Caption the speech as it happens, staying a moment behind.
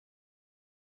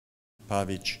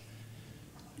Pavić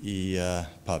i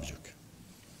Pavljuk.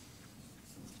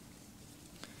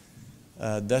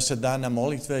 10 dana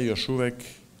molitve još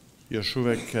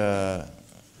uvijek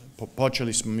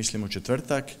počeli smo, mislim, u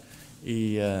četvrtak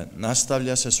i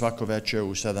nastavlja se svako večer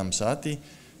u 7 sati,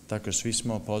 tako svi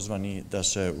smo pozvani da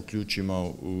se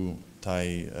uključimo u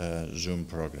taj Zoom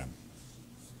program.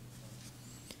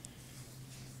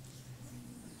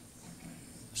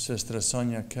 Sestra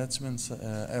Sonja Kecman,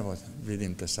 evo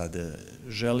vidite sad,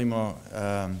 želimo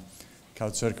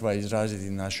kao crkva izraziti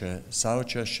naše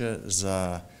saučešće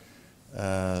za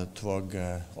tvog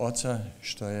oca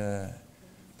što je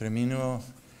preminuo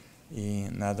i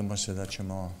nadamo se da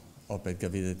ćemo opet ga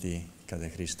vidjeti kada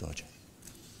Hrist dođe.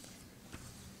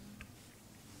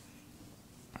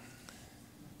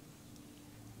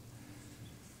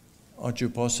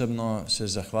 Hoću posebno se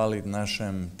zahvaliti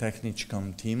našem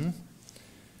tehničkom timu,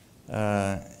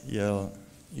 jer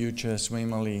jučer smo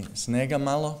imali snega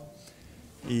malo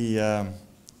i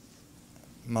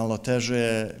malo teže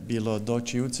je bilo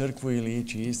doći u crkvu ili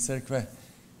ići iz crkve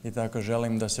i tako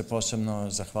želim da se posebno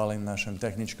zahvalim našem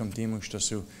tehničkom timu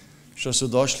što su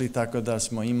došli, tako da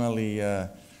smo imali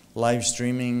live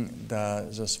streaming da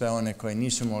za sve one koji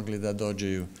nisu mogli da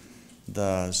dođeju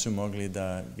da su mogli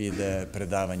da vide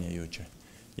predavanje jučer.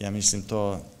 Ja mislim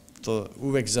to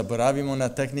uvek zaboravimo na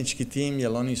tehnički tim,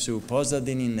 jer oni su u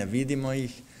pozadini, ne vidimo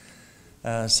ih,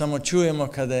 samo čujemo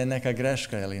kada je neka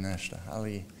greška ili nešto,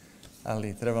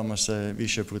 ali trebamo se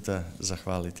više puta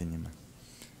zahvaliti njima.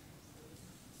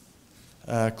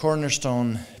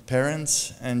 Cornerstone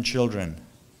parents and children,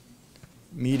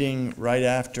 meeting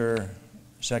right after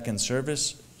second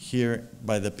service here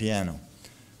by the piano.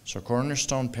 So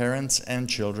Cornerstone parents and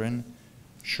children,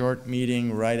 short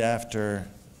meeting right after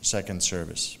second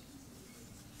service.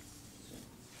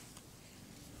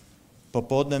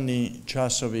 Popodnevni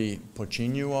časovi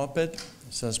počinju opet.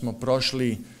 Sad smo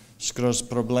prošli skroz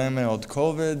probleme od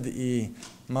COVID i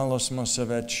malo smo se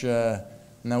već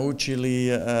naučili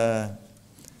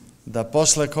da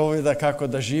posle COVID-a kako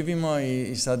da živimo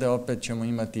i sada opet ćemo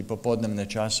imati popodnevne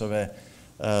časove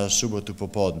subotu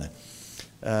popodne.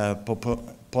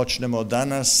 Počnemo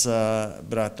danas sa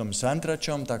bratom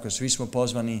Santračom, tako svi smo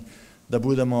pozvani da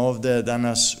budemo ovdje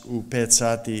danas u 5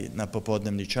 sati na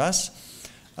popodnevni čas.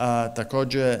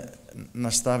 Također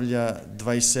nastavlja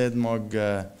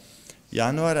 27.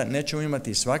 januara. Nećemo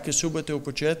imati svake subote u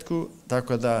početku,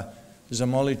 tako da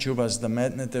zamolit ću vas da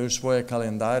metnete u svoje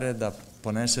kalendare, da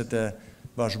ponesete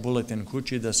vaš buletin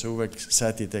kući, da se uvek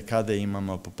setite kada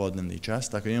imamo popodnevni čas.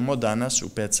 Tako imamo danas u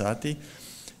 5 sati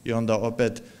i onda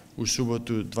opet u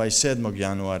subotu 27.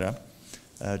 januara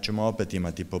ćemo opet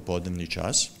imati popodnevni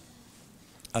čas.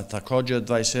 A također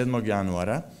 27.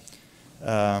 januara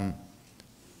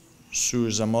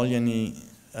su zamoljeni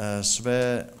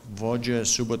sve vođe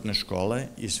subotne škole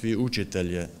i svi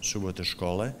učitelje subotne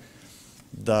škole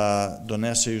da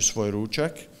doneseju svoj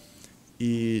ručak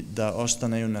i da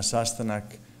ostaneju na sastanak.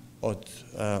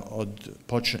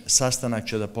 Sastanak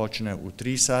će da počne u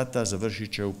 3 sata,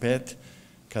 završit će u 5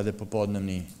 kada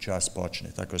popodnevni čas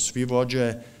počne. Tako svi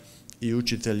vođe i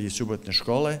učitelji subotne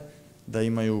škole da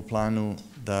imaju u planu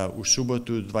da u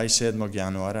subotu 27.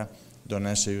 januara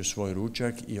doneseju svoj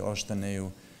ručak i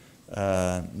ostaneju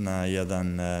na jedan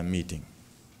meeting.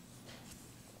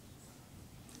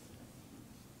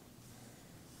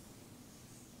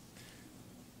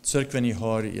 Crkveni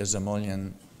hor je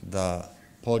zamoljen da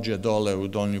pođe dole u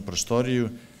donju prostoriju,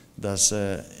 da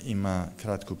se ima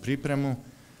kratku pripremu,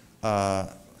 a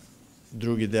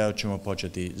drugi deo ćemo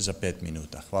početi za 5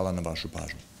 minuta. Hvala na vašu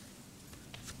pažnju.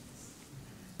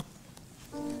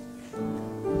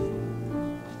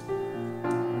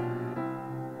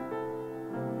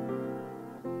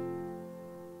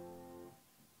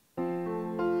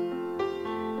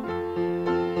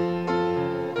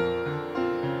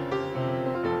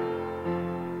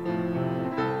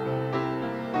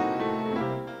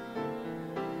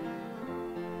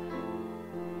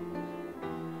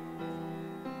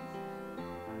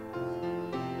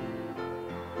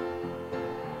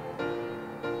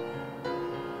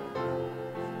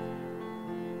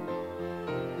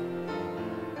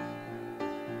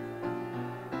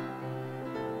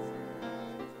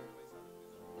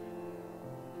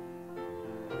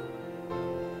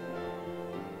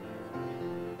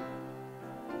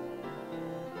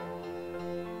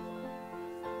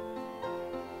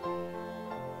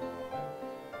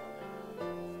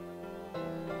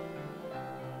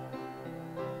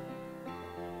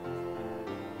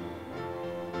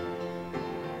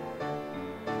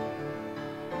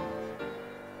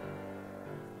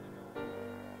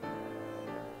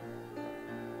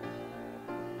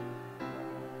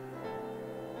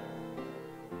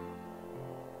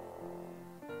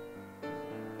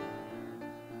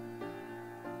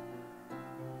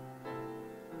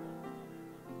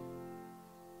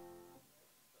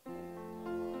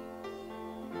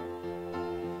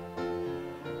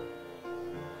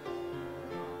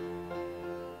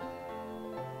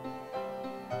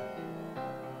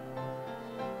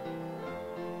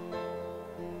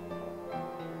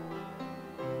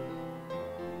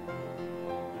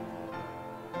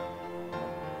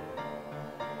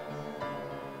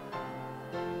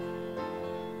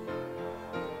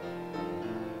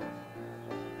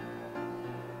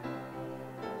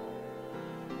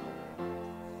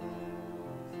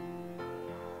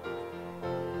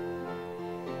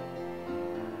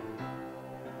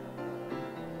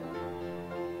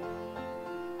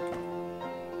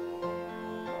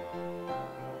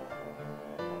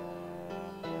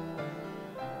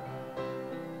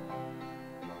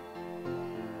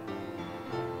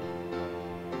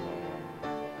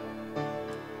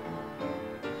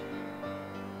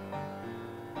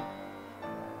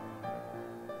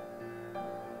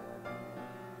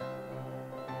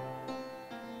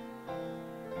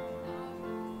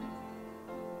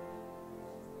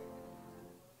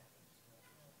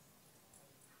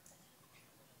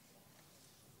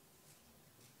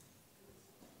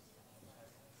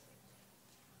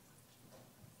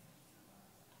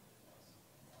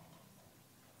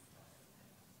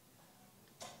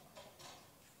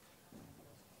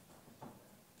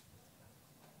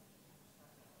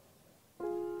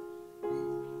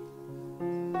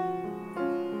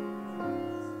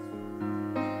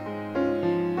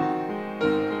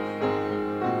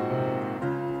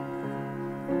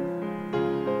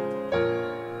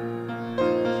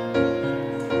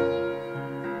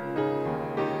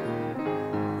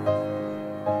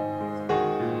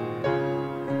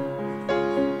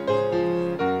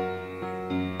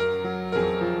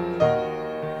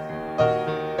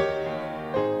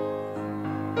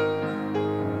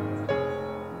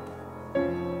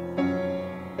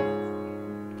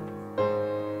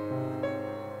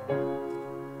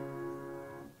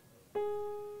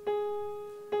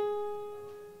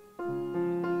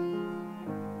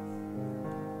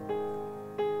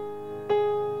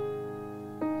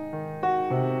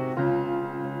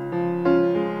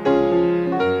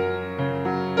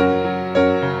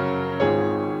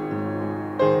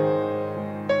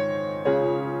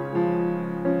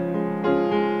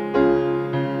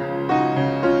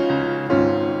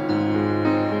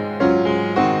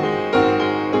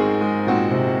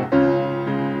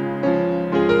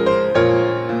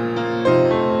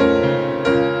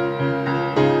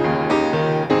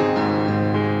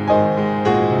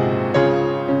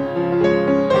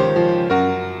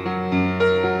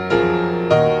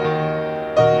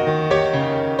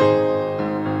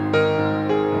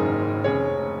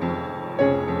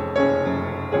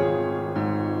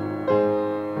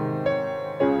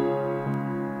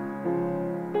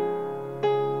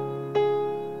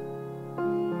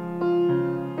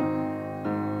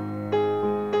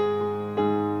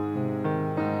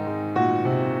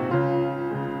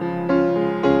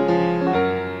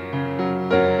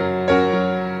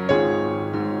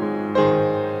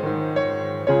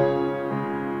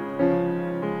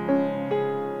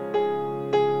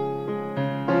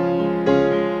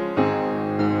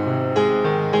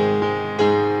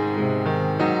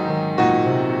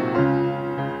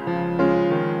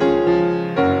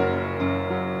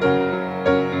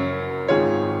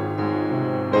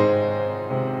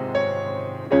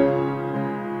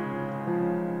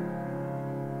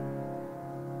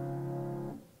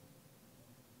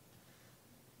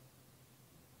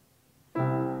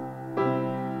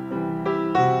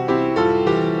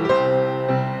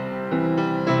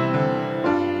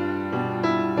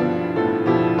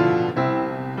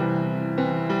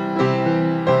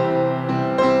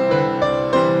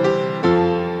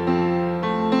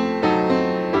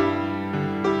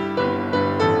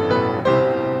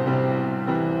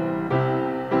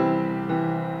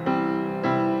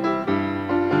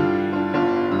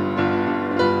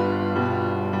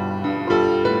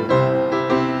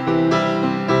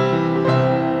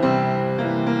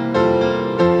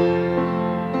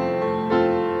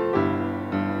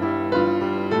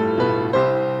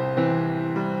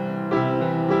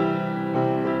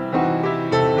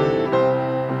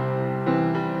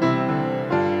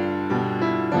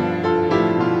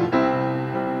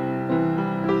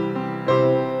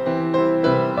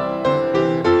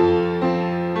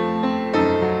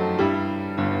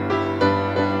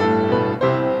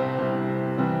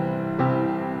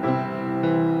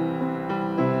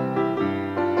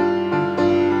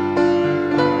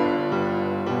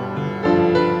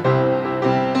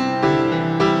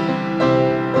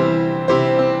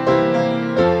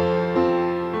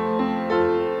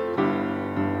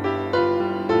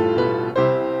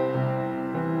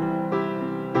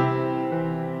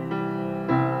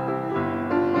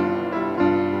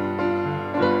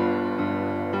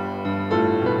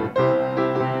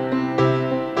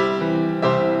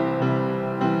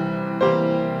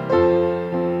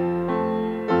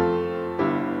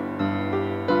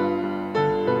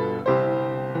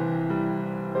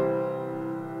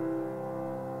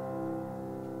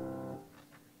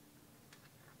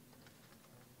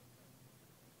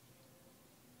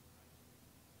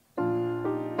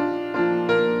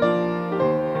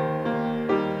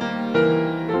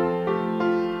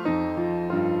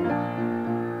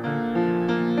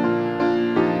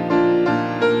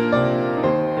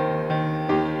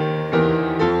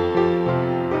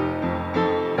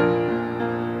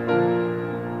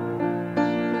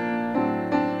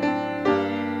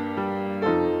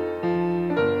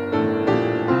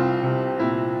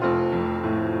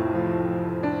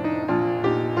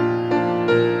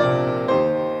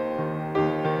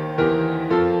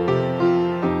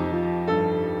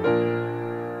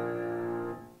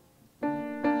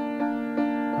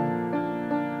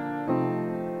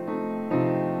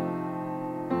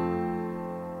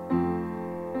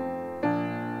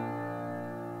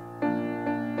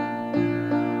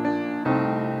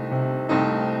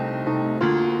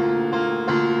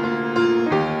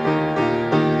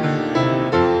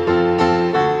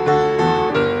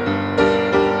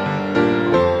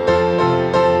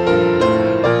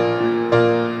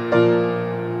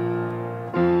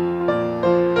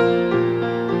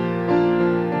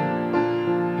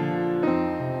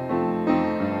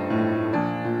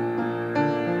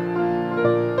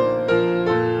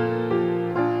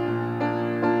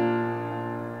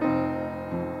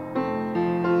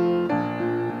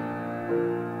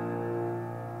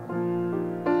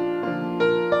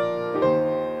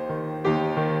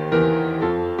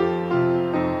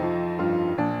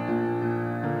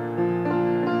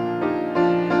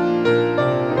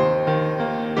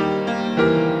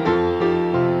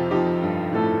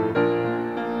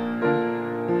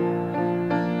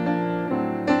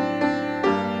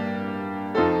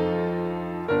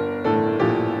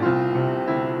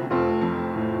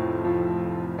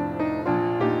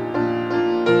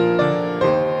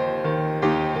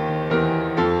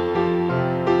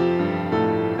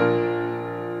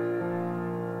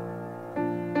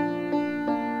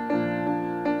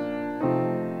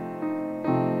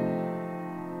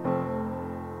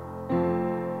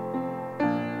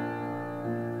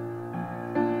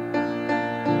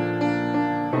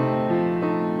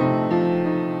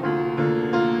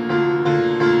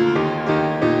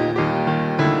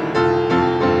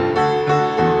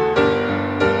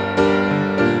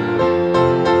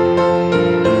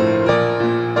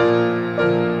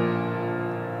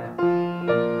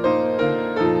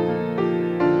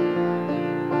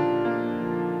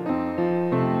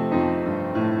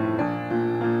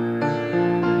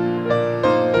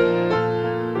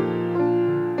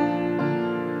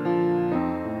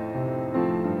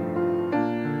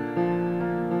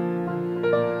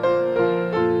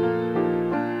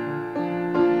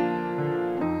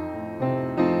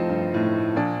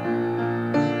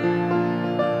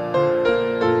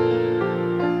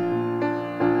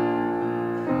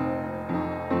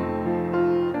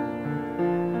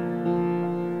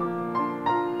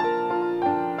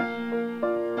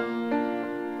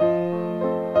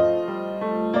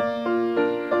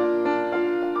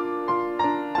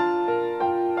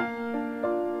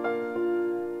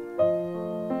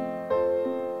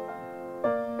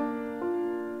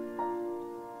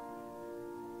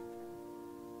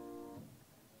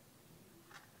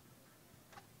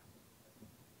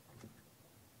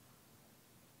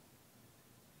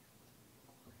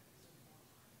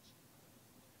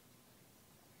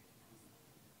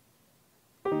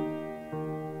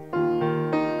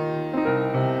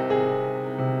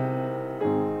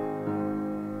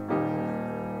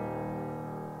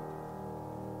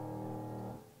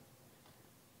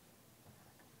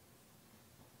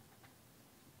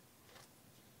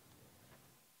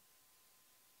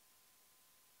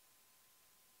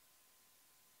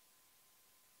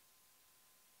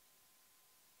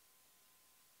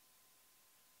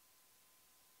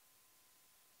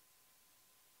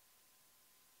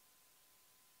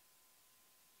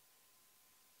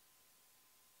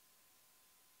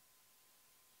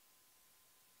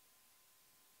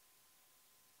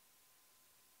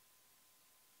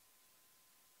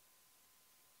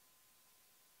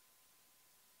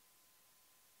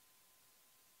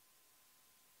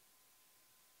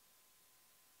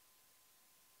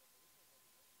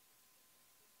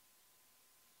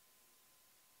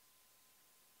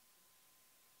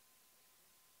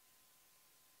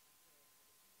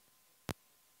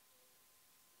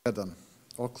 1.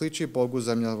 Okliči Bogu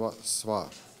zemlja sva.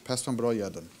 Pesma broj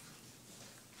 1.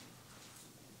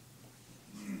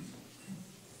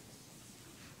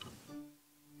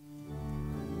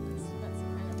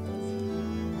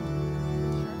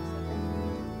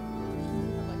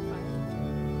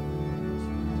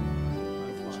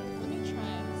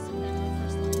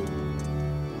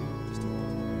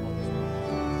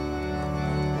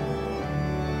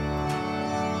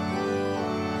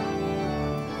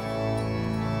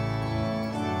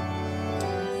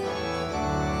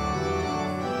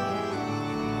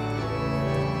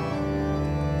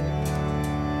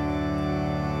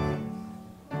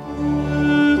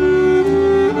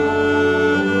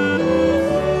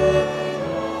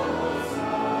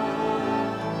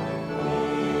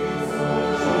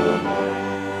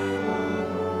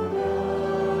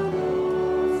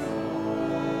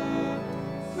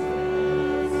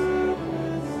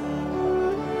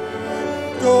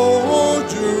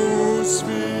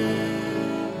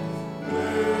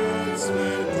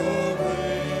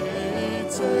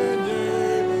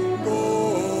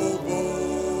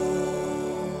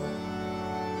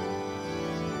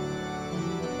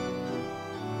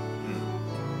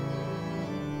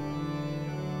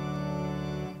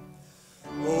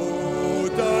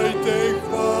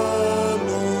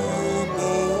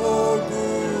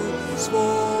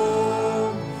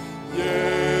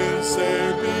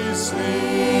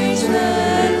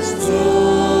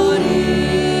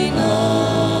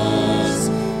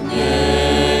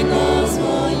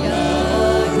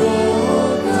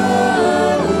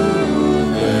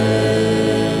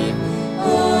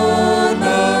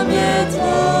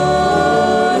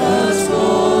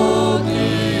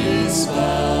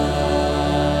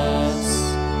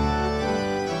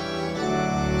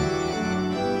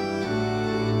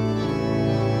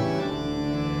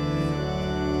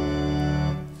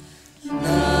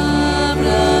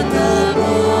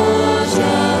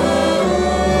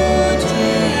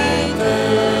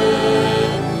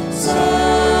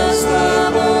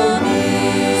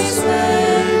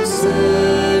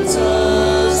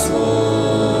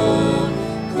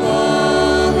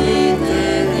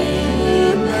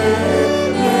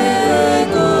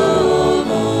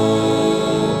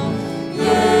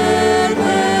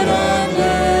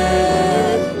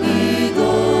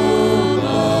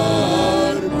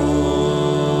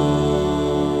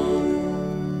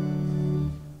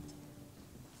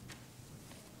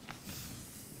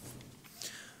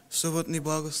 Subotni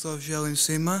blagoslov želim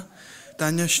svima.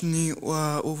 Današnji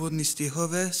uvodni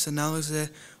stihove se nalaze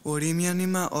u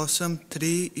Rimljanima 8,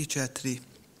 3 i 4.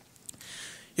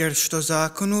 Jer što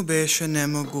zakonu beše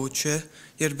nemoguće,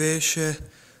 jer beše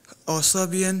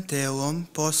oslabljen telom,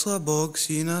 posla Bog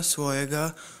sina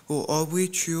svojega u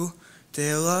obličju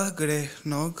tela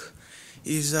grehnog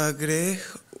i za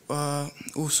greh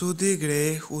usudi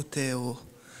greh u telu,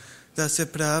 da se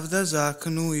pravda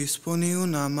zakonu ispuni u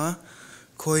nama,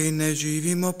 koji ne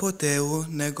živimo po telu,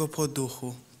 nego po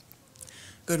duhu.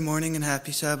 Good morning and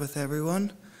happy Sabbath, everyone.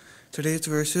 Today's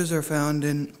verses are found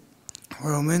in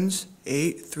Romans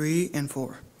 8, 3, and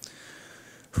 4.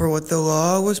 For what the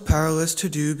law was powerless to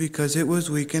do because it was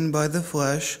weakened by the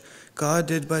flesh, God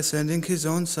did by sending his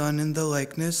own Son in the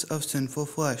likeness of sinful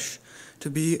flesh, to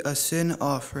be a sin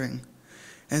offering.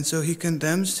 And so he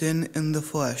condemned sin in the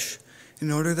flesh,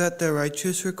 in order that the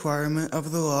righteous requirement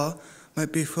of the law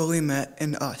might be fully met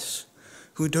in us,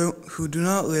 who do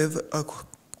not live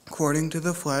according to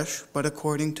the flesh, but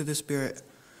according to the Spirit.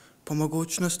 Po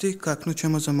mogućnosti kleknut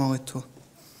ćemo za molitvu.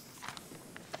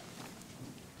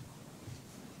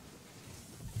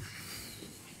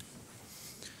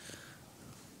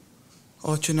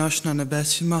 Oče naš na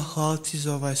nebesima, hvala ti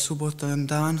za ovaj subotan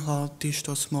dan, hvala ti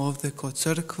što smo ovdje kod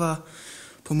crkva.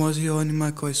 Pomozi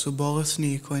onima koji su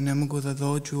bolesni i koji ne mogu da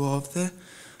dođu ovdje.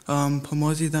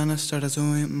 Pomozi danas da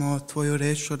razumijemo tvoju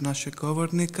reč od našeg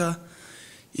govornika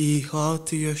i hvala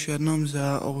ti još jednom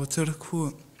za ovu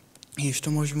crkvu i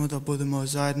što možemo da budemo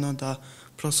zajedno da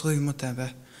proslavimo tebe.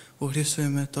 U Hristu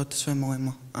ime to te sve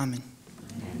molimo. Amin.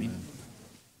 Amin.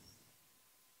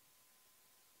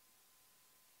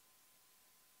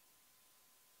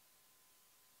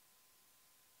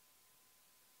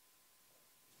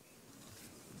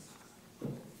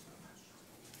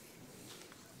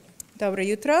 Dobro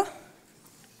jutro.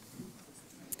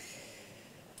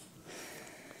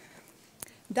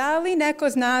 Da li neko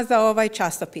zna za ovaj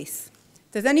časopis?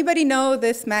 Does anybody know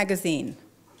this magazine?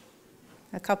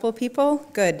 A couple of people?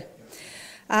 Good.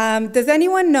 Does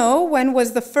anyone know when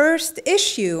was the first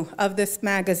issue of this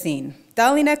magazine?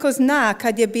 Da li neko zna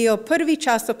kad je bio prvi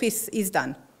časopis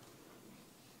izdan?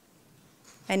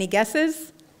 Any guesses? 100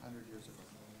 years ago.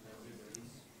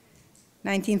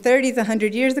 1930s,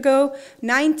 100 years ago,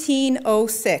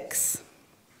 1906.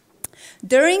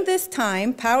 During this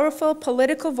time, powerful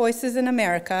political voices in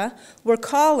America were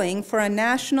calling for a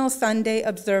national Sunday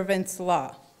observance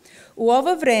law. U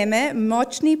ovo vreme,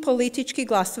 moćni politički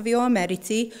glasovi u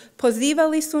Americi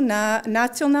pozivali su na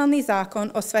nacionalni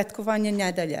zakon o svetkovanju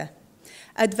nedelje.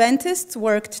 Adventists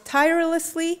worked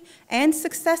tirelessly and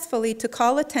successfully to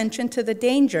call attention to the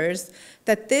dangers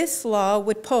that this law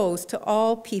would pose to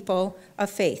all people of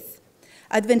faith.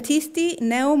 Adventisti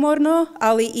neumorno,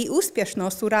 ali i uspješno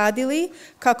su radili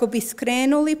kako bi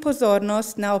skrenuli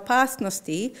pozornost na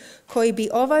opasnosti koji bi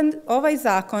ovaj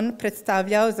zakon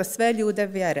predstavljao za sve ljude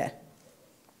vjere.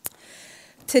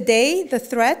 Today, the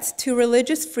threats to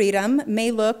religious freedom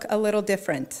may look a little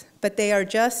different, but they are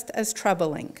just as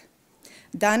troubling.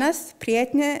 Danas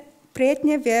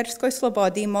prijetnje vjerskoj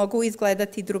slobodi mogu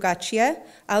izgledati drugačije,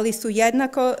 ali su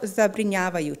jednako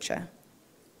zabrinjavajuće.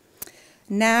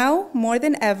 Now, more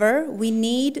than ever, we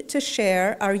need to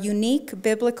share our unique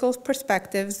biblical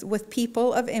perspectives with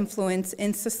people of influence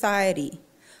in society,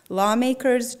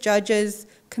 lawmakers, judges,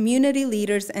 community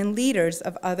leaders, and leaders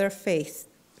of other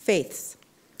faiths.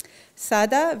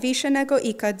 Sada, više nego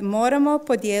ikad, moramo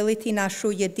podijeliti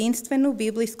našu jedinstvenu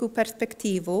biblijsku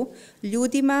perspektivu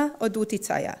ljudima od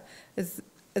uticaja,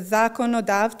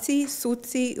 zakonodavci,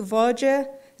 suci, vođe,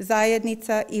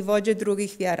 zajednica i vođe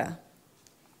drugih vjera.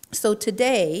 So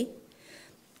today,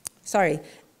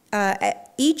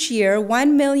 each year, 1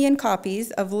 million copies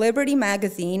of Liberty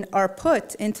magazine are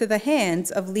put into the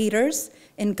hands of leaders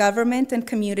in government and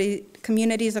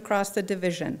communities across the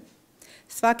division.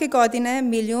 Svake godine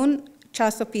milijun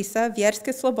časopisa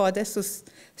vjerske slobode su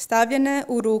stavljene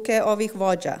u ruke ovih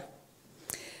vođa.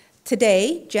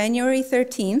 Today, January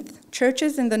 13th,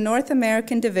 churches in the North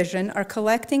American division are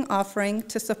collecting offering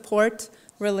to support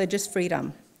religious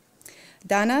freedom.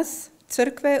 Danas,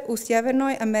 crkve u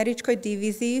Sjevernoj američkoj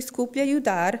diviziji skupljaju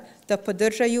dar da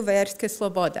podržaju vjerske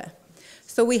slobode.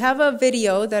 So we have a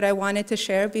video that I wanted to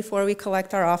share before we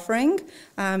collect our offering.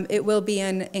 It will be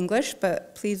in English, but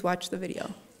please watch the video.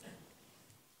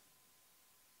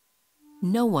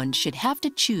 No one should have to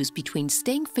choose between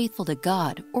staying faithful to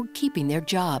God or keeping their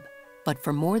job. But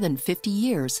for more than 50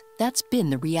 years, that's been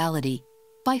the reality.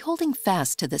 By holding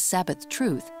fast to the Sabbath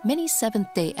truth, many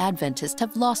Seventh-day Adventists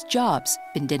have lost jobs,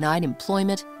 been denied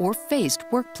employment, or faced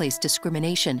workplace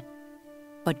discrimination.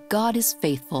 But God is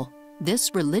faithful.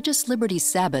 This Religious Liberty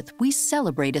Sabbath, we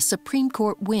celebrate a Supreme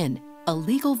Court win, a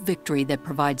legal victory that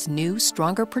provides new,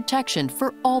 stronger protection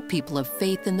for all people of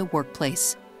faith in the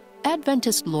workplace.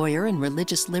 Adventist lawyer and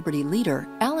religious liberty leader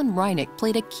Alan Reinick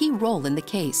played a key role in the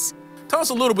case. Tell us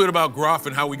a little bit about Groff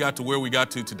and how we got to where we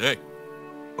got to today.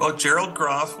 Well, Gerald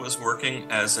Groff was working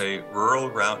as a rural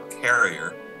route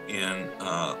carrier in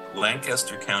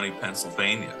Lancaster County,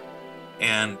 Pennsylvania.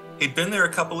 And he'd been there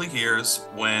a couple of years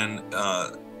when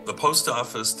the post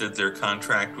office did their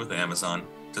contract with Amazon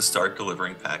to start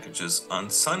delivering packages on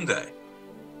Sunday.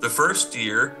 The first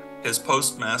year, his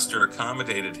postmaster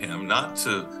accommodated him not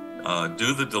to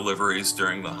do the deliveries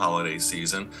during the holiday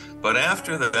season, but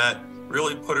after that,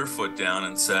 really put her foot down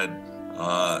and said,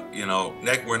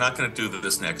 we're not going to do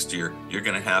this next year. You're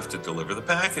going to have to deliver the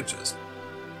packages.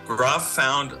 Groff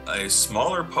found a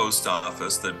smaller post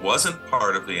office that wasn't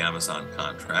part of the Amazon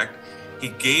contract. He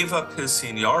gave up his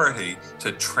seniority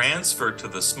to transfer to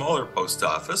the smaller post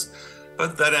office,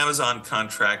 but that Amazon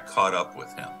contract caught up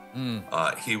with him.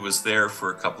 He was there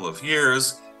for a couple of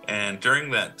years, and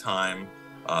during that time,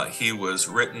 he was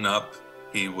written up.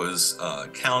 He was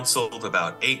counseled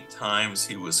about 8 times.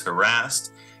 He was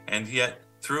harassed, and yet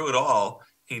through it all,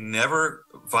 he never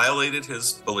violated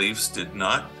his beliefs, did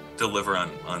not deliver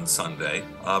on Sunday,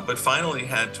 but finally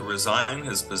had to resign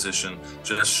his position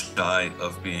just shy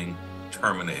of being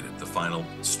terminated, the final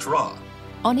straw.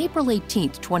 On April 18,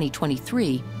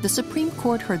 2023, the Supreme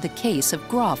Court heard the case of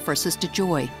Groff versus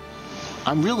DeJoy.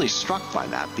 I'm really struck by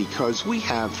that because we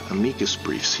have amicus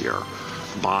briefs here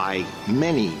by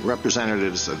many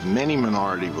representatives of many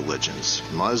minority religions,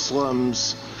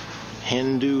 Muslims,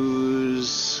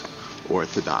 Hindus,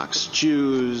 Orthodox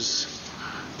Jews,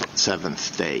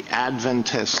 Seventh-day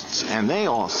Adventists, and they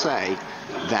all say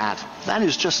that that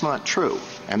is just not true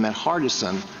and that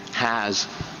Hardison has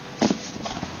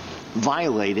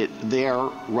violated their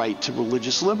right to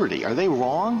religious liberty. Are they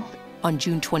wrong? On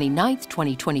June 29,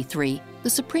 2023, the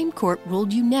Supreme Court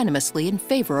ruled unanimously in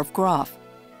favor of Groff.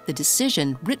 The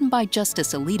decision, written by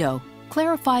Justice Alito,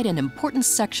 clarified an important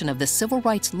section of the civil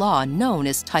rights law known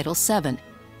as Title VII.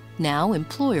 Now,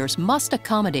 employers must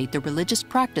accommodate the religious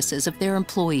practices of their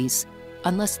employees,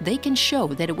 unless they can show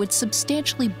that it would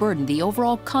substantially burden the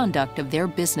overall conduct of their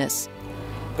business.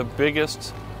 the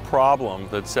biggest problem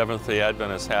that Seventh-day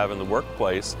Adventists have in the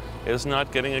workplace is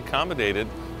not getting accommodated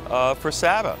for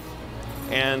Sabbath.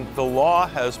 And the law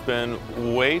has been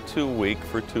way too weak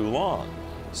for too long.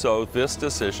 So this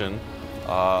decision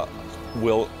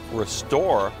will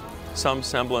restore some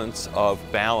semblance of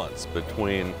balance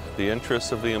between the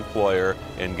interests of the employer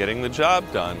in getting the job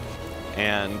done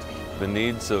and the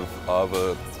needs of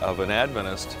an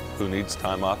Adventist who needs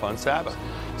time off on Sabbath.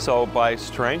 So by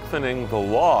strengthening the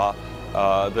law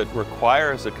that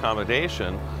requires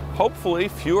accommodation, hopefully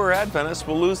fewer Adventists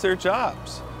will lose their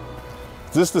jobs.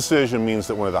 This decision means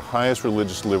that one of the highest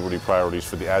religious liberty priorities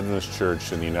for the Adventist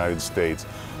Church in the United States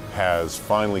has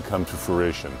finally come to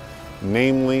fruition.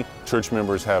 Namely, church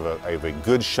members have a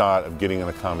good shot of getting an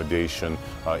accommodation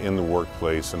in the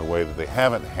workplace in a way that they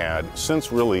haven't had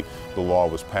since really the law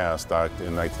was passed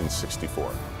in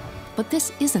 1964. But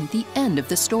this isn't the end of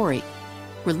the story.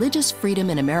 Religious freedom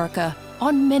in America,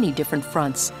 on many different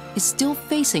fronts, is still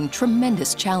facing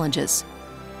tremendous challenges.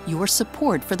 Your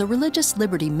support for the Religious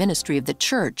Liberty Ministry of the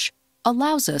Church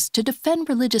allows us to defend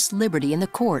religious liberty in the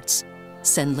courts,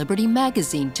 send Liberty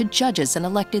Magazine to judges and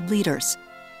elected leaders,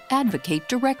 advocate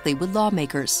directly with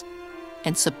lawmakers,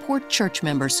 and support church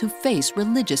members who face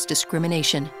religious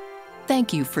discrimination.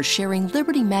 Thank you for sharing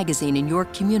Liberty Magazine in your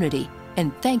community,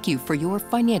 and thank you for your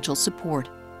financial support.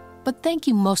 But thank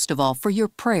you most of all for your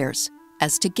prayers,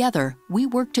 as together we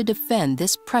work to defend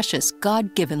this precious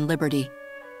God-given liberty.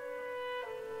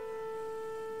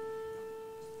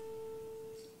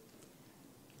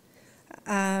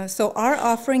 So our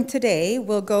offering today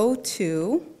will go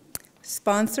to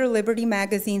sponsor Liberty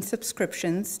Magazine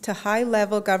subscriptions to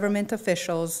high-level government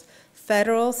officials,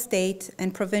 federal, state,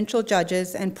 and provincial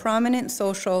judges, and prominent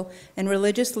social and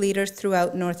religious leaders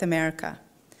throughout North America.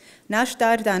 Naš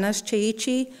dar danas će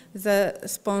ići za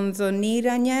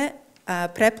sponzoriranje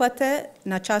preplate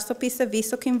na časopise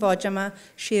visokim vođama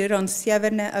širom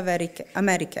Sjeverne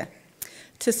Amerike.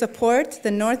 To support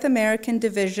the North American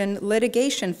Division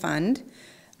Litigation Fund,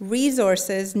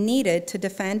 resources needed to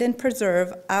defend and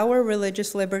preserve our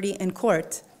religious liberty in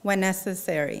court when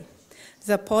necessary.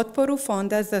 Za potporu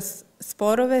Fonda za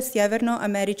sporove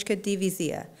Sjevernoameričke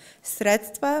divizije,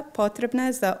 sredstva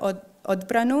potrebne za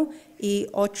odbranu i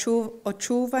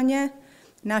očuvanje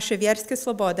naše vjerske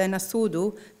slobode na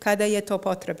sudu kada je to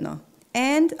potrebno.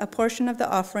 And a portion of the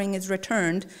offering is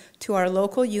returned to our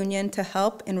local union to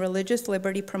help in religious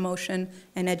liberty promotion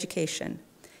and education.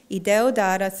 I deo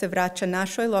dara se vraća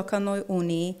našoj lokalnoj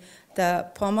uniji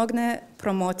da pomogne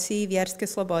promociji vjerske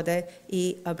slobode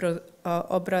i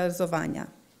obrazovanja.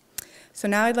 So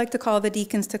now I'd like to call the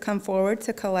deacons to come forward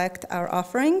to collect our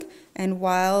offering, and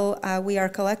while we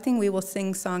are collecting, we will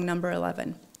sing song number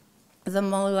 11.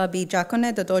 Zamolila bi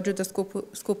đakone da dođu da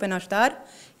skupe naš dar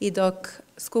i dok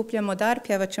skupljamo dar,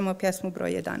 pjevat ćemo pjesmu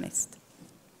broj 11.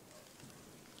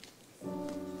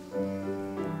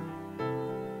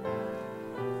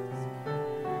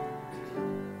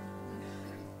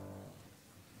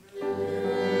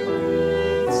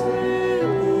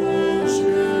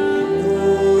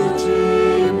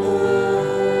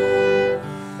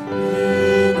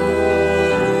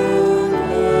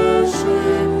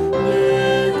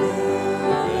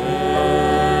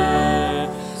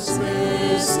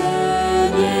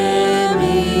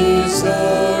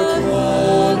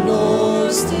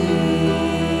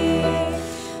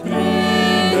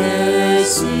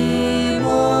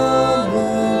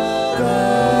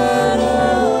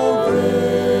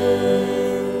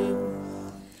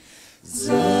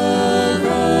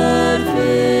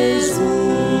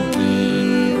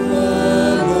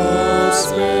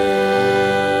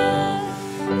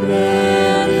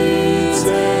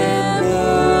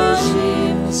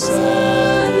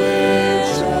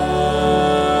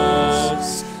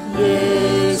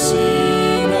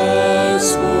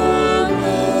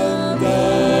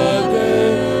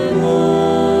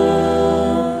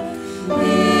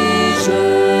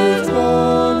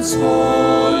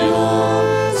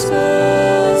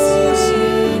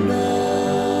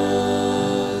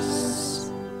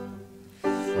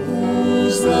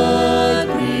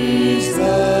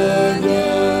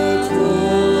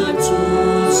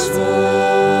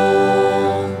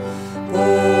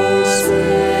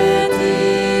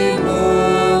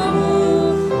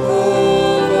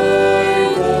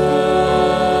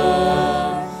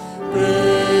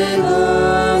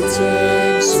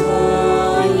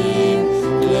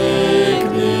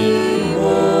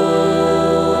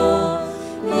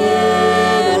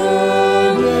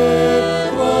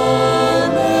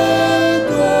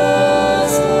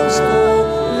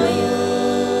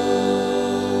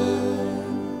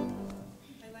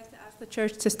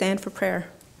 Church to stand for prayer.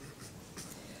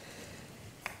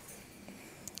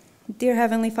 Dear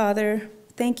Heavenly Father,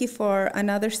 thank you for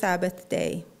another Sabbath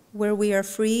day where we are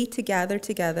free to gather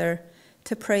together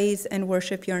to praise and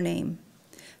worship your name.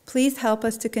 Please help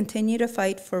us to continue to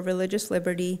fight for religious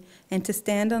liberty and to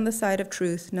stand on the side of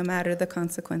truth no matter the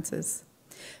consequences.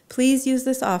 Please use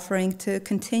this offering to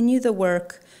continue the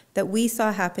work that we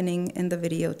saw happening in the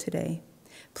video today.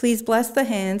 Please bless the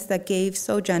hands that gave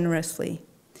so generously.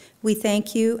 We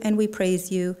thank you and we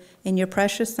praise you in your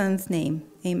precious Son's name.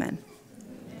 Amen.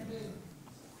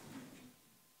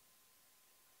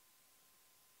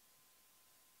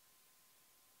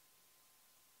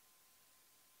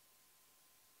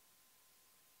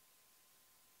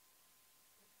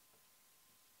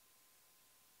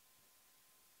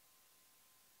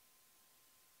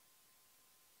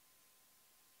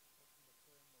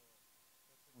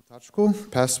 Tačku,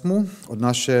 pesmu od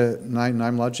naše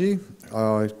najmlađi,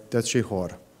 dečji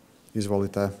hor.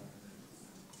 Izvolite.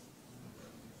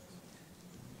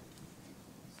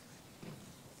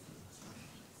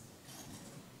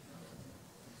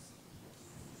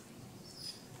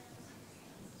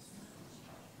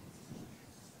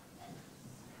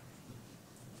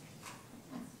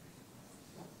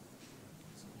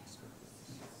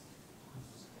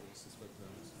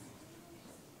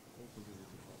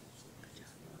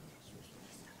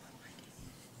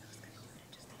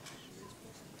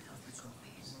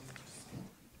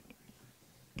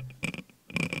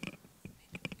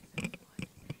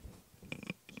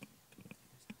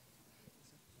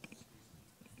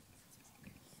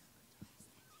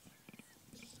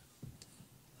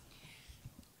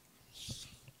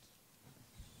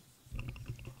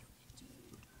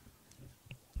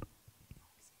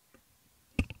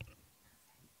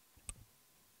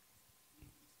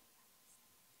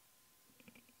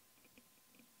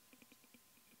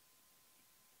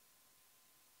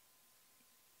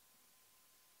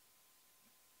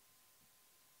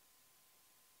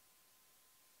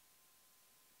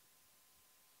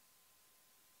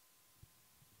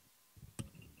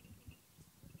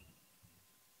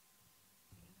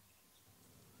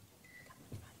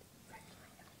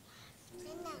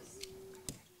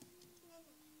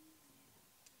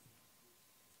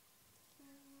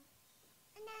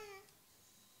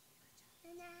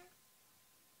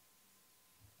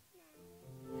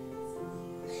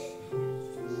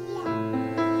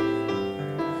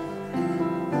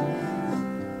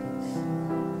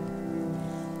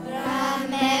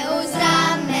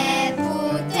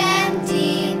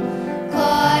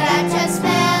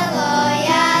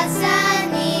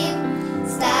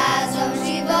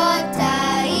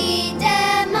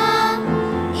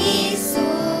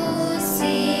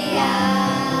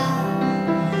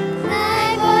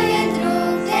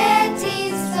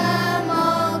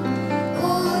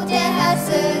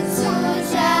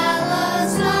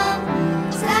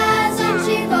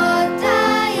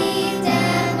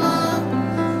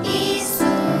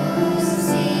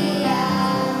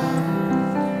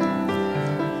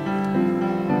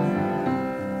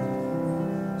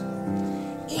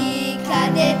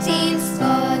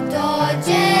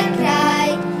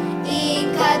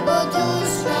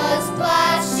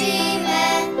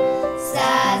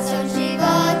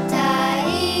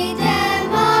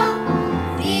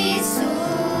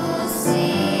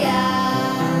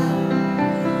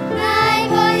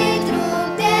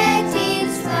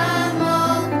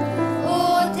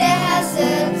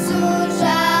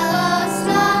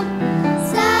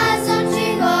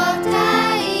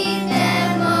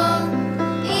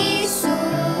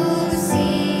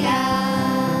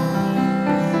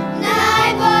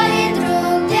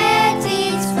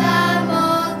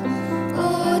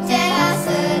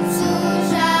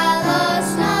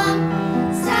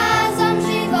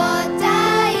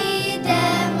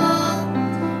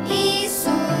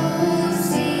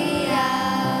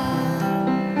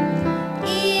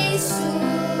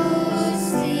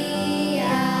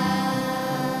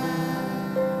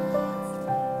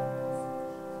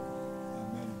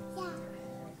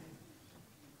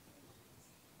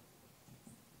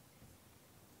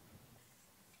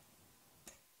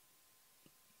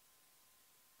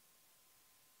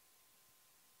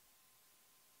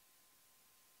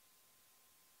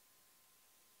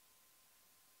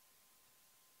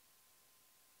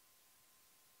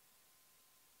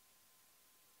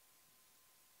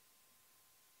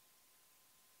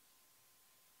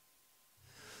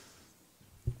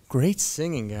 Great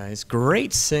singing, guys.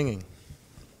 Great singing.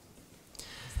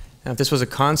 Now, if this was a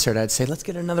concert, I'd say, let's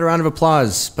get another round of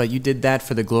applause. But you did that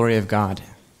for the glory of God.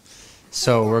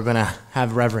 So we're going to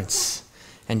have reverence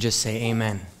and just say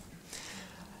amen.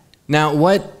 Now,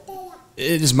 what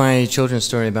is my children's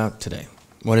story about today?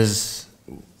 What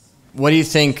do you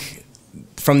think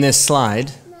from this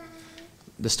slide,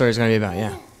 the story is going to be about,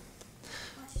 yeah.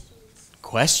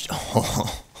 Question?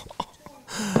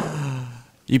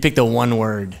 You picked the one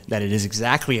word that it is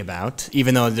exactly about,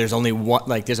 even though there's only one,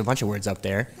 like there's a bunch of words up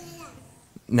there.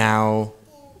 Now,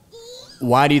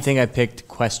 why do you think I picked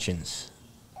questions?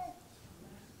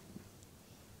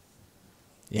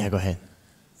 Yeah, go ahead.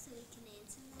 So you can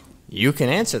answer them? You can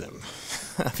answer them.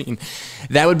 I mean,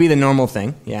 that would be the normal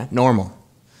thing. Yeah, normal.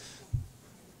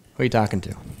 Who are you talking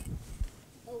to?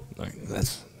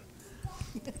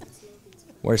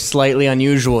 We're slightly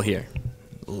unusual here.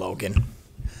 Logan,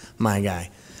 my guy.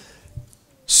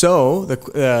 So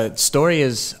the story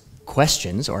is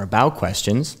questions, or about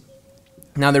questions.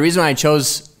 Now, the reason why I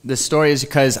chose this story is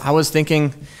because I was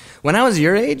thinking, when I was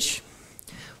your age,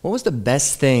 what was the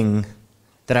best thing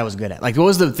that I was good at? Like, what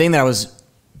was the thing that I was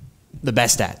the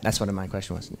best at? That's what my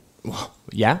question was. Well,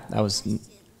 yeah, that was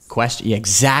question. Yeah,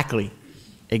 exactly.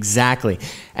 Exactly.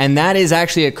 And that is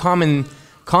actually a common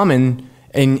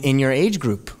in your age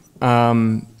group.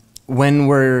 When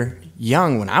we're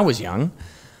young, when I was young,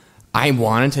 I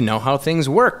wanted to know how things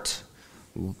worked.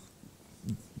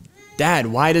 Dad,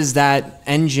 why does that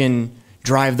engine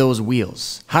drive those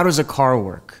wheels? How does a car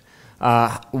work?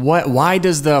 Why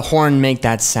does the horn make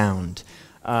that sound?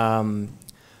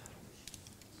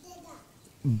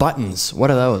 Buttons, what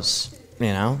are those? You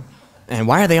know? And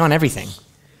why are they on everything?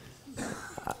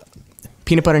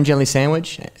 Peanut butter and jelly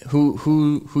sandwich?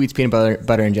 Who eats peanut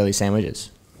butter and jelly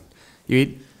sandwiches?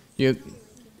 You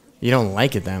don't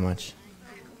like it that much.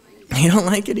 You don't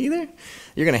like it either?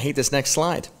 You're going to hate this next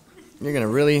slide. You're going to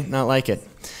really not like it.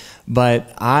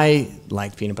 But I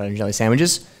like peanut butter and jelly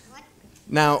sandwiches.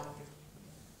 Now,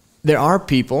 there are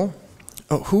people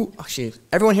who, actually,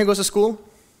 everyone here goes to school?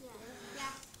 Yeah.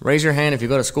 Raise your hand if you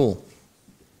go to school.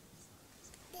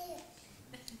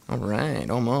 All right,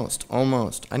 almost.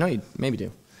 I know you maybe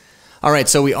do. All right,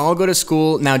 so we all go to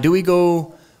school. Now, do we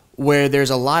go where there's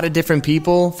a lot of different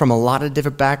people from a lot of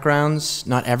different backgrounds?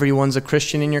 Not everyone's a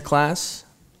Christian in your class?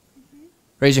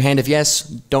 Raise your hand if yes.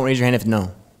 Don't raise your hand if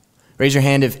no. Raise your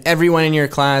hand if everyone in your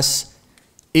class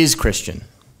is Christian.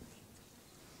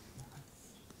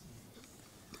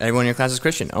 Everyone in your class is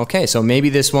Christian. Okay, so maybe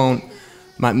this won't...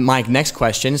 My next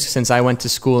question, since I went to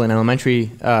school in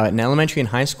elementary and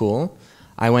high school,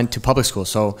 I went to public school.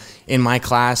 So in my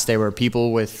class, there were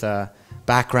people with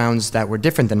backgrounds that were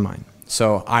different than mine.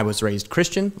 So I was raised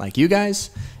Christian, like you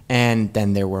guys, and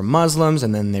then there were Muslims,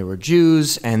 and then there were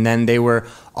Jews, and then there were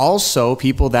also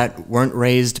people that weren't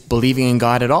raised believing in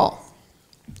God at all.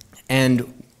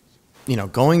 And, you know,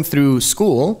 going through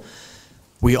school,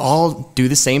 we all do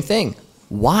the same thing.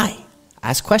 Why?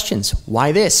 Ask questions.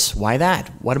 Why this? Why that?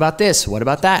 What about this? What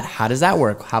about that? How does that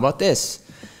work? How about this?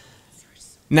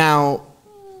 Now,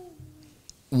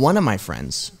 one of my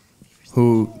friends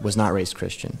who was not raised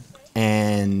Christian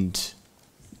and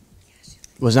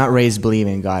was not raised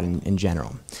believing in God in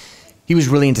general, he was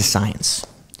really into science.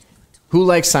 Who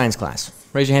likes science class?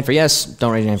 Raise your hand for yes.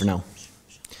 Don't raise your hand for no.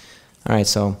 All right,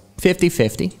 so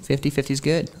 50-50. 50-50 is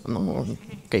good.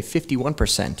 Okay,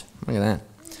 51%. Look at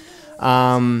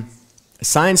that.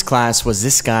 Science class was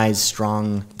this guy's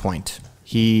strong point.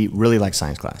 He really liked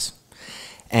science class.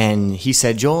 And he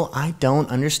said, Joel, I don't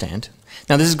understand.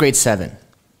 Now, this is grade 7.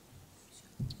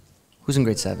 Who's in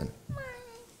grade 7?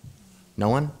 No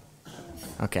one?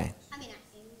 Okay.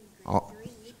 Oh.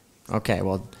 Okay,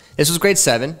 well, this was grade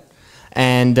 7.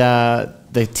 And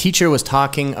the teacher was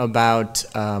talking about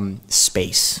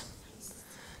space,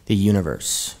 the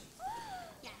universe,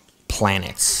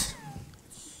 planets.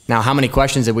 Now, how many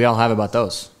questions did we all have about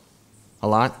those? A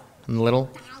lot? A little?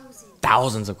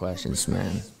 Thousands of questions,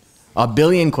 man. A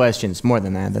billion questions. More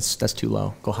than that. That's too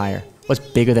low. Go higher. What's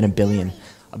bigger than a billion?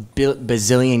 A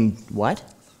bazillion what?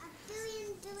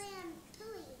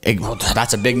 Well,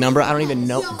 that's a big number. I don't even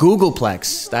know.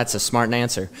 Googleplex. That's a smart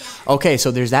answer. Okay,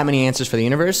 so there's that many answers for the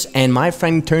universe. And my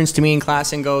friend turns to me in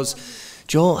class and goes,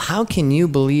 Joel, how can you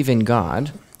believe in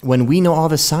God when we know all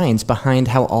the science behind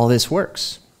how all this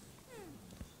works?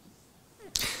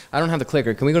 I don't have the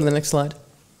clicker. Can we go to the next slide?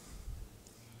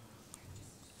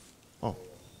 Oh,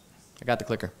 I got the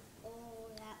clicker. Oh,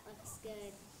 that looks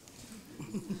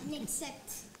good.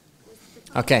 Except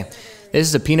okay, this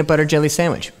is a peanut butter jelly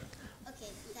sandwich.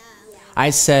 I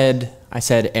said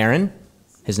Aaron.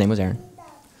 His name was Aaron.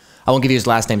 I won't give you his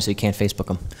last name so you can't Facebook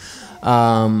him.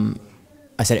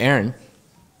 I said, Aaron,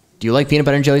 do you like peanut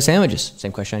butter and jelly sandwiches?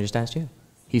 Same question I just asked you.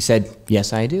 He said,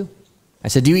 yes, I do. I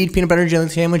said, do you eat peanut butter and jelly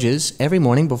sandwiches every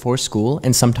morning before school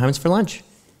and sometimes for lunch?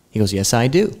 He goes, yes, I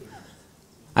do.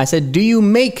 I said, do you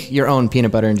make your own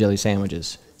peanut butter and jelly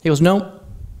sandwiches? He goes, no.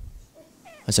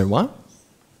 I said, what?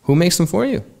 Who makes them for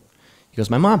you? He goes,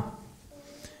 my mom.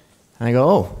 And I go,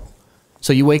 oh.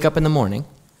 So you wake up in the morning,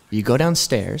 you go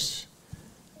downstairs,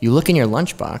 you look in your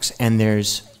lunchbox, and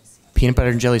there's peanut butter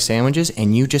and jelly sandwiches,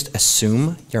 and you just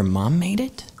assume your mom made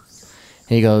it?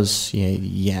 And he goes,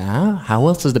 yeah, how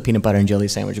else is the peanut butter and jelly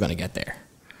sandwich going to get there?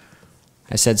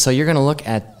 I said, so you're going to look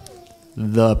at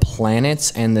the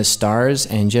planets and the stars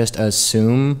and just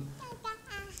assume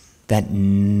that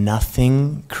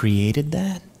nothing created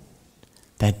that?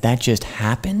 That just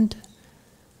happened?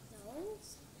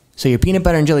 So your peanut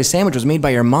butter and jelly sandwich was made by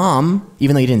your mom,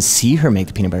 even though you didn't see her make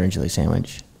the peanut butter and jelly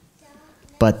sandwich.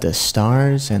 But the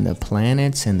stars and the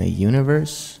planets and the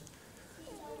universe.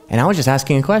 And I was just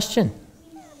asking a question.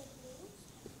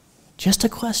 Just a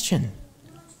question.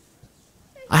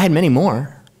 I had many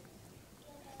more.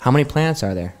 How many planets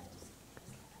are there?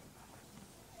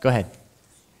 Go ahead.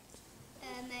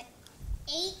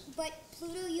 8, but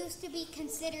Pluto used to be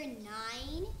considered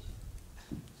 9.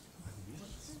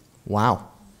 Wow.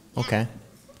 Okay.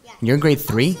 Yeah. You're in grade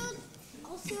 3?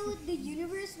 Also, the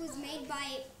universe was made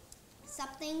by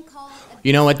something called...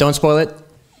 You know what? Don't spoil it.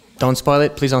 Don't spoil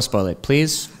it. Please don't spoil it.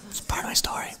 Please. It's part of my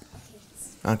story.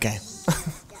 Okay.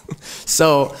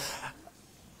 So,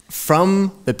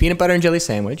 from the peanut butter and jelly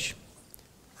sandwich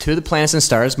to the planets and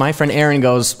stars, my friend Aaron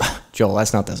goes, Joel,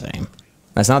 that's not the same.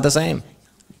 That's not the same.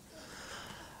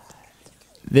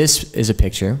 This is a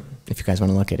picture, if you guys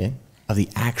want to look at it, of the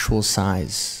actual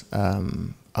size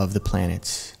of the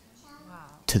planets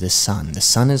to the sun. The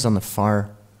sun is on the far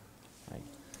right.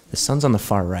 The sun's on the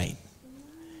far right.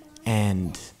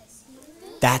 And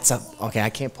that's okay, I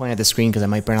can't point at the screen because I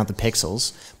might burn out the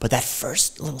pixels, but that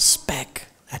first little speck,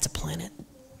 that's a planet.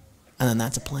 And then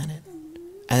that's a planet.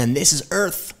 And then this is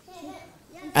Earth.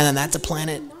 And then that's a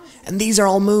planet. And these are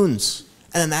all moons.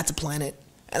 And then that's a planet.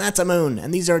 And that's a moon.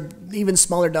 And these are even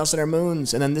smaller dust that are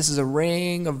moons. And then this is a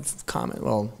ring of comet,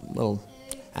 well, little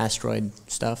asteroid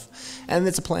stuff. And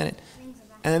it's a planet.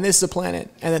 And then this is a planet.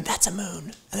 And then that's a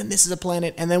moon. And then this is a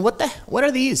planet. And then what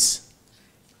are these?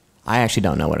 I actually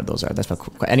don't know what those are. That's my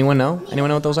anyone know? Anyone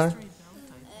know what those are?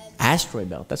 Asteroid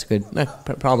belt. That's good.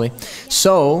 Probably.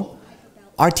 So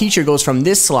our teacher goes from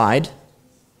this slide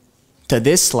to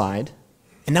this slide.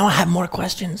 And now I have more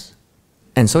questions.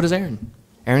 And so does Aaron.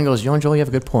 Aaron goes, Joel, you have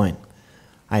a good point.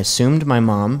 I assumed my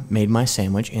mom made my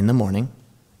sandwich in the morning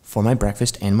for my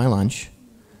breakfast and my lunch,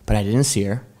 but I didn't see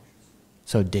her.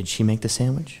 So did she make the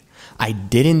sandwich? I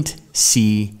didn't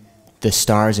see the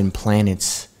stars and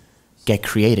planets get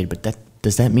created, but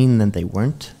does that mean that they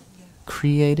weren't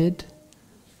created?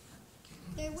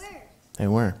 They were. They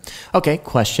were. Okay,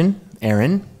 question.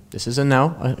 Aaron, this is a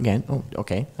no. Again, oh,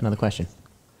 okay, another question.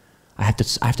 I have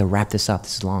to wrap this up.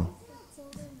 This is long.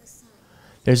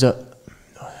 There's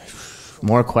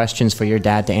more questions for your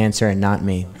dad to answer and not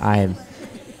me.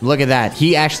 Look at that.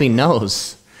 He actually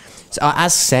knows. So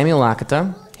ask Samuel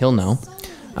Lakota. He'll know.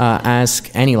 Ask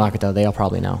any Lakota. They'll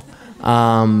probably know.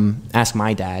 Ask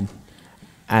my dad.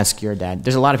 Ask your dad.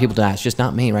 There's a lot of people to ask, just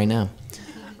not me right now.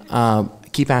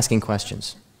 Keep asking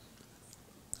questions.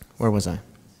 Where was I?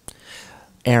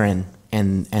 Aaron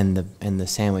and the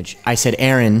sandwich. I said,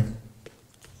 Aaron,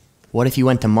 what if you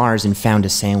went to Mars and found a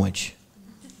sandwich?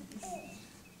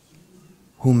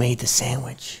 Who made the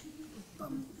sandwich?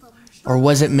 Or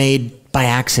was it made by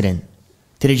accident?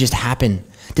 Did it just happen?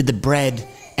 Did the bread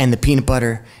and the peanut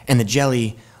butter and the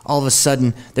jelly, all of a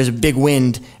sudden, there's a big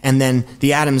wind, and then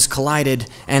the atoms collided,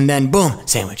 and then boom,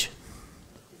 sandwich.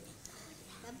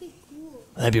 That'd be cool.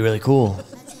 That'd be really cool.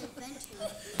 That's an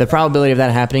adventure. The probability of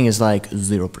that happening is like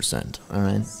 0%, all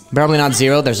right? Probably not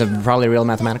 0, there's probably real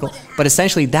mathematical, but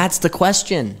essentially that's the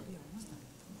question.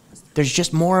 There's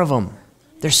just more of them.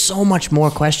 There's so much more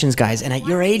questions, guys, and at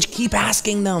your age, keep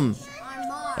asking them.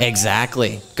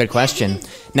 Exactly. Good question.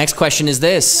 Next question is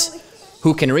this.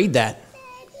 Who can read that?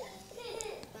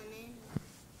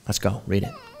 Let's go. Read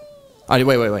it. Oh,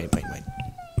 wait.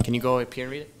 Can you go up here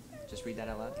and read it? Just read that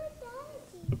out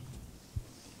loud.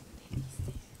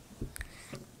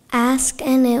 Ask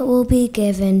and it will be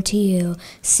given to you.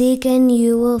 Seek and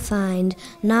you will find.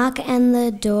 Knock and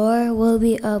the door will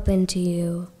be open to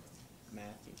you.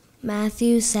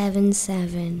 Matthew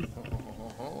 7:7.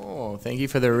 Oh, thank you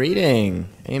for the reading.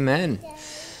 Amen.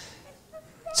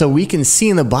 So we can see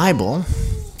in the Bible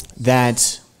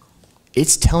that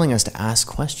it's telling us to ask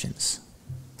questions.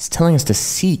 It's telling us to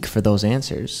seek for those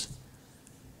answers.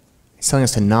 It's telling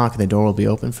us to knock and the door will be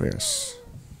open for us.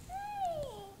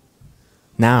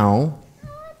 Now,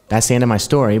 that's the end of my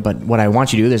story, but what I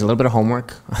want you to do, there's a little bit of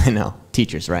homework. I know,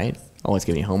 teachers, right? Always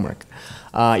give me homework.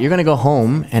 You're going to go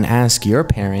home and ask your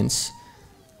parents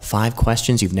 5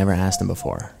 questions you've never asked them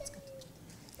before.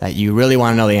 that you really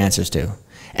want to know the answers to.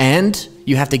 And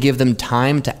you have to give them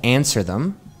time to answer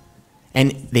them.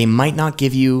 And they might not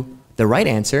give you the right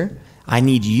answer. I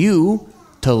need you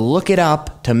to look it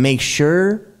up to make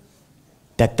sure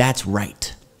that that's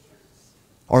right.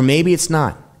 Or maybe it's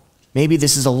not. Maybe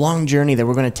this is a long journey that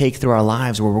we're going to take through our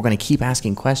lives where we're going to keep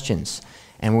asking questions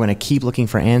and we're going to keep looking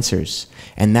for answers.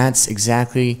 And that's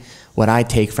exactly what I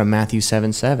take from Matthew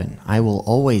 7:7. I will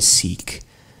always seek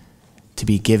to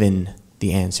be given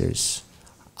the answers.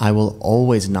 I will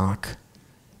always knock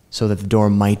so that the door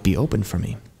might be open for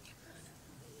me.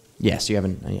 Yes, you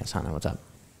haven't. Yes, Hannah, what's up?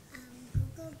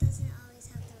 Google doesn't always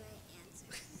have the right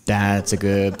answer. That's a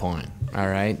good point. All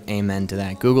right, amen to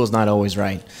that. Google's not always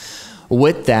right.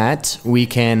 With that, we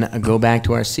can go back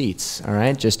to our seats. All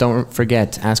right, just don't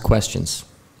forget to ask questions.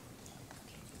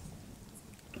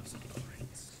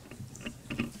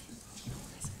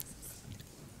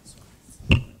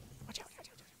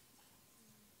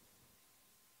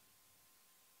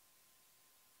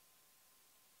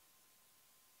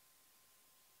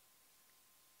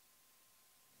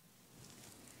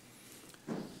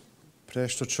 Pre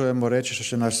što čujemo reći što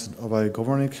će naš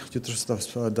govornik jutros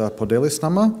da podeli s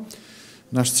nama,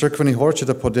 naš crkveni hor će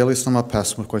da podeli s nama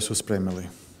pesmu koju su spremili.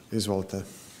 Izvolite.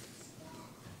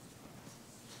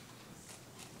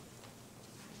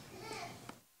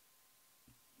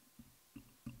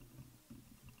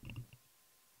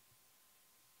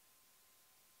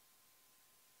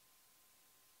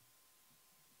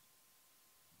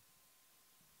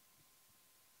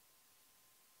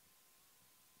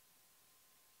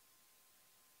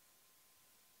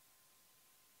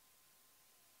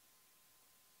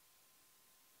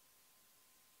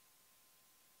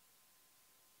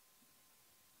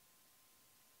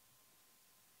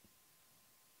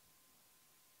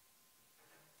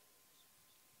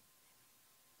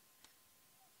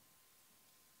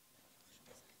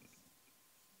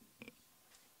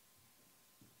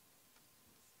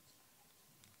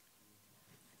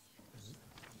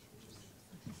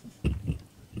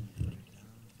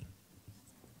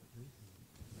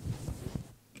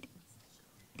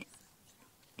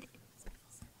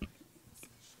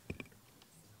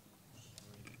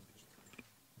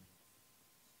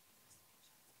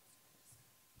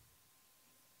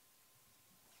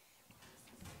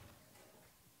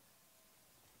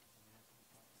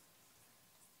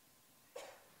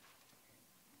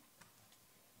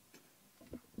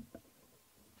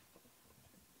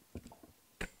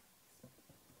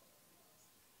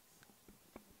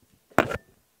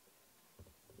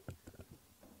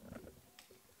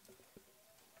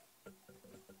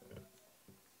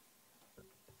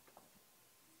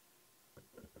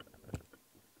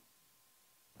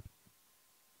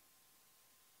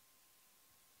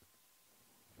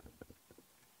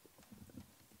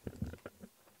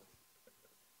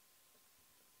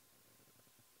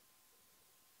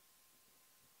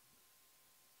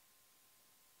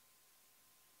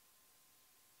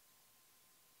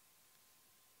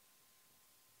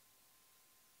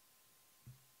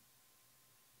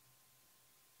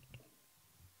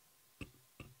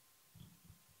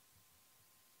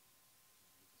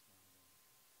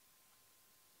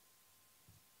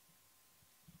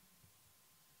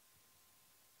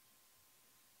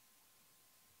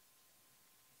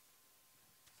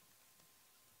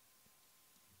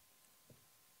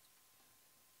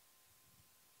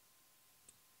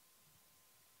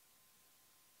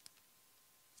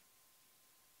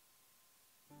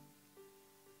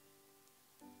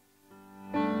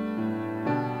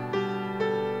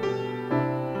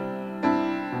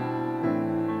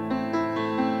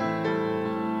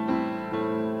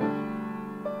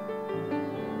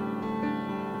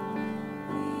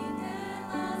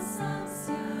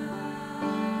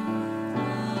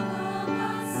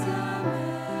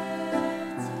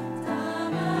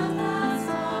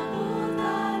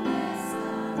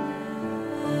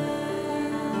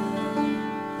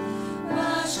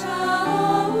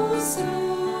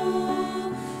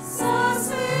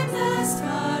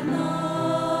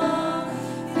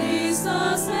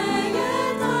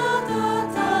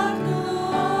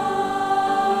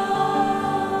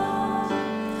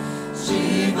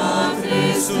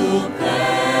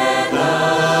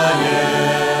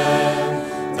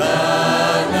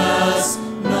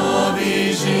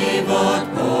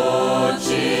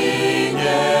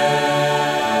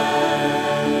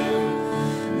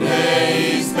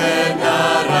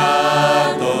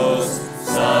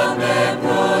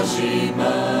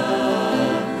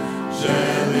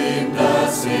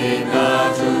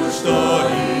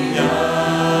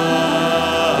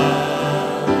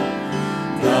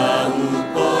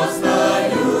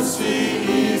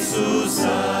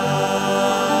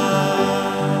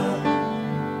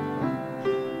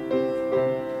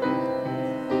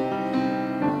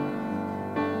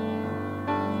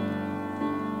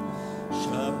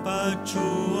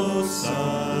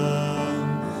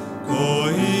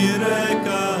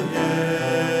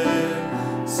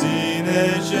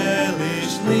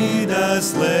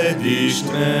 vidiš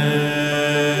me.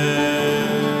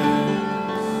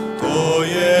 To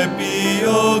je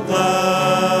bio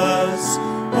glas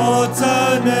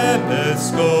Oca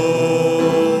nebeskog,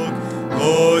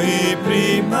 koji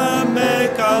prima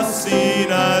me kao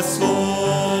sina svog.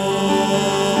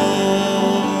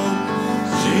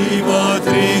 Život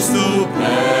Hristu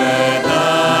predajem,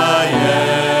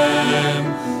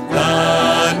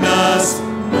 danas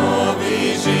novi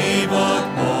život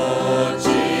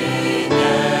počinje.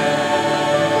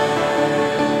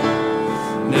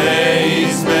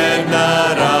 Neizmerna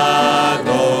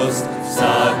radost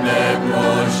sad me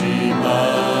prožima,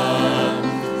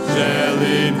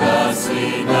 želim da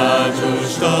svi nađu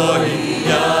što i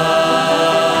ja,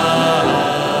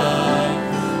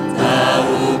 da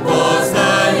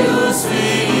upoznaju svi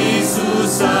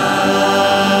Isusa.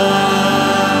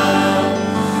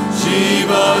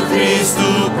 Život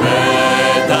Hristu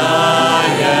predajem,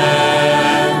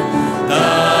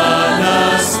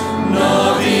 danas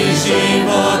novi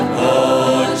život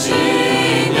počinje.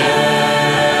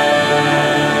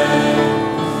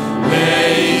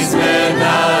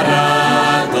 Neizmerna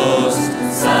radost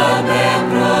sad me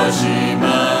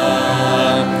prožima,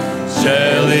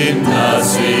 želim da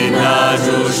svi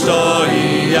nađu što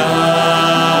i ja,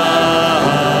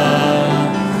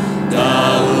 da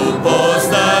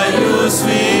upoznaju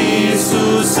svi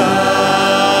Isusa.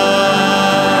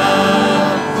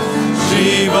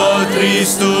 Život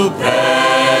Hristu predajem,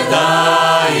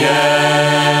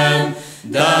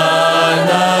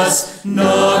 danas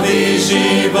novi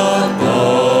život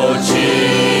počinje.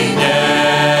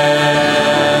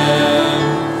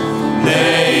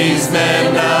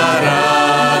 Neizmerna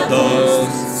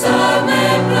radost sad me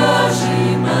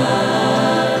prožima,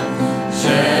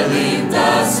 želim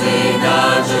da svi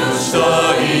nađu što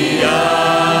i ja,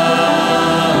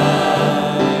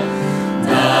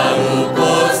 da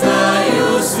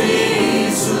upoznaju svi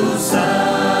Isusa.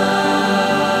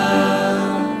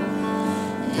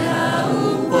 Ja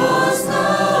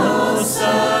upoznao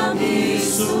sam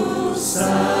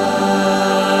Isusa.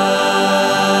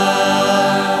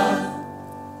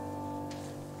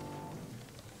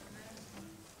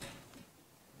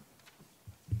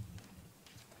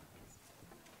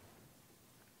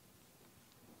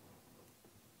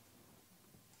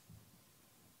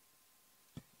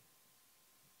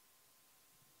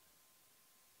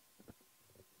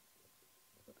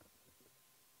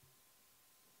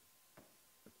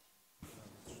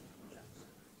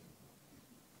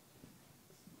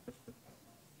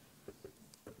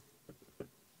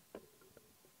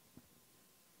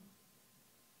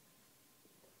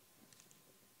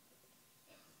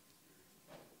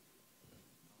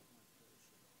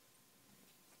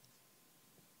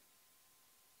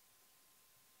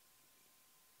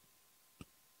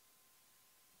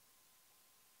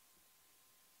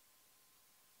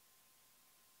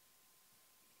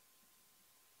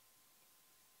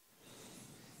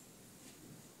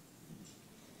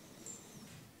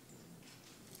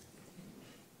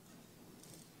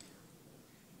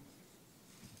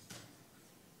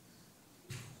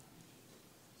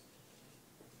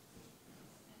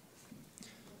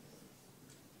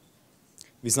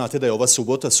 Vi znate da je ova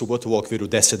subota u okviru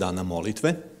 10 dana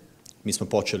molitve. Mi smo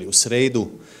počeli u sredu,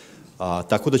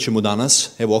 tako da ćemo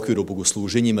danas, u okviru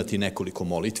bogosluženja, imati nekoliko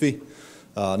molitvi.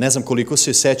 Ne znam koliko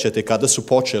se sećate kada su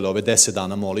počele ove 10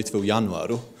 dana molitve u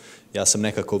januaru. Ja sam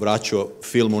nekako vraćao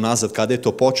film unazad kada je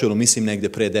to počelo, mislim negde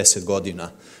pre 10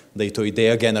 godina, da je to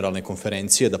ideja generalne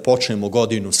konferencije, da počnemo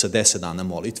godinu sa 10 dana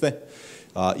molitve.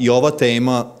 I ova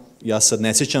tema, ja sad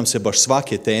ne sjećam se baš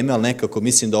svake teme, ali nekako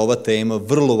mislim da ova tema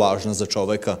vrlo važna za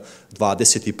čoveka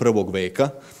 21. veka.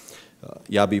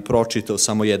 Ja bih pročitao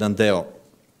samo jedan deo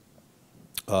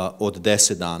od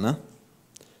 10 dana.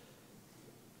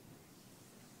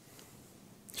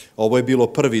 Ovo je bilo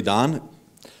prvi dan.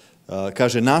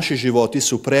 Kaže, naši životi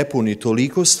su prepuni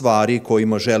toliko stvari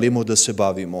kojima želimo da se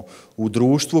bavimo u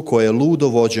društvu koje je ludo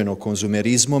vođeno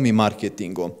konzumerizmom i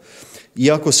marketingom.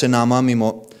 Iako se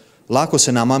namamimo, lako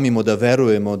se namamimo da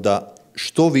verujemo da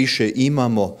što više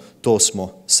imamo, to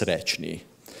smo srećniji.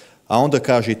 A onda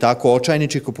kaže, tako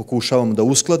očajnički pokušavamo da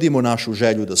uskladimo našu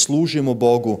želju da služimo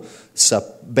Bogu sa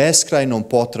beskrajnom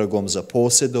potragom za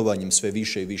posjedovanjem sve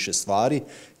više i više stvari.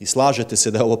 I slažete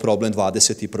se da je ovo problem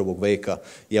 21. veka.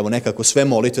 I evo nekako sve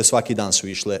molitve svaki dan su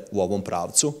išle u ovom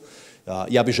pravcu.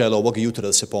 Ja bih želeo ovog jutra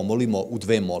da se pomolimo u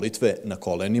 2 molitve na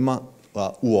kolenima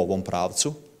u ovom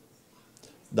pravcu.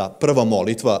 Da, prva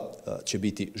molitva će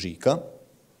biti Žika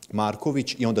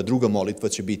Marković i onda druga molitva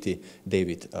će biti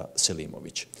David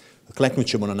Selimović. Kleknut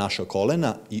ćemo na naša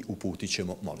kolena i uputit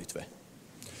ćemo molitve.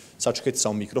 Sačekajte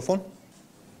samo mikrofon.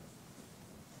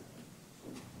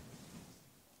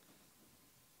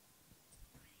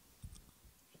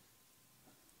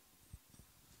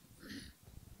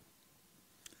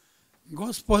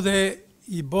 Gospode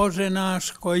i Bože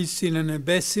naš koji si na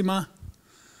nebesima,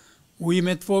 u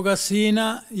ime Tvoga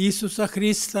Sina, Isusa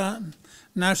Hrista,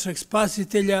 našeg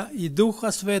Spasitelja i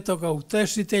Duha Svetoga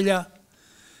Utešitelja,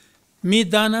 mi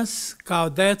danas, kao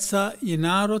deca i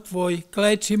narod Tvoj,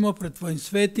 klečimo pred Tvojim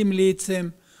svetim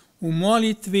licem u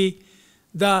molitvi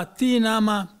da Ti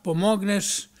nama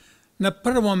pomogneš na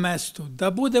prvom mestu,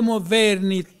 da budemo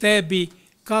verni Tebi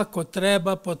kako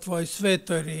treba po Tvojoj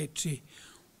svetoj reči.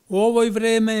 U ovoj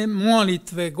vreme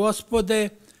molitve, Gospode,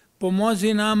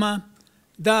 pomozi nama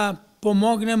da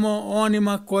pomognemo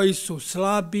onima koji su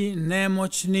slabi,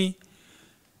 nemoćni,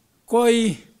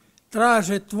 koji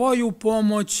traže Tvoju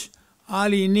pomoć,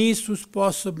 ali nisu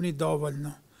sposobni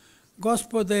dovoljno.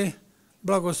 Gospode,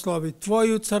 blagoslovi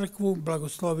Tvoju crkvu,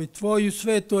 blagoslovi Tvoju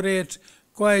svetu reč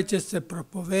koja će se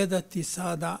propovedati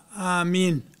sada.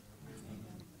 Amin.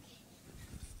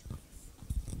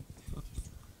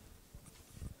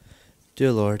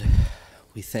 Dear Lord,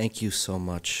 we thank you so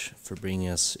much for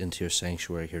bringing us into your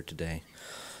sanctuary here today.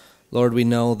 Lord, we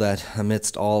know that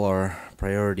amidst all our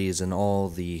priorities and all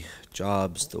the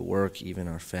jobs, the work, even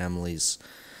our families,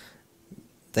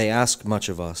 they ask much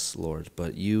of us, Lord,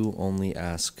 but you only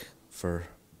ask for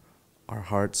our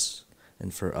hearts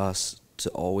and for us to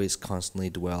always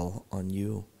constantly dwell on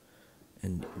you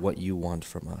and what you want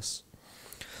from us.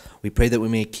 We pray that we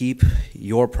may keep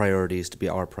your priorities to be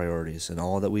our priorities in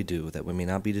all that we do, that we may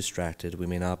not be distracted, we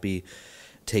may not be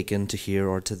taken to here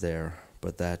or to there,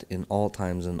 but that in all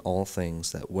times and all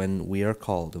things, that when we are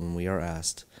called and when we are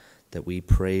asked, that we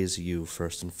praise you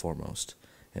first and foremost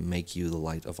and make you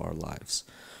the light of our lives.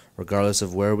 Regardless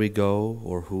of where we go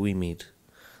or who we meet,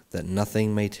 that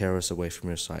nothing may tear us away from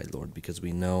your side, Lord, because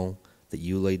we know that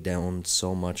you laid down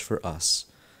so much for us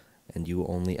and you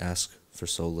only ask for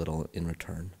so little in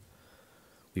return.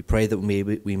 We pray that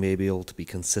we may be able to be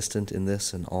consistent in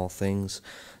this in all things,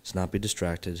 to not be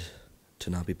distracted, to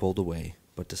not be pulled away,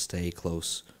 but to stay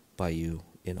close by you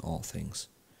in all things.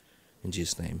 In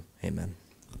Jesus' name, amen.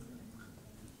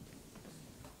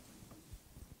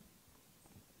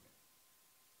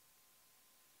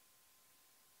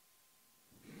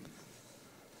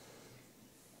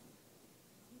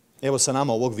 Evo sa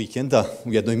nama ovog vikenda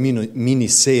u jednoj mini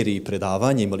seriji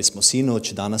predavanja, imali smo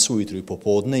sinoć, danas ujutru i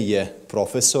popodne, je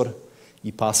profesor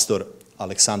i pastor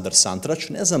Aleksandar Santrač.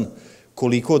 Ne znam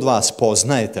koliko od vas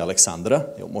poznajete Aleksandra,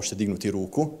 evo možete dignuti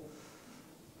ruku.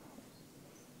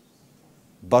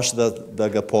 Baš da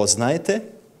ga poznajete,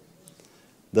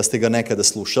 da ste ga nekada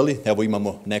slušali, evo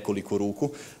imamo nekoliko ruku.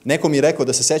 Neko mi je rekao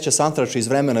da se seća Santrača iz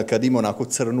vremena kad ima onako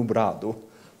crnu bradu.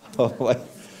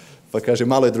 Pa kaže,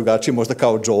 malo je drugačije, možda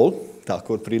kao Joel,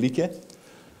 tako otprilike,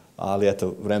 ali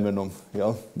eto, vremenom,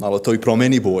 malo to i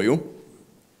promeni boju.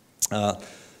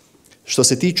 Što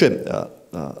se tiče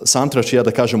Santrača, ja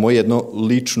da kažem moje jedno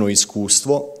lično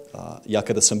iskustvo, ja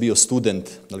kada sam bio student,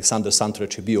 Aleksandar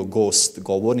Santrač je bio gost,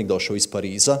 govornik, došao iz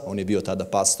Pariza, on je bio tada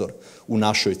pastor u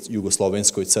našoj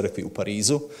jugoslovenskoj crkvi u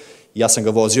Parizu. Ja sam ga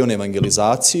vozio na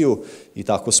evangelizaciju i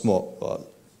tako smo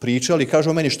pričali, kaže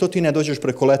o meni, što ti ne dođeš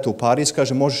preko leta u Pariz,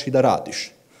 kaže, možeš i da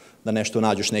radiš, da nešto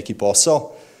nađeš neki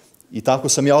posao. I tako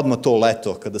sam ja odmah to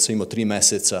leto, kada sam imao 3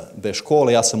 meseca bez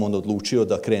škole, ja sam onda odlučio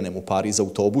da krenem u Pariz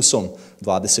autobusom,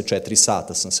 24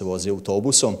 sata sam se vozio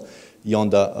autobusom i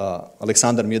onda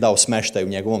Aleksandar mi je dao smeštaj u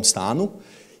njegovom stanu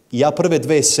i ja prve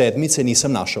 2 sedmice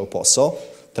nisam našao posao,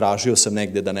 tražio sam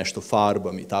negde da nešto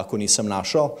farbam i tako nisam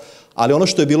našao, ali ono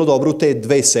što je bilo dobro u te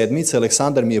 2 sedmice,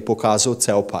 Aleksandar mi je pokazao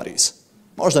ceo Pariz.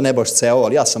 Možda ne baš ceo,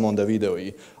 ali ja sam onda video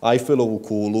i Eiffelovu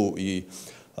kulu i,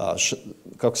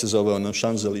 kako se zove ono,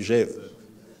 Champs-Élysées,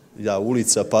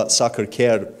 ulica, pa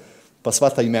Sacré-Cœur, pa sva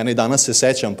ta imena i danas se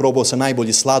sećam, probao sam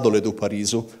najbolji sladoled u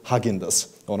Parizu, Häagen-Dazs,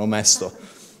 ono mesto.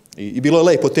 I bilo je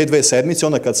lepo te 2 sedmice,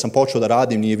 onda kad sam počeo da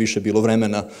radim nije više bilo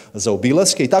vremena za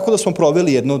obilaske i tako da smo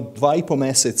proveli jedno 2,5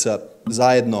 meseca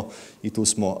zajedno i tu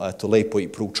smo lepo i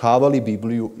proučavali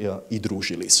Bibliju i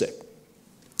družili se.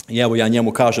 I evo ja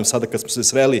njemu kažem sada kad smo se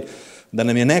sreli da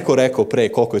nam je neko rekao pre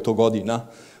koliko je to godina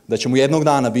da ćemo jednog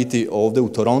dana biti ovde u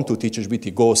Torontu, ti ćeš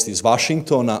biti gost iz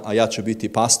Vašingtona, a ja ću biti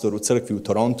pastor u crkvi u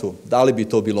Torontu, da li bi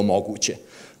to bilo moguće?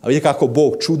 A vidite kako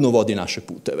Bog čudno vodi naše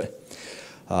puteve.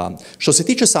 Što se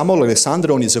tiče samog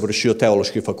Aleksandra, on je završio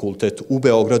teološki fakultet u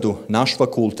Beogradu, naš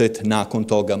fakultet, nakon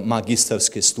toga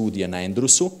magistarske studije na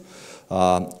Andrewsu,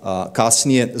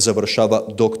 kasnije završava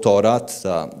doktorat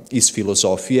iz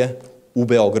filozofije u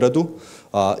Beogradu,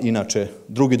 inače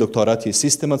drugi doktorat je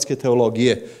sistematske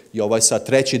teologije i ovaj sad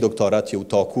 3. doktorat je u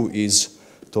toku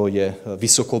to je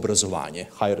visoko obrazovanje,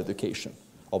 higher education,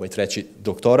 ovaj 3.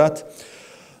 doktorat.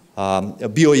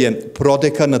 Bio je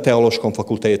prodekan na teološkom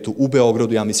fakultetu u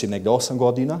Beogradu, ja mislim negde 8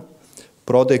 godina,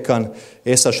 prodekan.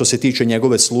 Sad što se tiče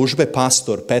njegove službe,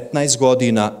 pastor 15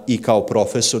 godina i kao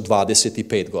profesor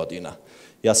 25 godina.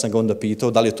 Ja sam ga onda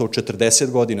pitao da li je to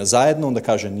 40 godina zajedno, onda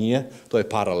kaže nije, to je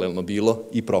paralelno bilo,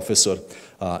 i profesor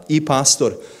i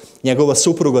pastor. Njegova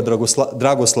supruga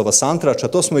Dragoslava Santrača,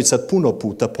 to smo već sad puno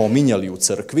puta pominjali u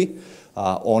crkvi,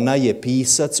 ona je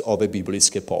pisac ove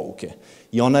biblijske pouke.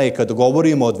 I ona je, kada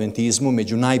govorimo o adventizmu,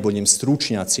 među najboljim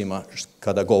stručnjacima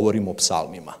kada govorimo o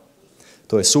psalmima.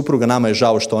 To je supruga, nama je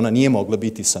žao što ona nije mogla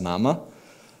biti sa nama,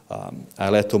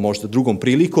 ali eto, možda drugom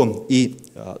prilikom. I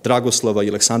Dragoslava i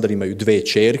Aleksandar imaju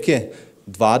 2 ćerke,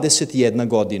 21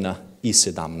 godina i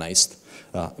 17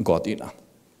 godina.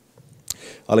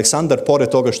 Aleksandar, pored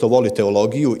toga što voli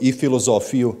teologiju i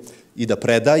filozofiju i da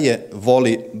predaje,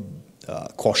 voli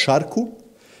košarku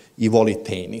i voli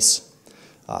tenis.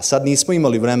 A sad nismo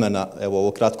imali vremena, evo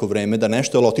ovo kratko vreme, da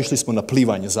nešto, ali otišli smo na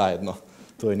plivanje zajedno,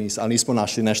 ali nismo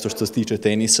našli nešto što se tiče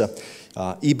tenisa.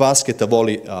 I basketa,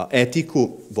 voli etiku,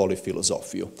 voli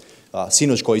filozofiju.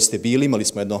 Sinoć koji ste bili, imali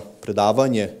smo jedno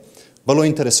predavanje, vrlo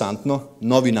interesantno,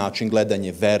 novi način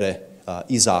gledanje vere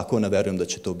i zakona, verujem da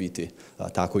će to biti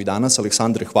tako i danas.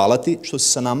 Aleksandre, hvala ti što si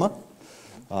sa nama,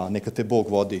 neka te Bog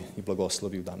vodi i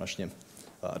blagoslovi u današnjem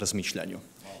razmišljanju.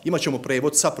 Imaćemo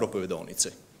prevod sa propovedovnice.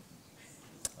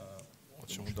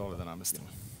 Hoćemo dole da namestimo.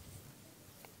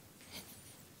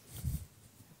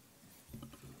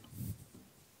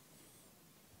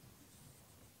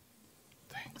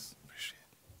 Thanks,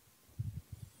 appreciate it.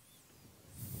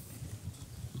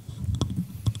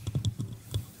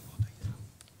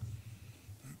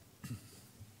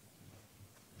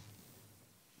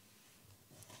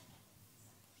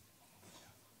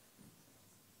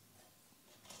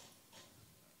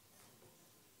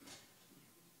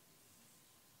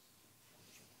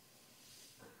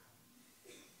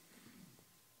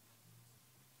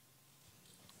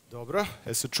 Dobro,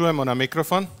 se čujemo na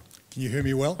mikrofon? Can you hear me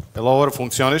well? Jel ovo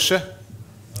funkcioniše?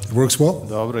 It works well?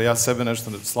 Dobro, ja sebe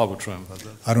nešto slabo čujem.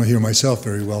 I don't hear myself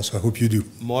very well, so I hope you do.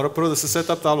 Mora prvo da se set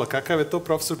up tabla. Kakav je to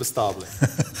profesor bez table?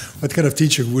 What kind of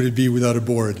teacher would it be without a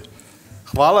board?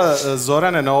 Hvala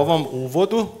Zorane na ovom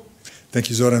uvodu. Thank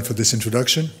you, Zoran, for this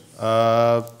introduction.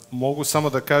 Mogu samo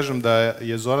da kažem da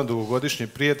je Zoran dugogodišnji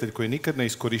prijatelj koji nikad ne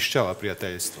iskorišćava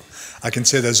prijateljstvo. I can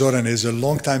say that Zoran is a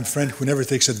long-time friend who never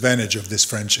takes advantage of this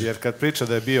friendship. Jer kad priča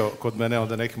da je bio kod mene,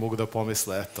 onda neki mogu da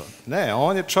pomisle, eto. Ne,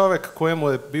 on je čovjek kojemu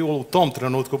je bilo u tom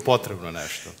trenutku potrebno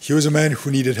nešto. He was a man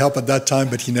who needed help at that time,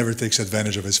 but he never takes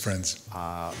advantage of his friends.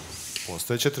 A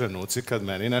postojeće trenuci kad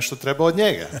meni nešto treba od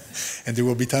njega. And there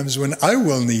will be times when I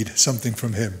will need something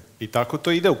from him. I tako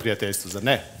to ide u prijateljstvu, zar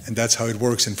ne? And that's how it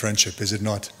works in friendship, is it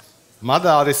not?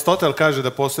 Mada Aristotel kaže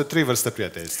da postoje 3 vrste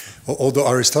prijateljstva. Although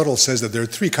Aristotle says that there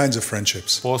are 3 kinds of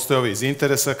friendships. Postoje ovi iz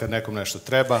interesa, kad nekom nešto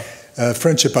treba.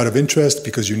 Friendship out of interest,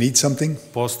 because you need something.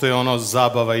 Postoje ono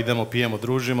zabava, idemo, pijemo,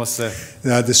 družimo se.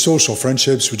 The social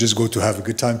friendships, we just go to have a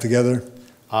good time together.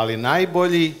 Ali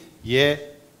najbolji je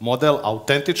model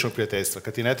autentičnog prijateljstva,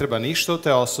 kad ti ne treba ništa od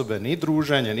te osobe, ni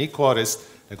druženje, ni korist,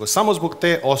 nego samo zbog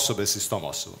te osobe si s tom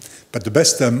osobom. But the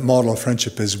best model of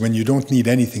friendship is when you don't need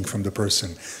anything from the person.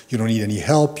 You don't need any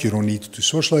help, you don't need to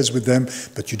socialize with them,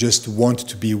 but you just want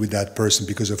to be with that person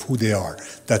because of who they are.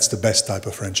 That's the best type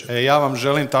of friendship. Ja vam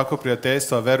želim tako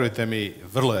prijateljstvo, a verujte mi,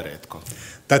 vrlo je retko.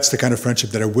 That's the kind of friendship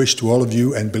that I wish to all of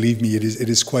you, and believe me, it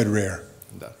is quite rare.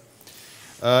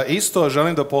 Da. Isto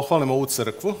želim da pohvalim ovu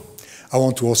crkvu. I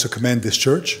want to also commend this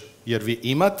church. Jer vi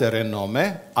imate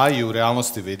renome, a i u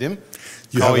realnosti vidim,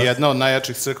 kao jedna od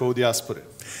najjačih crkva u dijaspori.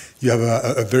 You have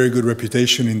a very good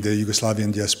reputation in the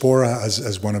Yugoslavian diaspora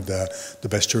as one of the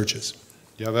best churches.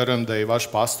 Ja verujem da i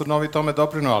vaš pastor novi tome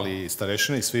doprineo, ali i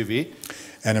starešine i svi vi.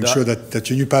 And I'm sure that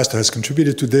your new pastor has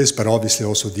contributed to this, but obviously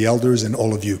also the elders and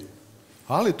all of you.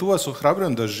 Ali tu vas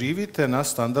ohrabrujem da živite na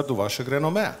standardu vašeg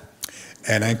renomea.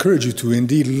 And I encourage you to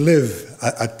indeed live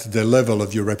at the level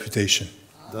of your reputation.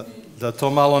 Da to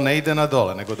malo ne ide na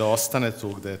dole, nego da ostane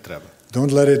tu gde treba.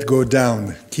 Don't let it go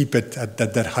down. Keep it at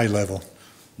that high level.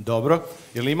 Dobro.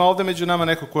 Je li ima ovde među nama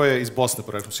neko ko je iz Bosne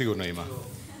poreklom? Sigurno ima.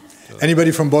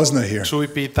 Anybody from Bosnia here?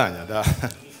 Čuj pitanja, da.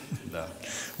 Da.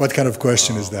 What kind of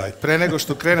question is that? Pre nego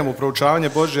što krenemo u proučavanje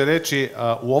Božje reči,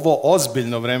 u ovo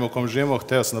ozbiljno vreme u kom živimo,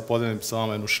 hteo sam da podelim sa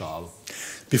vama jednu šalu.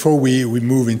 Before we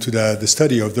move into the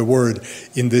study of the word,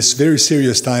 in this very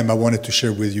serious time, I wanted to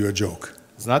share with you a joke.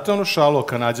 Znate onu šalu o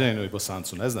Kanadjaninu i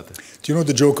Bosancu, ne znate? Do you know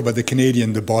the joke about the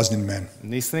Canadian, the Bosnian man?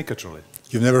 Niste nikad čuli.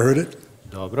 You've never heard it?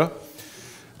 Dobro.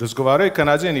 Razgovaraju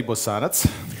Kanadjanin i Bosanac.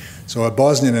 So a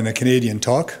Bosnian and a Canadian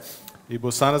talk. I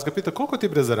Bosanac ga pita, koliko ti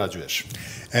bre zarađuješ?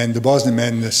 And the Bosnian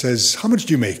man says, how much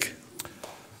do you make?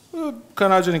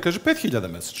 Kanadjanin kaže, 5.000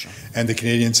 mesečno. And the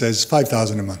Canadian says,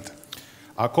 5,000 a month.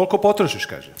 A koliko potrošiš,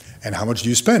 kaže? And how much do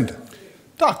you spend?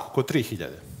 Tako, oko 3.000.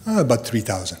 About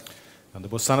 3,000. Onda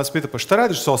Bosanac pita, pa šta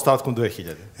radiš sa ostatkom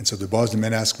 2.000? And so the Bosnian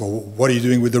man asks, well, what are you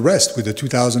doing with the rest, with the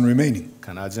 2,000 remaining?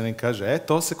 Kanadjanin kaže,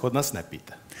 to se kod nas ne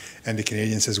pita. And the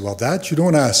Canadian says, well, that you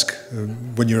don't ask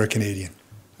when you're a Canadian.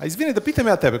 A izvini, da pitam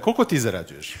ja tebe, koliko ti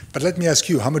zarađuješ? But let me ask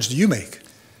you, how much do you make?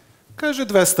 Kaže,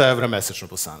 200 evra mesečno,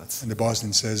 Bosanac. And the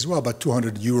Bosnian says, well, about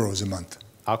 200 euros a month.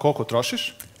 A koliko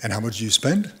trošiš? And how much do you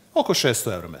spend? Oko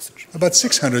 600 evra mesečno. About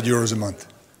 600 euros a month.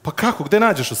 Pa kako, gde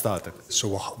nađeš ostatak? So,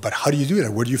 but how do you do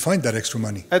that? Where do you find that extra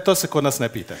money? To se kod nas ne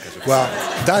pita, kaže. Well,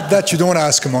 that you don't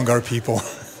ask among our people.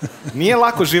 Nije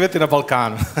lako živjeti na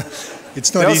Balkanu.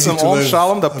 It's not easy to live sam ovom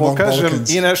šalom da among pokažem Balkans.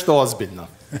 I nešto ozbiljno.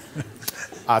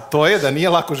 A to je da nije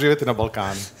lako živjeti na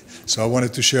Balkanu. So I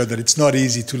wanted to share that it's not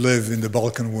easy to live in the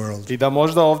Balkan world. I da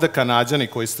možda ovde Kanadjani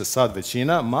koji ste sad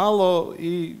većina, malo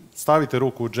i stavite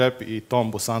ruku u džep I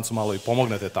tom Bosancu malo I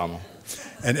pomognete tamo.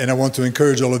 And I want to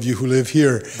encourage all of you who live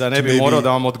here da ne bi morao da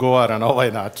vam odgovara na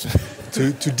ovaj način.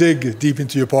 to dig deep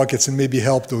into your pockets and maybe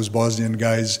help those Bosnian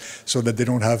guys so that they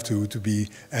don't have to be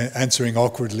answering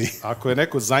awkwardly. Ako je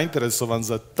neko zainteresovan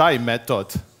za taj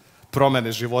metod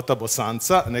promene života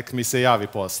Bosanca, nek mi se javi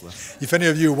posle. If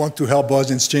any of you want to help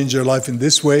Bosnians change their life in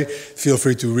this way, feel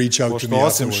free to reach out Pošto to me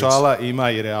osim afterwards. šala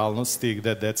ima I realnosti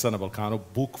gde deca na Balkanu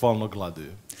bukvalno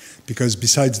gladuju. Because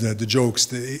besides the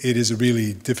jokes, it is a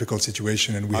really difficult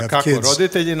situation, and we have kako kids.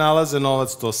 roditelji nalaze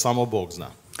novac, to samo Bog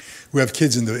zna. We have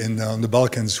kids on the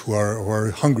Balkans who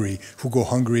are hungry, who go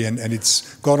hungry, and it's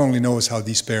God only knows how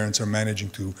these parents are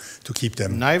managing to keep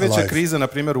them Najveća alive. kriza, na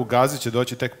primjer, u Gazi će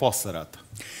doći tek posle rata.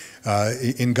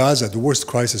 In Gaza, the worst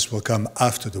crisis will come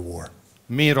after the war.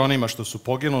 Mir onima što su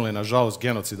poginuli, nažalost,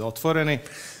 genocid otvoreni.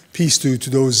 Peace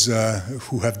to those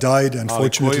who have died,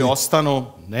 unfortunately. Ali koji ostanu,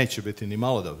 neće biti ni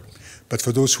malo dobro. But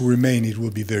for those who remain, it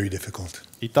will be very difficult.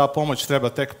 I ta pomoć treba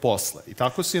tek posle. I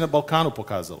tako se I na Balkanu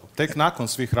pokazalo. Tek nakon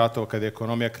svih ratova, kad je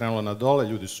ekonomija krenula na dole,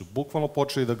 ljudi su bukvalno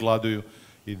počeli da gladuju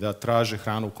I da traže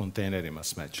hranu u kontejnerima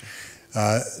smeća.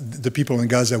 The people in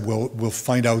Gaza will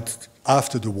find out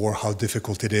after the war how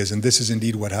difficult it is, and this is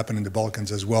indeed what happened in the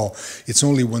Balkans as well. It's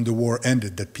only when the war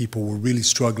ended that people were really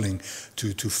struggling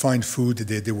to find food.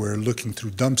 They were looking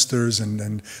through dumpsters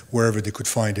and wherever they could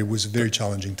find. It was a very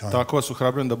challenging time. Tako vas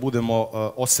uhrabrujem da budemo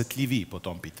osetljiviji po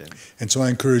tom pitanju. And so I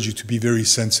encourage you to be very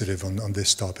sensitive on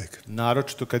this topic.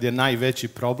 Naročito kad je najveći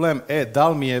problem, da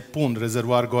li mi je pun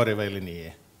rezervoar goriva ili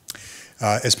nije.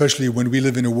 Especially when we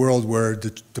live in a world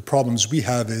where the problems we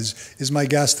have is my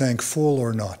gas tank full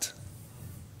or not?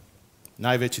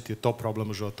 Najveći ti je to problem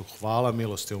u životu. Hvala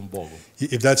milostivom Bogu.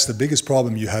 If that's the biggest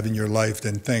problem you have in your life,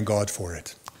 then thank God for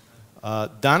it.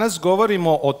 Danas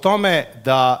govorimo o tome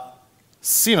da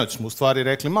sinoć smo u stvari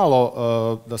rekli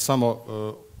malo da samo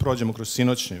prođemo kroz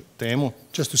sinoćnju temu.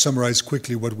 Just to summarize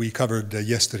quickly what we covered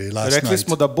yesterday, last night. Rekli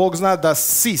smo da Bog zna da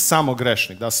si samo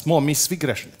grešnik, da smo mi svi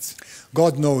grešnici.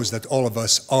 God knows that all of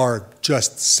us are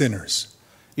just sinners.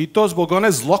 I to zbog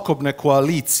one zlokobne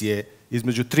koalicije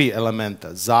između tri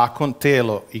elementa, zakon,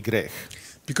 telo I greh.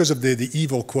 Because of the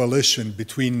evil coalition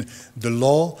between the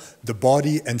law, the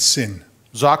body and sin.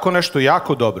 Zakon je nešto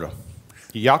jako dobro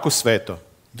I jako sveto.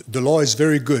 The law is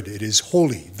very good, it is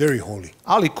holy, very holy.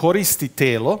 Ali koristi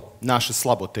telo, naše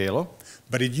slabo telo,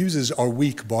 but it uses our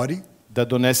weak body da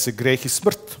donese greh I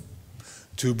smrt.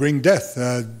 To bring death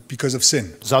because of sin.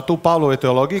 Zato u Pavlovoj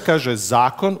teologiji kaže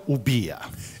zakon ubija.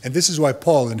 And this is why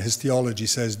Paul in his theology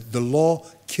says the law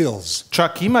kills.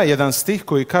 Čak ima jedan stih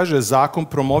koji kaže zakon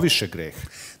promoviše greh.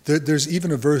 There's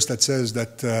even a verse that says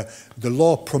that the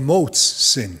law promotes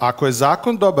sin. Ako je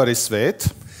zakon dobar I svet,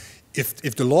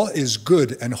 if the law is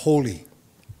good and holy,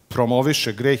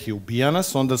 promoviše greh I ubija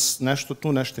nas, onda nešto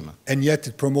tu neštima. And yet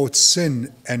it promotes sin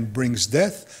and brings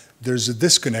death, there's a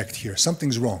disconnect here.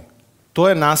 Something's wrong. To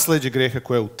je nasleđe greha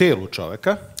koje je u telu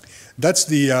čoveka. That's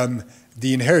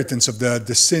the inheritance of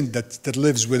the sin that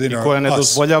lives within us. I koja ne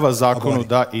dozvoljava zakonu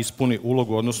da ispuni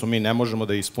ulogu, odnosno mi ne možemo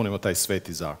da ispunimo taj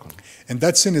sveti zakon. And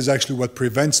that sin is actually what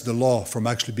prevents the law from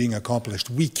actually being accomplished.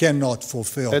 We cannot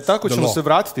fulfill the law. Tako ćemo se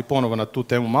vratiti ponovo na tu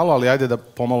temu malo, ali ajde da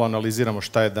pomalo analiziramo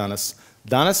šta je danas.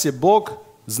 Danas je Bog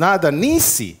zna da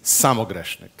nisi samo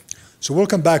grešnik. So we'll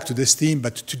come back to this theme,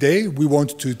 but today we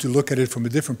want to look at it from a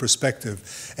different perspective,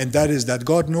 and that is that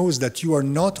God knows that you are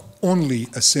not only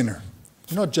a sinner.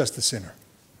 You're not just a sinner.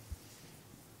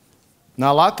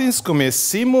 Na latinskom je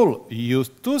simul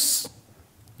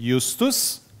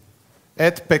justus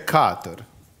et peccator.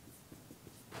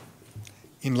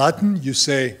 In Latin you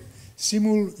say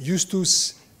simul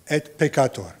justus et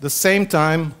peccator. The same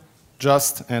time,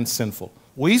 just and sinful.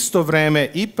 U isto vreme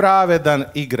I pravedan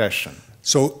I grešan.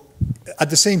 So at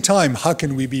the same time, how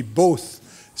can we be both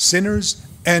sinners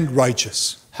and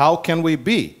righteous. How can we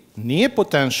be? Nije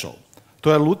potential.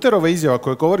 To je Luterova izjava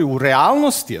koja govori u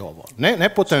realnosti je ovo. Ne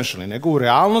potentially, nego u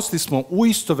realnosti smo u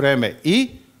isto vreme i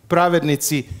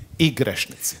pravednici i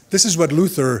grešnici. This is what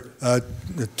Luther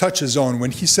touches on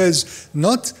when he says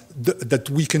not that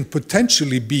we can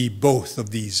potentially be both of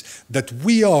these, that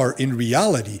we are in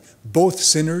reality both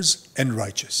sinners and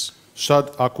righteous. Sad,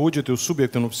 ako uđete u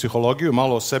subjektivnu psihologiju,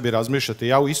 malo o sebi razmišljate,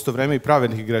 ja u isto vreme i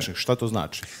pravednik i grešnik. Šta to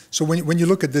znači? So when you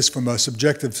look at this from a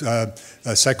subjective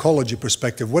psychology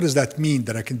perspective, what does that mean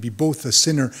that I can be both a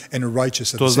sinner and a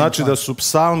righteous at the same time? To znači da su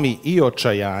psalmi i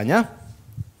očajanja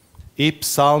i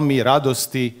psalmi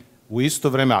radosti u isto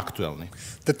vreme aktuelni.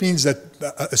 That means that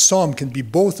a psalm can be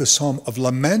both a psalm of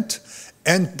lament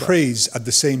and praise at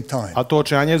the same time. A to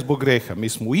očajanje je zbog greha. Mi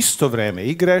smo u isto vreme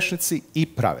i grešnici i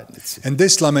pravednici. And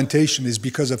this lamentation is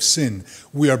because of sin.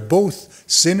 We are both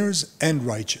sinners and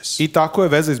righteous. I tako je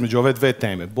veza između ove dve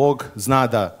teme. Bog zna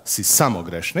da si samo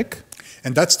grešnik.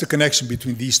 And that's the connection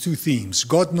between these two themes.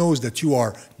 God knows that you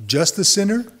are just a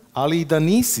sinner. Ali i da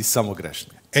nisi samo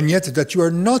grešnik. And yet that you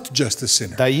are not just a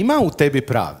sinner. Da ima u tebi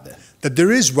pravde. That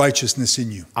there is righteousness in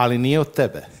you. Ali nije od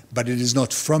tebe. But it is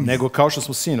not from you. Nego kao što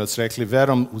smo sinoć rekli,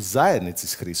 verom u zajednici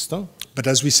s Hristom. But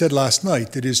as we said last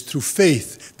night, it is through faith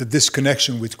that this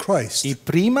connection with Christ. I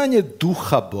primanje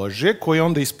duha Božje koji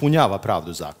onda ispunjava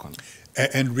pravdu zakona.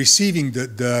 And receiving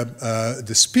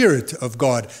the Spirit of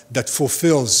God that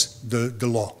fulfills the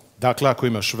law. Dakle, ako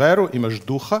imaš veru, imaš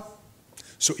duha.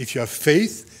 So if you have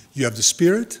faith, you have the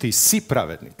Spirit. Ti si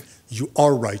pravednik. You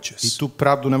are righteous. I tu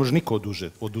pravdu ne može niko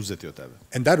oduzeti od tebe.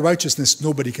 And that righteousness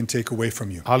nobody can take away from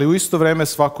you. Ali u isto vreme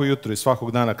svako jutro i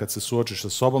svakog dana kad se suočiš sa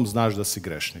sobom, znaš da si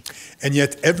grešnik. And yet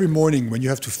every morning when you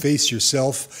have to face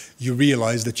yourself, you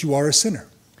realize that you are a sinner.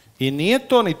 I nije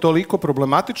to ni toliko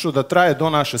problematično da traje do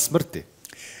naše smrti.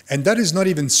 And that is not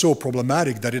even so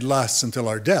problematic that it lasts until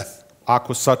our death.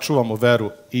 Ako sačuvamo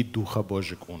veru i duha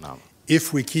Božjeg u nama.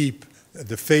 If we keep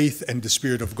the faith and the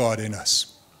Spirit of God in us.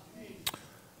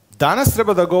 Danas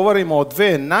treba da govorimo o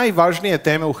dve najvažnije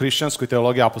teme u hrišćanskoj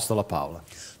teologiji apostola Pavla.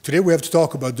 Today we have to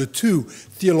talk about the two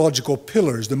theological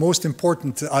pillars, the most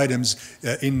important items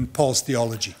in Paul's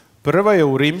theology. Prva je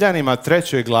u Rimljanima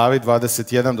 3. glavi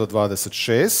 21 do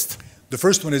 26. The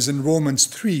first one is in Romans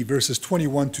 3 verses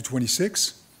 21 to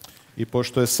 26. I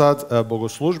pošto je sad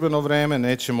bogoslužbeno vreme,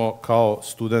 nećemo kao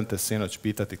studente sinoć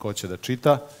pitati ko će da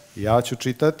čita. Ja ću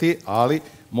čitati, ali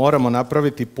moramo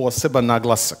napraviti poseban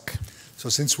naglasak. So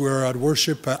since we're at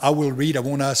worship, I will read. I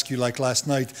won't ask you like last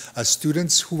night as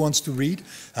students who wants to read.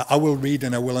 I will read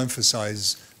and I will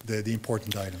emphasize the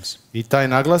important items. I taj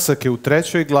naglasak je u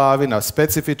 3. glavi na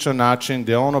specifičan način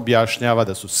gdje on objašnjava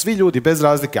da su svi ljudi bez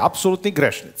razlike apsolutni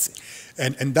grešnici.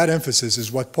 And that emphasis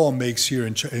is what Paul makes here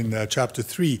in chapter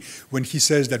 3 when he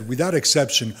says that without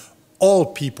exception all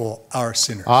people are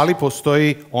sinners. Ali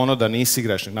postoji ono da nisi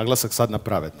grešnik, naglasak sad na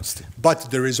pravednosti. But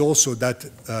there is also that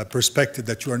perspective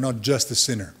that you are not just a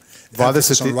sinner.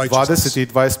 20. i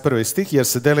 21. stih, jer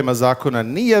se delima zakona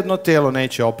nijedno telo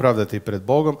neće opravdati pred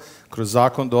Bogom, kroz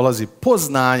zakon dolazi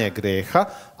poznanje greha,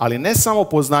 ali ne samo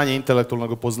poznanje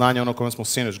intelektualnog poznanja, ono o kojem smo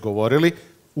sinoć govorili,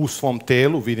 u svom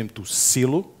telu, vidim tu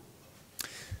silu.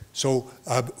 So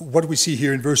what we see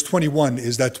here in verse 21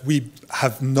 is that we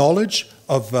have knowledge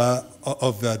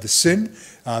of the sin.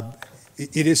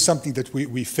 It is something that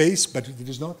we face, but it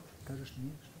is not.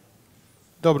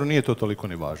 Dobro, nije to toliko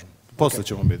ni važno. Posle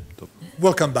ćemo biti to.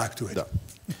 We'll come back to it. Da.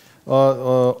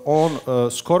 On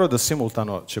skoro da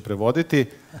simultano će prevoditi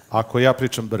ako ja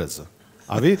pričam brzo.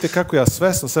 A vidite kako ja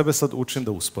svesno sebe sad učim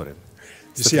da usporim.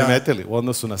 Ste primetili u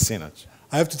odnosu na sinoć?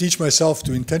 I have to teach myself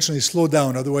to intentionally slow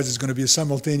down, otherwise it's going to be a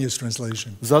simultaneous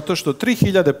translation. Zato što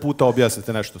 3000 puta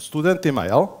objasnite nešto studentima,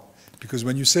 jel? Because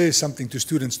when you say something to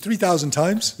students 3000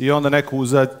 times, i onda neko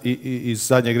iz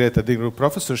zadnjeg reda digne,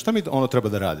 profesor, šta mi ono treba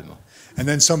da radimo? And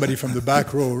then somebody from the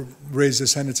back row raises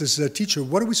his hand and says, teacher,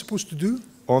 what are we supposed to do?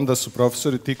 Onda su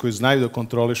profesori ti koji znaju da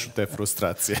kontrolišu te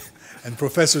frustracije. And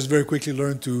professors very quickly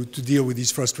learn to deal with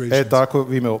these frustrations. Tako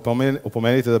vi me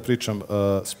opomenite da pričam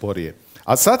sporije.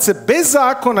 A sad se bez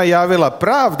zakona javila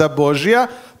pravda Božja,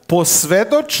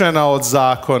 posvedočena od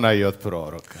zakona i od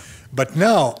proroka. But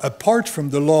now, apart from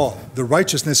the law, the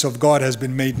righteousness of God has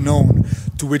been made known,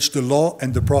 to which the law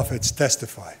and the prophets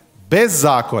testify. Bez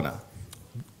zakona.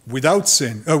 Without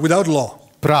sin, without law.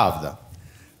 Pravda.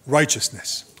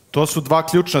 Righteousness. To su dva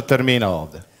ključna termina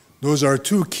ovde. Those are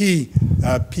two key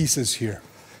pieces here.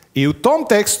 I u tom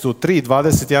tekstu 3,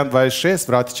 21, 26,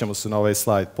 vratit ćemo se na ovaj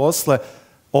slajd posle,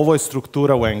 ovo je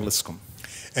struktura u engleskom.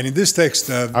 And in this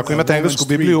text, ako imate englesku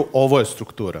Bibliju, ovo je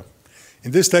struktura.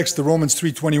 In this text, the Romans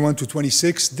 3:21 to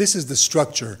 26, this is the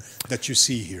structure that you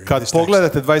see here. Kad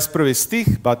pogledate 21. stih,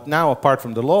 but now apart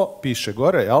from the law, piše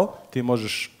gore, jel? Ti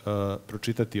možeš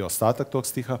pročitati ostatak tog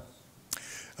stiha.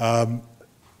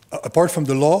 Apart from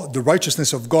the law, the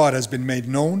righteousness of God has been made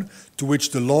known, to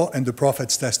which the law and the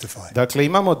prophets testify. Dakle,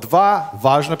 imamo dva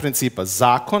važna principa,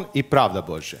 zakon i pravda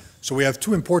Božja. So we have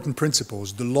two important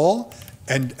principles, the law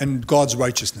and God's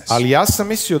righteousness. Ali ja sam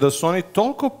mislio da su oni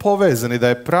toliko povezani da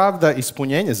je pravda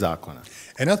ispunjenje zakona.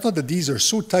 And I thought that these are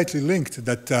so tightly linked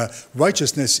that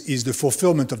righteousness is the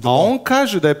fulfillment of the law. A law. on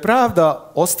kaže da je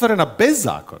pravda ostvarena bez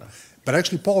zakona. But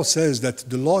actually Paul says that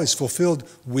the law is fulfilled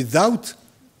without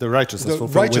the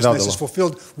righteousness is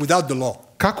fulfilled without the law.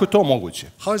 Kako je to moguće?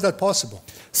 How is that possible?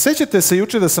 Sećate se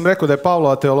juče da sam rekao da je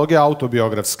Pavlova teologija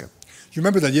autobiografska. You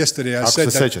remember that yesterday I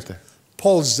said that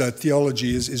Paul's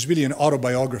theology is really an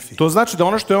autobiography. To znači da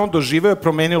ono što je on doživeo je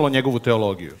promenilo njegovu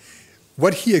teologiju.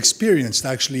 What he experienced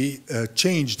actually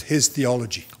changed his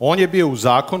theology. On je bio u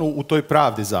zakonu, u toj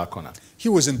pravdi zakona. He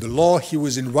was in the law, he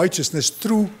was in righteousness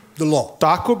through the law.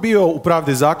 Tako bio u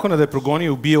pravdi zakona da je progonio i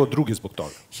ubio druge zbog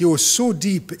toga. He was so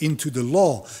deep into the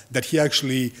law that he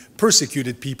actually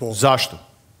persecuted people. Zašto?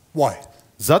 Why?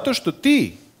 Zato što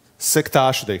ti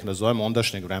sektaši, da ih nazovemo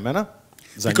ondašnjeg vremena,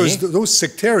 because those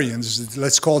sectarians,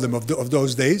 let's call them of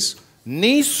those days,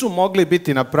 nisu mogli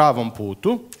biti na pravom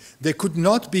putu. They could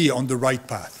not be on the right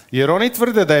path. Jer oni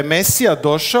tvrde da je Mesija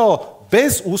došao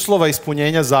bez uslova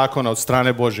ispunjenja zakona od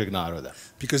strane Božjeg naroda.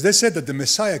 Because they said that the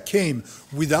Messiah came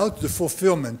without the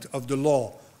fulfillment of the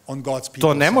law on God's people.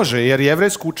 To ne može, jer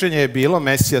jevrejsko učenje je bilo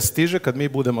Mesija stiže kad mi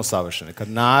budemo savršeni, kad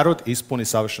narod ispuni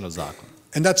savršeno zakon.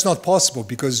 And that's not possible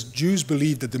because Jews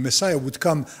believed that the Messiah would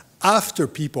come after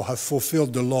people have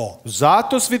fulfilled the law.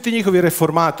 Zato svi ti njihovi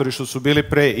reformatori što su bili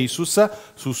pre Isusa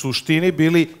su u suštini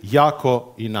bili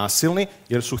jako i nasilni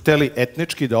jer su hteli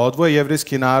etnički da odvoje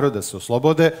jevrejski narod, da se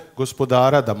oslobode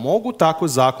gospodara, da mogu tako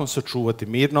zakon sačuvati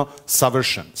mirno,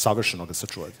 savršeno ga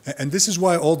sačuvati. And this is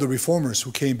why all the reformers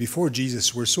who came before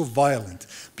Jesus were so violent,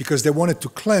 because they wanted to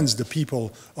cleanse the people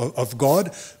of God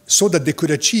so that they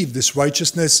could achieve this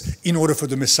righteousness in order for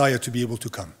the Messiah to be able to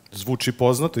come. Zvuči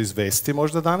poznato iz vesti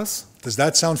možda danas? Does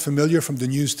that sound familiar from the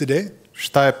news today?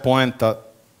 Šta je poenta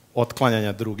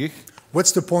otklanjanja drugih?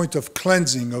 What's the point of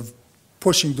cleansing, of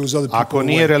pushing those other people away? Ako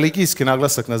nije religijski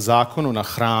naglasak na zakonu, na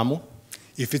hramu,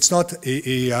 if it's not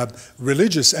a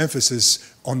religious emphasis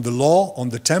on the law, on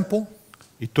the temple,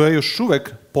 i to je još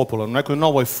uvek popularno u nekoj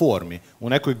novoj formi, u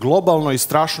nekoj globalnoj i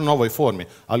strašno novoj formi,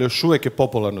 ali još uvek je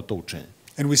popularno to učenje.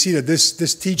 And we see that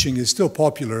this teaching is still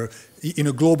popular in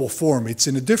a global form. It's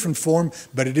in a different form,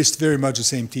 but it is very much the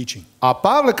same teaching. A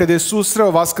Pavle kad je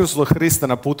susreo vaskrslog Hrista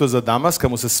na putu za Damask,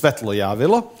 mu se svetlo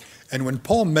javilo. And when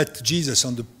Paul met Jesus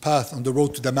on the path, on the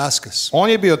road to Damascus, on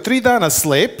je bio 3 dana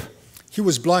slep. He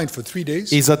was blind for 3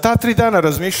 days. I za ta 3 dana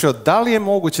razmišljao da li je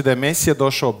moguće da je Mesija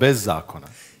došao bez zakona.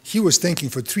 He was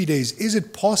thinking for 3 days, is it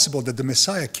possible that the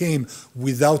Messiah came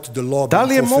without the law being fulfilled? Da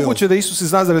li je moguće da Isus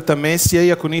iz Nazareta Mesija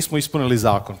iako nismo ispunili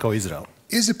zakon kao Izrael?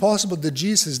 Is it possible that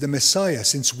Jesus is the Messiah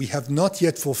since we have not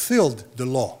yet fulfilled the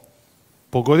law?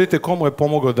 Pogodite komu je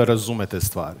pomogao da razume te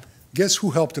stvari. Guess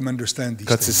who helped him understand these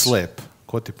Kad things? si slep,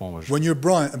 ko ti pomaže? When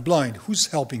you're blind,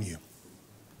 who's helping you?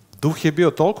 Duh je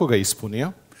bio toliko ga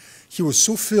ispunio. He was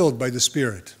so filled by the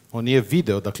Spirit. On nije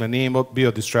video, dakle nije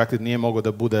bio distracted, nije mogao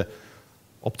da bude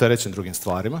opterećen drugim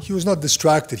stvarima. He was not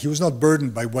distracted. He was not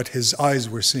burdened by what his eyes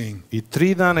were seeing. I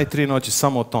 3 dana i 3 noći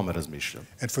samo o tome razmišljao.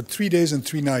 And for 3 days and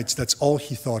 3 nights, that's all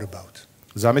he thought about.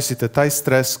 Zamislite taj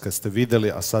stres kad ste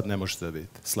videli, a sad ne možete da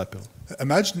vidite, slepilo.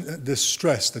 Imagine the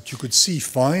stress that you could see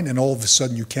fine and all of a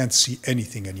sudden you can't see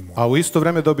anything anymore. A u isto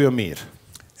vreme dobio mir.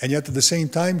 And yet at the same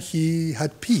time he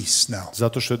had peace now.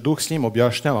 Zato što je Duh s njim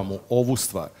objašnjava mu ovu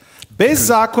stvar. Bez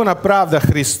zakona pravda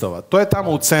Hristova, to je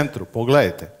tamo u centru,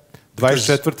 pogledajte.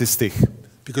 24. stih.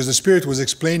 Because the Spirit was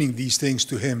explaining these things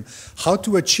to him, how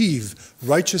to achieve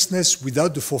righteousness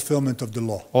without the fulfillment of the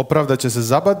law. Opravdaće se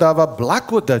zabadava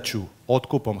blagodaću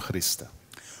otkupom Hrista.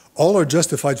 All are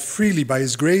justified freely by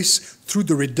his grace through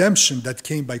the redemption that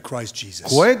came by Christ Jesus.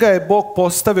 Kojega je Bog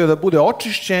postavio da bude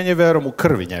očišćenje verom u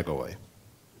krvi njegovoj.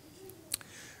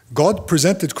 God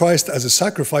presented Christ as a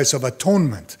sacrifice of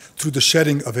atonement through the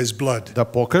shedding of his blood. Da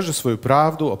pokaže svoju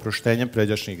pravdu oproštenjem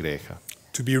pređašnjih greha.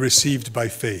 To be received by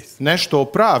faith. Nešto o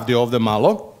pravdi ovde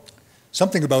malo.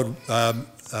 Something about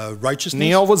righteousness.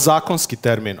 Nije ovo zakonski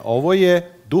termin, ovo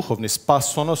je duhovni,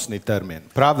 spasonosni termin.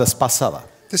 Pravda spasava.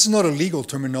 This is not a legal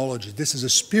terminology, this is a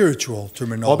spiritual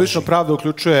terminology. Obično pravda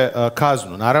uključuje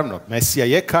kaznu. Naravno, Mesija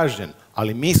je kažnjen,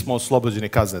 ali mi smo oslobođeni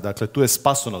kazne. Dakle, tu je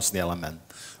spasonosni element.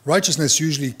 Righteousness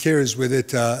usually carries with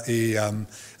it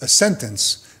a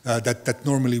sentence that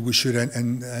normally we should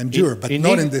endure, but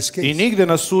not in this case. I nigde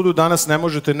na sudu danas ne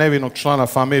možete nevinog člana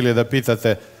familije da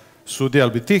pitate sudija,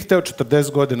 ali bi ti hteo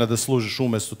 40 godina da služiš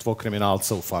umesto tvog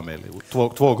kriminalca u familiji,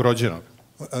 tvog rođenog?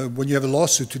 When you have a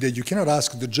lawsuit today, you cannot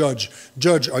ask the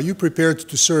judge, are you prepared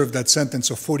to serve that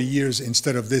sentence of 40 years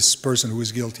instead of this person who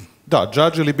is guilty? Da,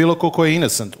 judge ili bilo ko je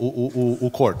innocent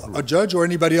u court. A judge or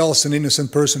anybody else, an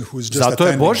innocent person who is just Zato je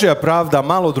attending. Božja pravda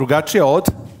malo drugačija od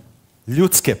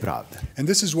ljudske pravde. And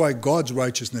this is why God's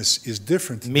righteousness is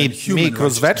different than human Mi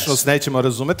kroz righteousness. večnost nećemo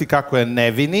razumeti kako je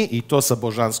nevini, i to sa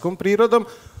božanskom prirodom,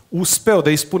 uspeo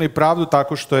da ispuni pravdu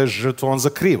tako što je žrtvovan za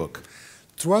krivog.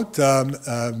 Throughout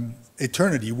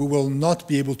eternity, we will not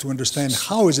be able to understand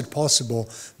how is it possible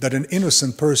that an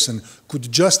innocent person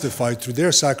could justify through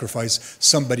their sacrifice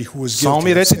somebody who was Samo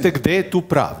mi guilty of sin. recite gde je tu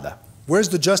pravda? Where's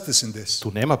the justice in this?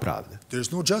 Tu nema pravde.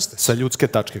 There's no justice. Sa ljudske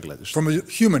tačke gledišta. From a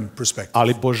human perspective.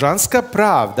 Ali božanska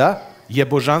pravda je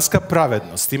božanska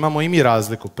pravednost. Imamo i mi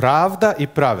razliku. Pravda i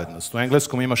pravednost. U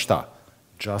engleskom ima šta?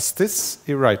 Justice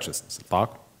i righteousness.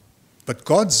 Tako? But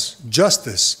God's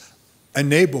justice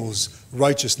enables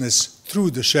righteousness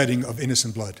through the shedding of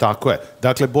innocent blood. Tako je.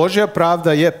 Dakle, Božja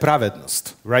pravda je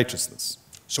pravednost. Righteousness.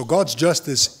 So God's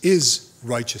justice is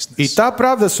righteousness. I ta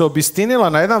pravda se obistinila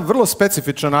na jedan vrlo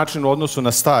specifičan način u odnosu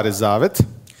na Stari Zavet.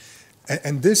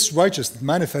 And this righteousness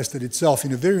manifested itself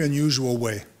in a very unusual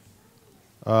way.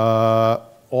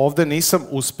 Ovde nisam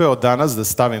uspeo danas da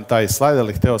stavim taj slajd,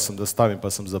 ali hteo sam da stavim pa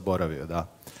sam zaboravio, da.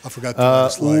 I forgot to add a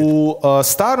slide. U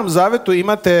Starom Zavetu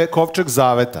imate kovčeg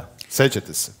zaveta.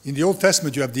 Sećate se. In the Old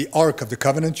Testament you have the Ark of the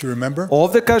Covenant, you remember?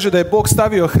 Ovde kaže da je Bog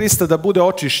stavio Hrista da bude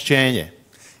očišćenje.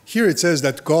 Here it says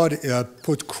that God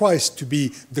put Christ to be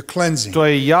the cleansing. To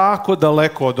je jako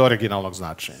daleko od originalnog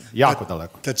značenja. Jako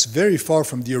daleko. That's very far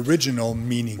from the original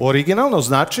meaning. Originalno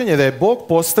značenje je da je Bog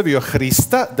postavio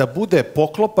Hrista da bude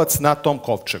poklopac na tom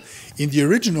kovčegu. In the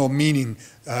original meaning,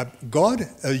 God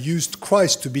used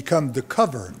Christ to become the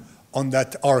cover on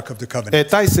that Ark of the Covenant.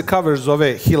 Taj se cover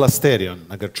zove hilasterion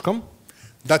na grčkom.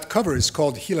 That cover is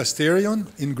called hilasterion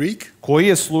in Greek. Koji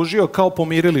je služio kao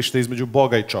pomirilište između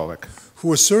Boga i čoveka. Who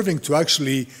was serving to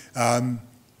actually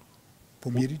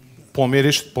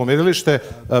pomirilište,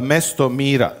 mesto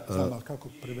mira. Kako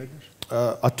prevedeš?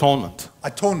 Atonement.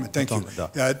 Atonement, thank you.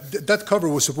 That cover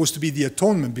was supposed to be the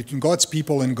atonement between God's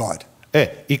people and God.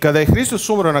 I kada je Hristos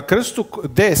umro na krstu,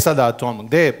 gde je sada atonement?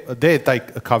 Gde je taj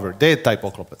cover? Gde je taj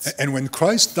poklopac? And when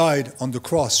Christ died on the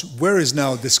cross, where is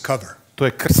now this cover? To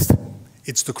je krst.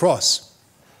 It's the cross.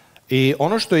 I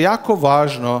ono što je jako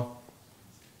važno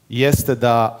jeste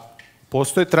da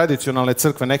postoje tradicionalne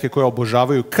crkve, neke koje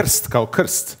obožavaju krst kao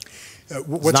krst.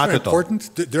 What's very important,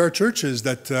 there are churches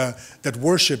that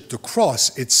worship the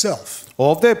cross itself.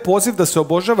 Ovde je poziv da se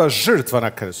obožava žrtva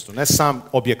na krstu, ne sam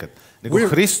objekat, nego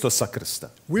Hristos sa krsta.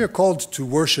 We are called to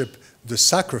worship the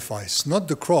sacrifice, not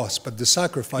the cross, but the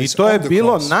sacrifice on the cross. I to je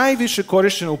bilo najviše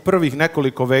korišteno u prvih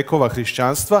nekoliko vekova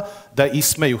hrišćanstva da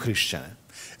ismeju hrišćane.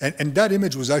 And that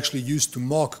image was actually used to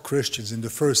mock Christians in the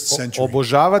first century.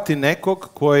 Obožavati nekog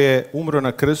ko je umro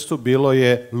na krstu bilo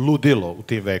je ludilo u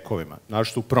tim vekovima,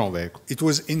 našto u prvom veku. It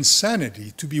was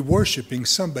insanity to be worshiping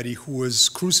somebody who was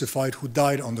crucified, who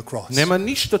died on the cross. Nema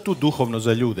ništa tu duhovno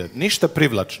za ljude, ništa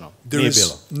privlačno nije bilo. There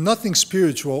is nothing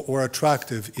spiritual or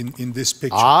attractive in this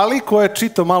picture. Ali ko je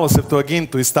čitao malo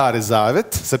Septuagintu i Stari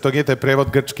Zavet, Septuaginta je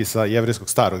prevod grčki sa jevrejskog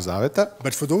Starog Zaveta.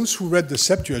 But for those who read the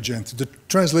Septuagint, the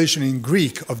translation in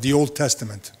Greek of the Old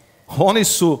Testament. Oni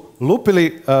su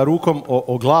lupili rukom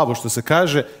o glavu, što se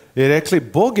kaže, i rekli,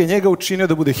 Bog je njega učinio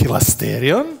da bude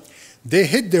hilasterion. They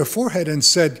hit their forehead and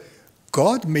said,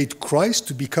 God made Christ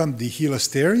to become the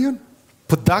hilasterion?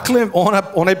 Pa dakle,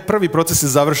 onaj prvi proces je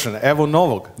završen. Evo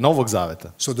novog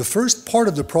zaveta. So the first part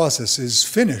of the process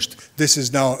is finished. This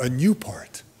is now a new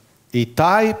part. I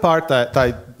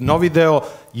taj novi deo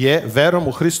je verom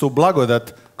u Hristu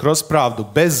blagodat kroz pravdu,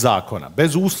 bez zakona,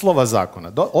 bez uslova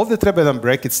zakona. Ovdje treba jedan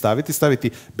bracket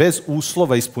staviti bez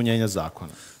uslova ispunjenja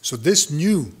zakona. So this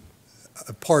new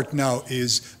part now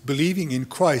is believing in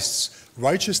Christ's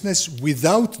righteousness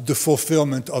without the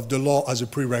fulfillment of the law as a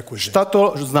prerequisite. Šta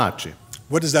to znači?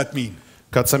 What does that mean?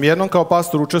 Kad sam jednom kao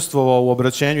pastor učestvovao u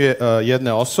obraćenju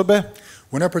jedne osobe,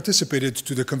 when I participated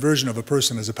to the conversion of a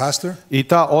person as a pastor, i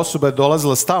ta osoba je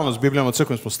dolazila stalno s Biblijom, u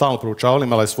crkvi smo stalno proučavali,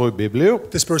 imala je svoju Bibliju.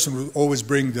 This person would always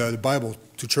bring the Bible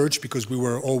to church because we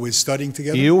were always studying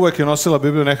together. I uvek je nosila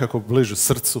Bibliju nekako bliže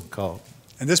srcu, kao.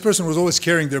 And this person was always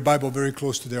carrying their Bible very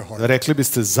close to their heart. Rekli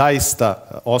biste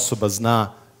zaista osoba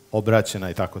zna, obraćena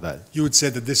i tako dalje. You would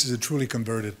say that this is a truly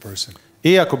converted person.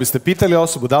 I ako biste pitali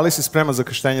osobu da li si spreman za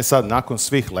krštenje sad nakon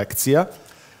svih lekcija,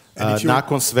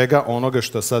 nakon svega onoga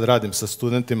što sad radim sa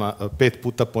studentima, 5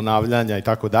 puta ponavljanja i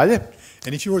tako dalje.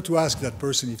 And if you were to ask that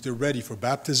person if they're ready for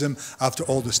baptism after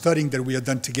all the studying that we have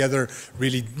done together,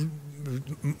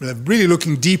 really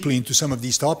looking deeply into some of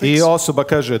these topics. I osoba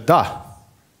kaže da.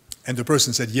 And the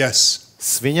person said yes.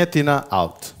 Svinjetina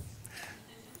out.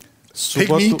 Pig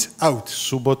meat out.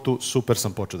 Subotu super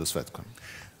sam počeo da svetkujem.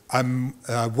 I'm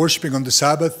worshiping on the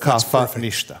Sabbath. Kafa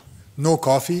ništa. No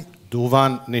coffee.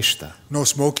 Duvan ništa. No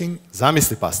smoking.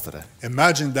 Zamisli, pastore.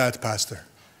 Imagine that, pastor.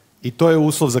 I to je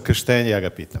uslov za krštenje, ja ga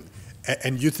pitam.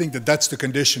 And you think that that's the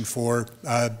condition for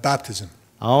baptism.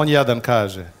 A on jadan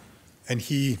kaže. And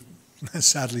he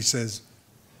sadly says.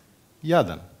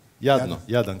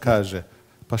 Jadan kaže,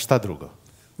 pa šta drugo?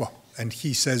 Well, and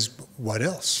he says, what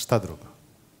else? Šta drugo?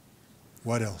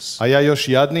 What else? A ja još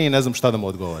jadniji ne znam šta da mu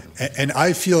odgovorim. And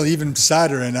I feel even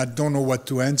sadder and I don't know what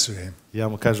to answer him. Ja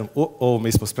mu kažem,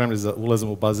 mi smo spremni za ulazom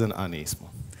u bazen, a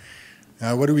nismo.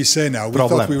 What do we say now? We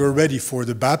thought we were ready for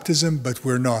the baptism, but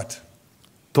we're not.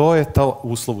 To je to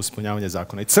uslov ispunjavanja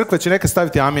zakona. I crkva će neka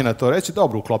staviti amin na to, reći,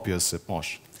 dobro, uklopio se,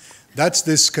 može. That's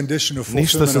this condition of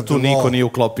fulfillment ništa se tu of the niko law. nije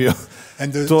uklopio.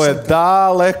 To je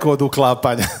daleko od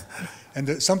uklapanja. And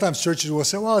sometimes churches will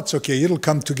say, well, it's okay, it'll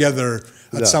come together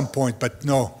at some point, but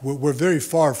no, we're very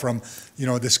far from,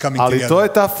 this coming together. Ali to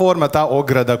je ta forma, ta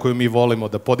ograda koju mi volimo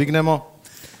da podignemo.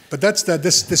 But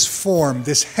that's this form,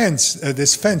 this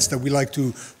fence that we like to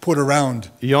put around.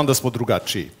 I onda smo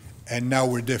drugačiji. And now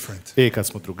we're different. Kad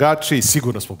smo drugačiji,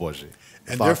 sigurno smo Božji.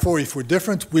 And therefore, if we're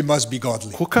different, we must be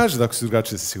godly. Ko kaže da ako si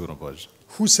drugačiji, si sigurno Božji?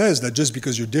 Who says that just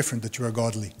because you're different that you are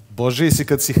godly? Božji si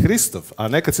kad si Hristov, a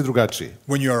ne kad si drugačiji.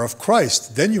 When you are of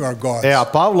Christ, then you are God. A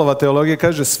Pavlova teologija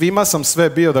kaže, svima sam sve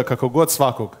bio da kako god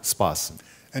svakog spasim.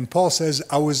 And Paul says,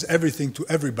 I was everything to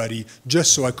everybody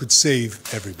just so I could save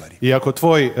everybody. I ako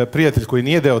tvoj prijatelj koji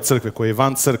nije deo crkve, koji je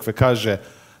van crkve, kaže,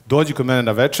 dođi kod mene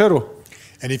na večeru.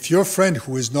 And if your friend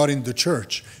who is not in the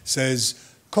church says,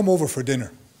 come over for dinner.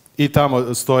 I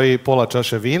tamo stoji pola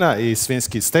čaše vina i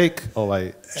svinski steak,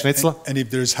 šnicla. And if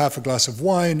there's half a glass of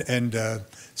wine and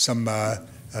some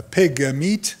pig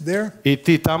meat there. I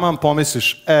ti taman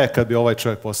pomisliš, kad bi ovaj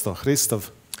čovjek postao Hristov.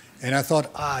 And I thought,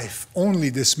 if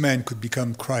only this man could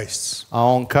become Christ's. A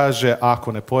on kaže,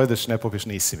 ako ne pojedeš, ne popiješ,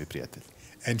 nisi mi prijatelj.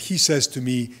 And he says to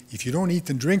me, if you don't eat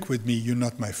and drink with me, you're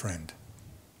not my friend.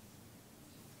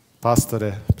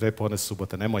 Pastore, prepodne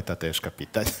subota, nemoj ta teška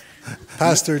pitanja.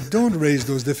 Pastor, don't raise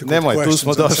those difficult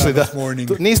questions on Sabbath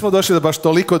morning. Nismo došli da baš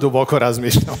toliko duboko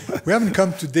razmišljamo. We haven't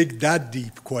come to dig that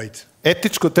deep quite.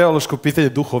 Etičko-teološko pitanje,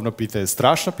 duhovno pitanje,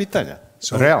 strašna pitanja,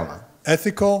 realna.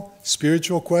 Ethical,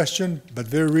 spiritual question, but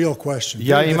very real question.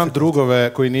 Ja imam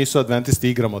drugove koji nisu adventisti,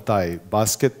 igramo taj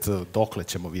basket, dokle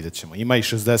ćemo, vidjet ćemo. Ima i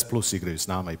 60 plus igraju s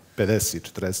nama, i 50 i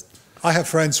 40. I have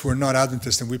friends who are not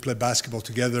Adventists and we play basketball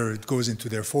together. It goes into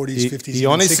their 40s, 50s, I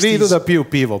oni svi idu da piju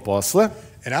pivo posle.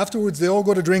 And afterwards they all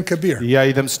go to drink a beer. I ja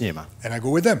idem s njima. And I go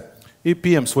with them. I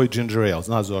pijem svoj ginger ale,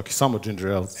 zna Zoki, samo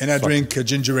ginger ale. And I drink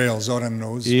ginger ale, Zoran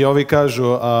knows. I ovi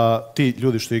kažu, ti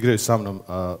ljudi što igraju sa mnom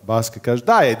basket, kažu,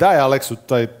 daj Aleksu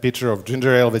taj pitcher of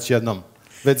ginger ale već jednom.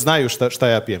 Već znaju šta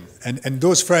ja pijem. And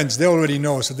those friends, they already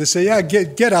know. So they say,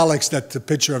 yeah, get Alex that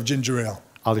pitcher of ginger ale.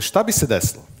 Ali šta bi se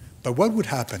desilo? But what would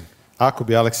happen? Ako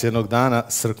bi Alex jednog dana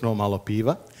srknuo malo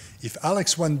piva. If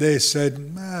Alex one day said,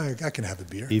 I can have a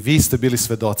beer. I vi ste bili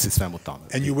svedoci svemu tome.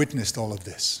 And you witnessed all of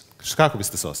this. Kako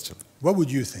biste se osjećali? What would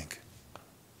you think?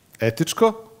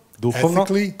 Etičko, duhovno,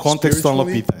 kontekstualno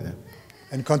pitanje.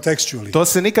 And contextually. To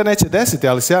se nikad neće desiti,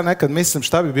 ali se ja nekad mislim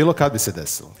šta bi bilo kad bi se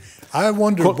desilo. I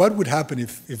wonder what would happen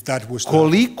if that was to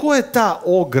koliko je ta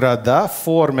ograda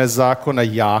forme zakona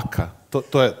jaka?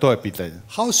 To je pitanje.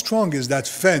 How strong is that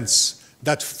fence,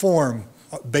 that form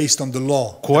based on the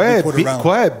law?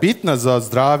 Koja je bitna za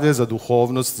zdravlje, za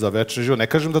duhovnost, za večni život? Ne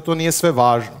kažem da to nije sve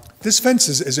važno. This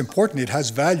fence is important. It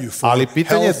has value for ali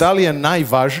pitanje je da li je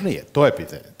najvažnije. To je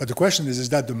pitanje. But the question is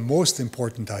that the most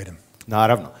important item?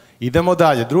 Naravno. Idemo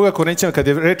dalje. Druga Korinćanima, kad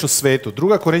je reč o svetu,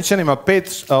 druga Korinćanima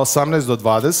 5:18 do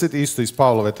 20, isto iz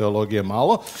Pavlove teologije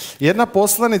malo, jedna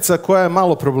poslanica koja je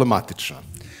malo problematična.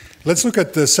 Let's look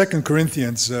at 2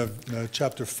 Corinthians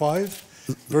chapter 5,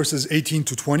 verses 18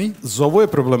 to 20. Zovu je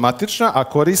problematična, a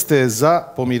koriste je za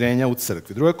pomirenja u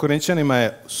crkvi. Druga Korinćanima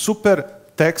je super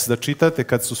tekst da čitate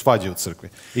kad su svađe u crkvi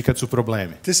i kad su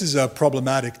problemi. This is a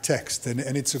problematic text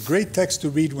and it's a great text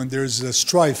to read when there's a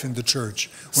strife in the church,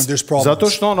 when there's problems. Zato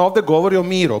što on ovdje govori o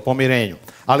miru, o pomirenju.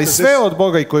 Ali sve od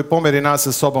Boga i koji pomiri nas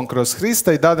sa sobom kroz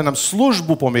Hrista i dade nam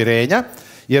službu pomirenja,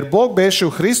 jer Bog beše u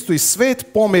Hristu i svet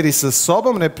pomiri sa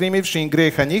sobom, ne primivši im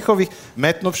greha njihovih,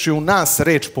 metnuvši u nas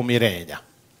reč pomirenja.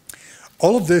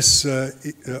 All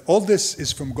this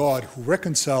is from God who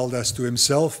reconciled us to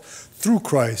himself through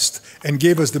Christ and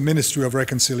gave us the ministry of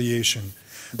reconciliation.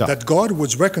 That God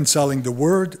was reconciling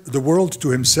the world to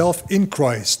himself in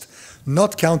Christ,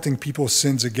 not counting people's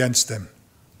sins against them.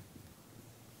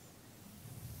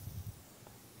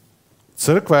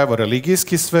 Crkva, evo,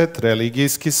 religijski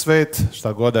svet,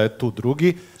 šta god da je tu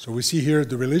drugi. So we see here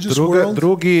the religious world,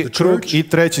 drugi the krug church, i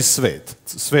treći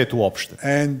svet uopšte.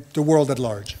 and the world at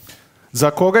large.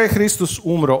 Za koga je Hristos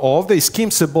umro ovde i s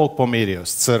kim se Bog pomirio?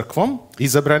 S crkvom,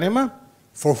 izabranima.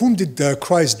 For whom did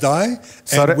Christ die,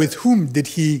 and with whom did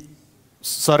he...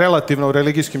 Sa relativno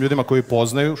religijskim ljudima koji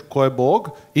poznaju ko je Bog,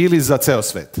 ili za ceo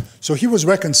svet? So he was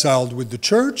reconciled with the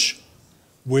church,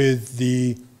 with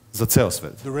the... Za ceo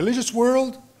svet. The religious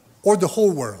world or the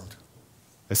whole world?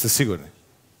 Jeste sigurni?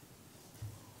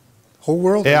 Whole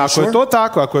world? Ako je to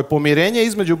tako, ako je pomirenje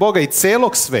između Boga i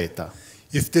celog sveta,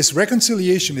 if this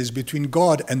reconciliation is between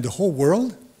God and the whole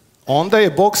world, onda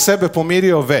je Bog sebe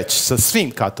pomirio već sa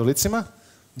svim katolicima.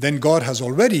 Then God has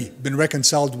already been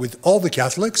reconciled with all the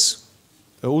Catholics.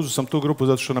 Uzeo sam tu grupu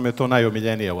zato što nam je to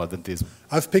najomiljenije u adventizmu.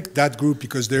 I've picked that group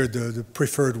because they're the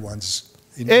preferred ones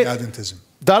in Adventism.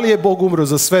 Da li je Bog umro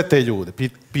za sve te ljude?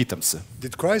 Pitam se.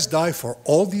 Did Christ die for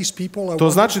all these people? To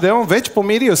znači da je on već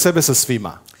pomirio sebe sa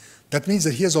svima. That means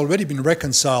that he has already been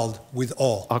reconciled with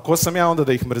all. A ko sam ja onda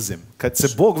da ih mrzim? Kad se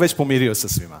Bog već pomirio sa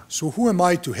svima. So who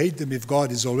am I to hate them if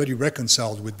God is already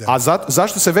reconciled with them? A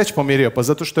zašto se već pomirio? Pa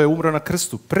zato što je umro na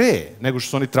krstu pre nego što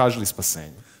su oni tražili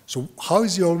spasenje. So how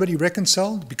is he already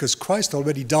reconciled? Because Christ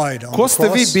already died on Ko the ste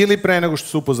vi cross. bili pre nego što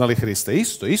su upoznali Hrista?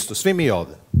 Isto, svi mi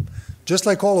ovde. Just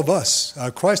like all of us,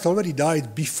 Christ already died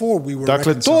before we were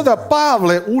Dakle, reconciled. to da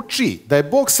Pavle uči da je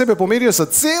Bog sebe pomirio sa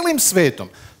celim svetom,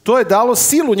 to je dalo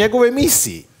silu njegove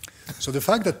misiji. So the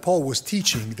fact that Paul was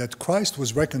teaching that Christ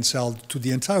was reconciled to the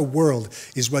entire world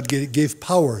is what gave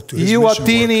power to his I u mission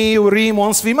Atini, work. i u Rimu,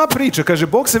 on svima priča. Kaže,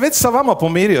 Bog se već sa vama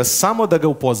pomirio, samo da ga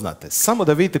upoznate. Samo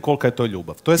da vidite kolika je to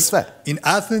ljubav. To je sve. In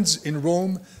Athens, in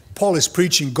Rome, Paul is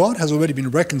preaching God has already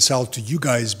been reconciled to you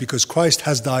guys because Christ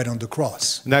has died on the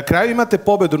cross. Na kraju imate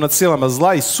pobedu nad silama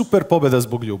zla i super pobeda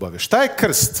zbog ljubavi. Šta je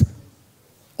krst?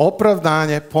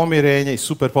 Opravdanje, pomirenje i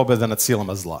super pobeda nad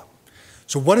silama zla.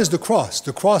 So what is the cross?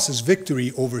 The cross is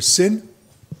victory over sin.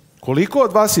 Koliko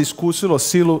od vas je iskusilo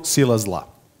silu sila zla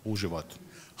u životu?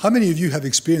 How many of you have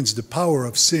experienced the power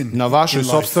of sin Na vašoj in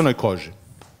life? sopstvenoj koži.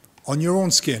 On your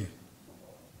own skin.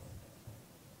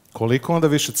 Koliko onda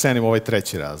više cenimo ovaj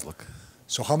treći razlog?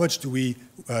 So how much do we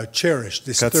cherish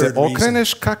this Kad third se reason?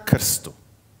 okreneš ka krstu,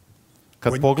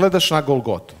 kad pogledaš na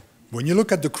Golgotu, When you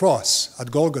look at the cross at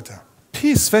Golgotha,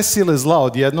 ti sve sile zla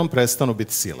odjednom prestanu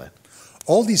biti sile.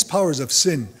 all these powers of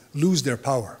sin lose their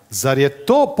power. Zar je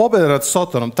to pobjeda nad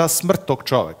Sotonom, ta smrt tog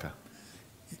čovjeka?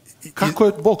 Kako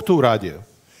je Bog to uradio?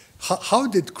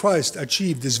 How did Christ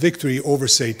achieve this victory over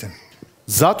Satan?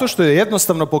 Zato što je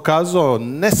jednostavno pokazao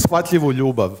neshvatljivu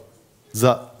ljubav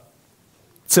za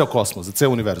ceo kosmos, za ceo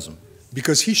univerzum.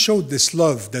 Because he showed this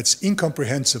love that's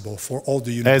incomprehensible for all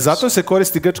the universe. Zato se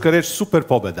koristi grčka reč super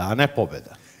pobjeda, a ne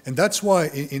pobjeda. And that's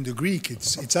why in the Greek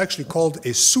it's actually called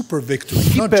a super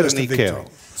victory, not just a victory.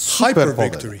 Hyper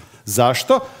victory.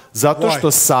 Zašto? Zato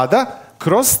što sada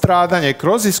kroz stradanje,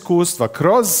 kroz iskustva,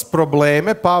 kroz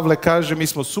probleme, Pavle kaže mi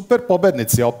smo super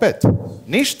pobednici, opet.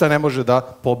 Ništa ne može da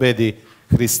pobedi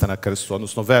Hrista na krstu,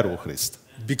 odnosno veru u Hrista.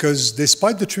 Because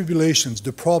despite the tribulations,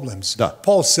 the problems,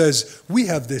 Paul says we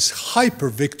have this hyper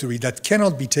victory that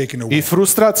cannot be taken away. I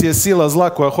frustracija sila zla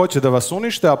koja hoće da vas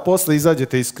unište, a posle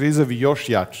izađete iz krize vi još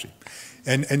jači.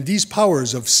 And these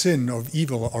powers of sin, of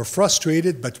evil are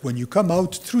frustrated, but when you come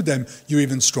out through them, you're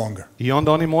even stronger. I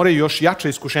onda oni moraju još jače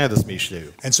iskušenja da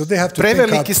smišljaju. And so they have to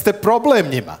Preveliki ste problem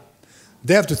njima.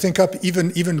 They have to think up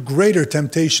even greater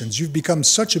temptations. You've become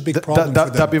such a big problem for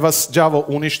them. Da bi vas đavo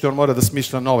uništio, on mora da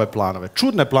smišlja nove planove.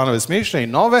 Čudne planove smišlja i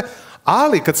nove,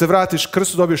 ali kad se vratiš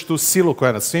krstu dobiješ tu silu koja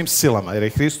je nad svim silama, jer je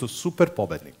Hristos super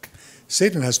pobednik.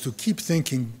 Satan has to keep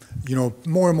thinking,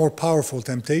 more and more powerful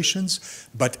temptations,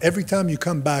 but every time you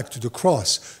come back to the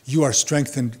cross, you are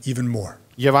strengthened even more.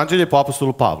 Evanđelje po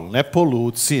apostolu Pavlu, ne po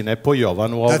Luci, ne po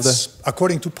Jovanu ovde. That's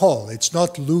according to Paul. It's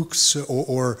not Luke's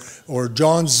or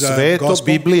John's Sve je to gospel.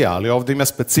 Biblija, ali ovde ima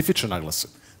specifičan naglasak.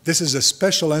 This is a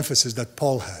special emphasis that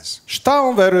Paul has. Šta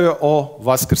on veruje o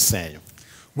vaskrsenju?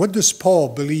 What does Paul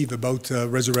believe about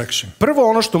resurrection? Prvo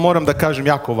ono što moram da kažem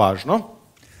jako važno,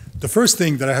 the first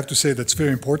thing that I have to say that's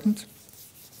very important,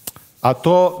 a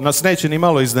to nas neće ni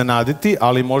malo iznenaditi,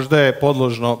 ali možda je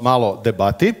podložno malo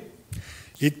debati.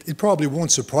 It probably won't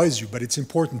surprise you, but it's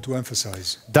important to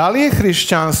emphasize. Da li je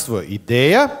hrišćanstvo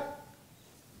ideja?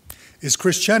 Is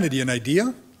Christianity an idea?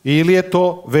 ili je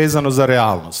to vezano za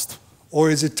realnost?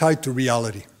 Or is it tied to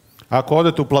reality? Ako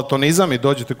odete u platonizam i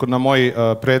dođete na moj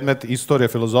predmet istorije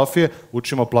filozofije,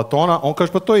 učimo Platona, on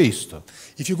kaže pa to je isto.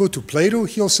 If you go to Plato,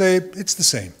 he'll say it's the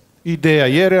same. Ideja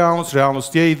je realnost,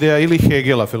 realnost je ideja, ili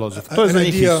Hegela filozof. To je za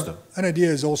njih isto. An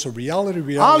idea is also reality,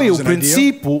 reality Ali is u an idea.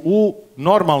 principu, u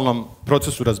normalnom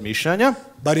procesu razmišljanja,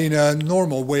 But in a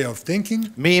normal way of thinking,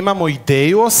 mi imamo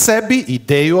ideju o sebi,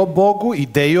 ideju o Bogu,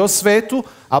 ideju o svetu,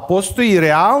 a postoji i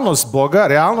realnost Boga,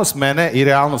 realnost mene i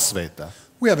realnost sveta.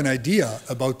 we have an idea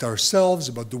about ourselves,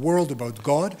 about the world, about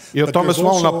God. I o but tome there's smo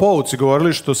malo na also- pouci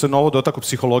govorili, što se Novo dotakao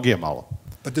psihologije malo.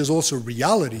 But there's also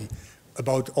reality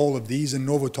about all of these, and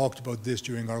Novo talked about this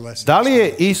during our lesson. Da li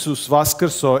je Isus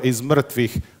vaskrso iz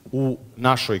mrtvih u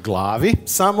našoj glavi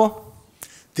samo?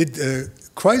 Did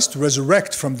Christ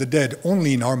resurrect from the dead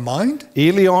only in our mind?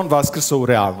 Ili on vaskrso u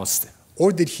realnosti?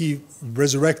 Or did he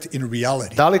resurrect in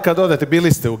reality? Da li kad odete,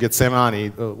 bili ste u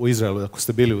Getsemani u Izraelu, ako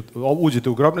ste bili, uđete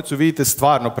u grobnicu, vidite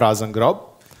stvarno prazan grob.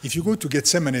 If you go to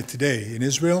Gethsemane today in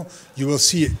Israel, you will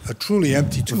see a truly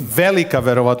empty tomb. Velika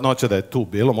verovatnoća da je tu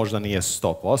bilo, možda nije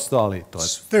 100%, ali to je.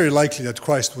 It's very likely that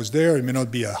Christ was there. It may not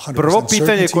be 100% Prvo pitanje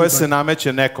certainty, koje but se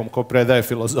nameće nekom ko predaje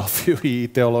filozofiju i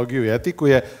teologiju i etiku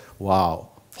je, wow,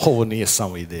 ovo nije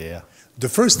samo ideja. the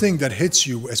first thing that hits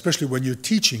you, especially when you're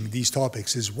teaching these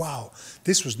topics, is wow,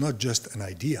 this was not just an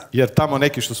idea. Jer tamo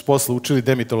neki što su posle učili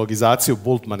demitologizaciju,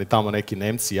 Bultmann i tamo neki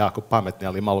Nemci, jako pametni,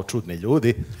 ali malo čudni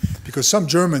ljudi. Because some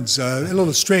Germans, a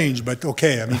little strange, but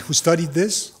okay, I mean, who studied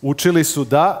this? Učili su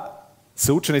da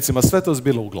se učenicima sve to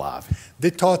zbilo u glavi.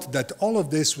 They thought that all of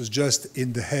this was just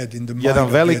in the head, in the mind Jedan of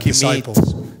the veliki disciples.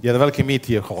 mit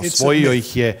je osvojio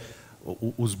ih je,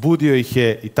 uzbudio ih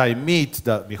je i taj mit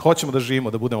da mi hoćemo da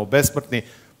živimo, da budemo besmrtni,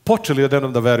 počeli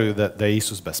odjednom da veruju da je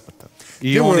Isus besmrtan.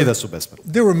 I oni da su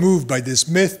besmrtni. They were moved by this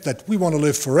myth that we want to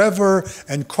live forever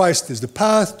and Christ is the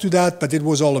path to that, but it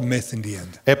was all a myth in the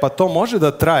end. E pa to može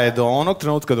da traje do onog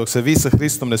trenutka dok se vi sa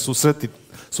Hristom ne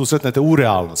susretnete u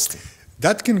realnosti.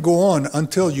 That can go on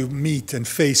until you meet and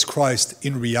face Christ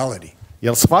in reality.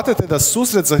 Jel shvatate da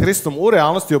susret sa Hristom u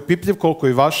realnosti je opipljiv koliko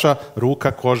i vaša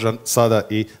ruka, koža sada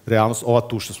i realnost, ova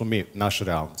tu što smo mi, naša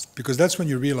realnost. Because that's when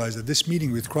you realize that this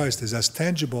meeting with Christ is as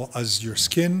tangible as your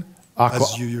skin, as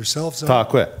you yourselves are.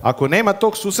 Tako je. Ako nema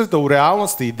tog susreta u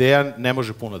realnosti, ideja ne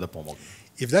može puno da pomogne.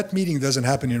 If that meeting doesn't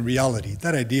happen in reality,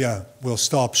 that idea will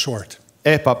stop short.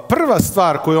 E pa prva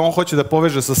stvar koju on hoće da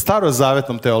poveže sa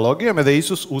starozavetnom teologijom je da je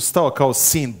Isus ustao kao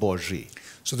sin Božiji.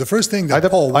 So the first thing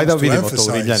that Paul wants to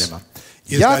emphasize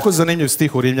jako zanimljiv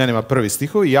stih u Rimljanima, prvi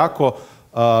stihovi, jako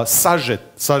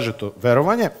sažeto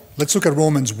verovanje. Let's look at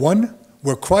Romans 1,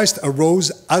 where Christ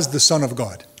arose as the Son of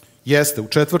God. Jeste, u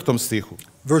 4. stihu.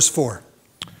 Verse 4.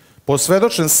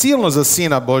 Posvedočen silno za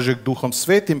Sina Božjeg Duhom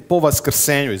Svetim po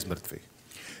vaskrsenju iz mrtvih.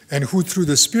 And who through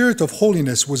the Spirit of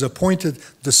holiness was appointed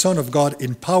the Son of God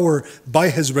in power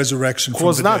by his resurrection Ko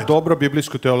from the zna dead. dobro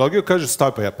biblijsku teologiju, kaže,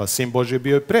 pa Sin Božji je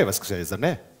bio i pre vaskrsenja, zar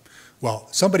ne? Well,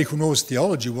 somebody who knows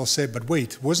theology will say, but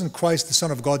wait, wasn't Christ the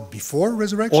Son of God before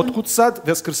resurrection? Otkud sad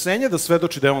vaskrsenje da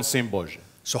svedoči da je on Sin Božji?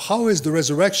 So how is the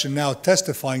resurrection now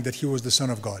testifying that he was the Son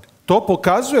of God? To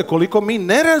pokazuje koliko mi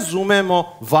ne razumemo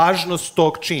važnost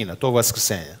tog čina, tog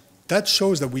vaskrsenja. That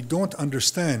shows that we don't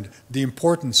understand the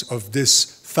importance of this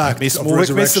fact Mi of smo uvek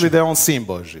mislili resurrection. da je on Sin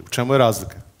Božji. U čemu je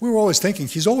razlika? We were always thinking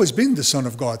he's always been the Son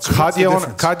of God. So what's the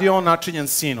difference? Kad je on načinjen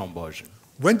Sinom Božjim?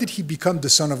 When did he become the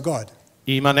Son of God?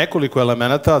 Ima nekoliko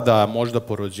elemenata da možda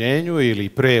po rođenju ili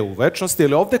pre u večnosti,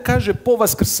 ali ovde kaže po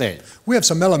vaskrsenju. We have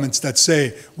some elements that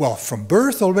say, well, from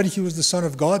birth already he was the Son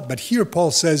of God, but here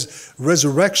Paul says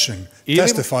resurrection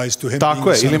testifies to him being Tako the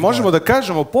je, Son ili of možemo God. da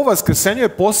kažemo po vaskrsenju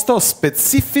je postao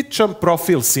specifičan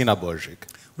profil Sina Božjeg.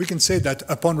 We can say that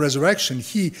upon resurrection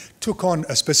he took on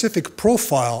a specific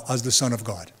profile as the Son of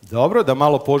God. Dobro, da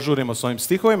malo požurimo s ovim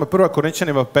stihovima. 1.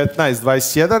 Korinćanima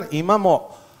 15:21 imamo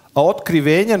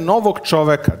otkrivenje novog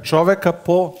čoveka, čoveka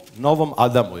po novom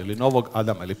Adamu ili novog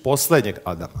Adama ili poslednjeg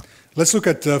Adama. Let's look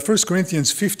at 1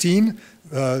 Corinthians 15,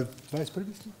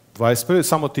 21,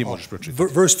 samo ti možeš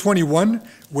pročitati. verse 21,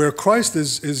 where Christ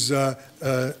is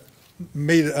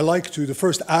made alike to the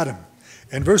first Adam.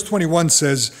 And verse 21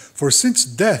 says, for since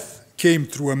death came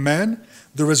through a man,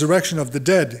 the resurrection of the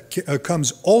dead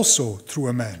comes also through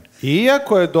a man.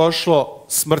 Iako je došlo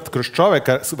smrt kroz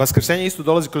čoveka, vaskrsenje isto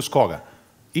dolazi kroz koga?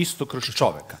 Isto kroz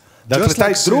čoveka. Dakle,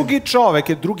 taj drugi čovek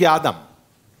je drugi Adam.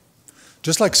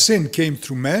 Just like sin came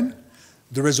through man,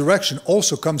 the resurrection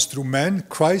also comes through man,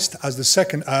 Christ as the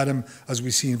second Adam, as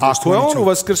we see in verse 22. Ako je on u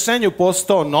vaskrsenju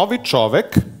postao novi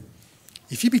čovek,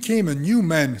 if he became a new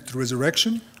man through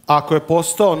resurrection, ako je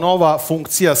postao nova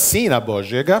funkcija Sina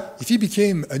Božjega, if he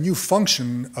became a new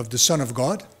function of the Son of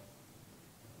God,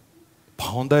 pa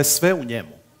onda je sve u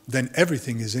njemu. then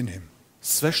everything is in him.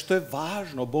 Sve što je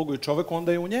važno Bogu i čoveku,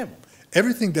 onda je u njemu.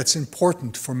 Everything that's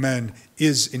important for man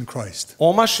is in Christ.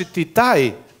 Omašiti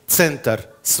taj centar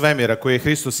svemira koji je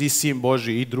Hristos i Sin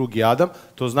Božji i drugi Adam,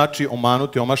 to znači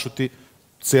omašuti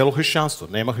cijelo hrišćanstvo.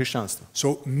 Nema hrišćanstva.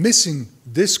 So missing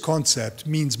this concept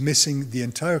means missing the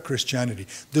entire Christianity.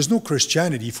 There's no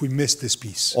Christianity if we miss this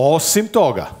piece.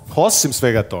 Osim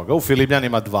svega toga, u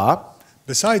Filipljanima 2,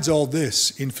 besides all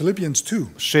this, in Philippians 2,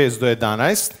 6 do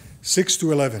 11, 6 to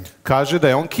 11, kaže da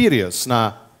je on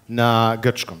Kyrios na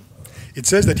grčkom. It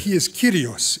says that he is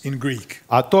Kyrios in Greek.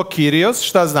 A to Kyrios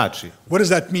šta znači? What does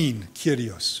that mean,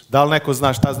 Kyrios? Da li neko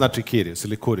zna šta znači Kyrios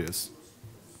ili Kurios?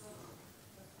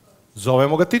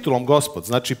 Zovemo ga titulom Gospod.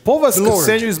 Znači, po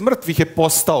vaskrsenju iz mrtvih je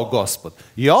postao Gospod.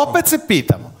 I opet se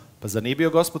pitamo, pa zar nije bio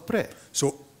Gospod pre? So,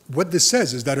 what this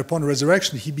says is that upon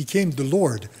resurrection he became the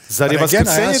Lord. Zar je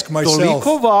vaskrsenje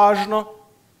toliko važno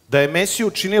da je Mesiju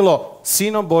učinilo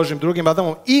Sinom Božjim, drugim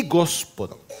Adamom i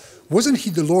Gospodom? Wasn't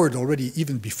he the Lord already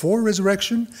even before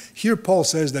resurrection? Here Paul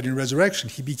says that in resurrection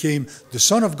he became the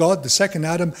Son of God, the second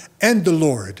Adam, and the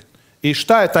Lord. I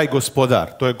šta je taj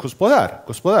gospodar? To je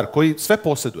gospodar koji sve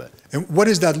posjeduje. And what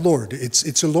is that Lord?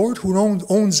 It's a Lord who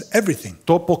owns everything.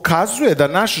 To pokazuje da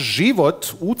naš život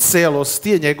u celosti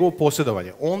je njegovo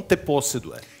posjedovanje. On te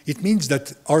posjeduje. It means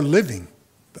that our living,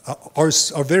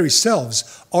 our very selves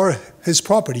are his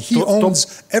property. He owns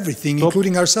everything,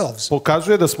 including ourselves.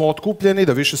 Pokazuje da smo otkupljeni,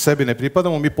 da više sebi ne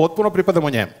pripadamo, mi potpuno pripadamo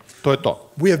njemu. To je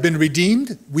to. We have been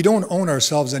redeemed. We don't own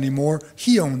ourselves anymore.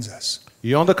 He owns us.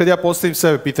 I onda kad ja postavim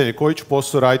sebe pitanje koji ću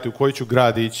posao raditi, u koji ću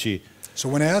grad ići, so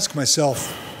when I ask myself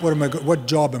what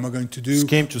job am I going to do, s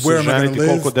kim ću se ženiti,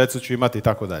 koliko deca ću imati i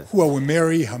tako dalje. Who I will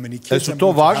marry, how many kids su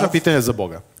to važna pitanja za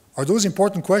Boga? Are those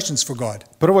important questions for God?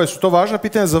 Prvo, su to važna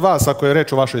pitanja za vas ako je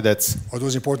reč o vašoj deci? Are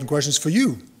those important questions for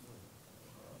you?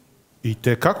 I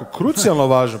te kako krucijalno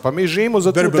važno. Pa mi živimo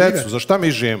za tu decu. Za šta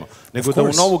mi živimo? Nego da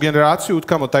u novu generaciju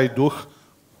utkamo taj duh.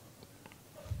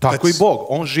 Tako i Bog.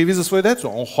 On živi za svoju decu.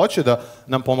 On hoće da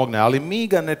nam pomogne, ali mi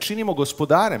ga ne činimo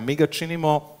gospodarem. Mi ga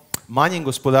činimo manjim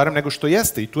gospodarem nego što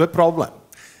jeste. I tu je problem.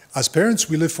 As parents,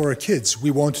 we live for our kids.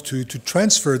 We want to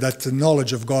transfer that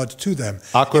knowledge of God to them.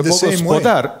 Ako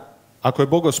je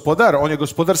Bog gospodar, on je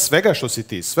gospodar svega što si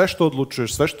ti. Sve što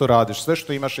odlučuješ, sve što radiš, sve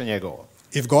što imaš je njegovo.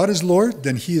 If God is Lord,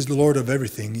 then he is the Lord of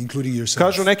everything, including yourself.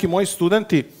 Kažu neki moji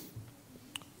studenti,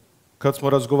 kad smo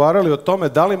razgovarali o tome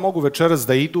da li mogu večeras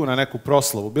da idu na neku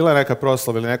proslavu, bila je neka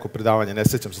proslava ili neko predavanje, ne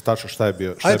sjećam se tačno šta je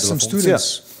bila funkcija. I have some students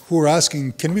who are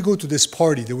asking, can we go to this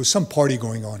party? There was some party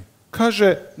going on.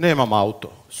 Kaže, nemam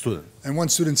auto, student. And one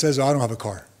student says, I don't have a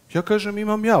car. Ja kažem,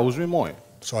 imam ja, uzmi moj.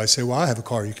 So I say, well, I have a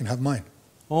car, you can have mine.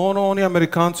 Oni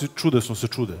Amerikanci čudesno se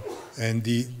čude. And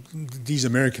these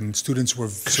American students were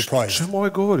surprised. Čemu ovaj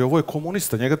govori? Ovo je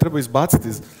komunista, njega treba izbaciti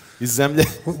iz zemlje.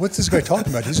 What's this guy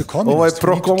talking about? He's a communist. Ovo je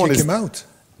prokomunist.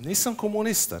 Nisam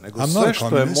komunista, nego sve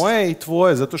što je moje i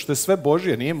tvoje, zato što je sve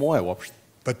Božje, nije moje uopšte.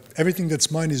 But everything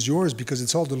that's mine is yours because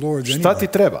it's all the Lord's anyway. Šta ti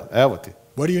treba? Evo ti.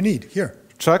 What do you need? Here.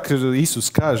 Čak Isus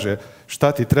kaže,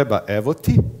 šta ti treba? Evo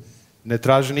ti. Ne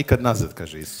traži nikad nazad,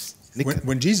 kaže Isus.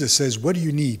 When Jesus says, what do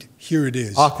you need? Here it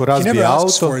is. He never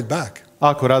asks for it back.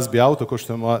 Ako razbije auto, ko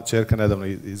što je moja čerka nedavno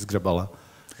izgrebala.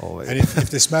 And if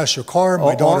they smash your car,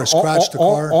 my daughter scratched the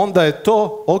car. Onda je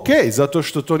to okej, zato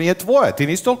što to nije tvoje. Ti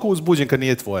nisi toliko uzbuđen kad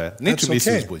nije tvoje. Ničim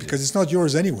nisi uzbuđen. Because it's not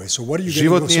yours anyway. So what are you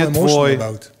Život getting so emotional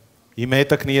about?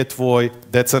 Imetak nije tvoj,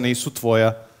 deca nisu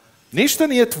tvoja. Ništa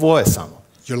nije tvoje samo.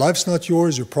 Your life's not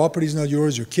yours, your property's not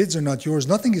yours, your kids are not yours,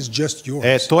 nothing is just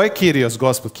yours. To je Kyrios,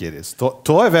 Gospod Kyrios.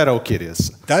 To je vera u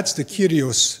Kyriosa. That's the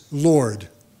Kyrios Lord.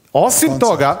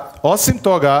 Osim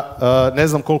toga, ne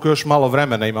znam koliko još malo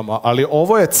vremena imamo, ali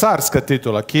ovo je carska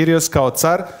titula, Kyrios kao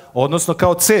car, odnosno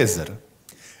kao Cezar.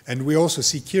 And we also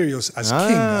see Kyrios as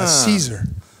king, as Caesar.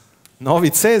 Novi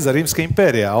Cezar, Rimska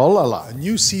imperija, olala. A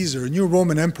new Caesar, a new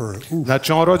Roman emperor.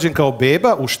 Znači on rođen kao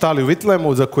beba u štali u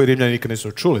Vitlemu, za koji Rimljani nikad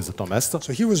nisu čuli za to mesto.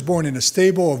 So he was born in a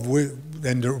stable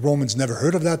and the Romans never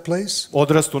heard of that place.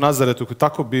 Odrastu u Nazaretu,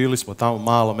 tako bili smo tamo,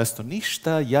 malo mesto,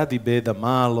 ništa, jadi beda,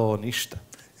 malo, ništa.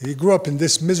 He grew up in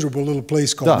this miserable little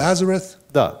place called Nazareth.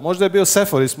 Da, možda je bio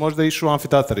Seforis, možda je išao u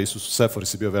amfiteatar, Isus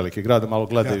Seforis je bio veliki grad, malo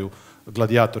gledaju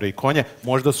gladiatore i konje,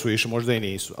 možda su išli, možda i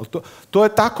nisu. Ali to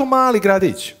je tako mali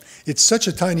gradić. It's such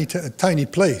a tiny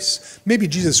place. Maybe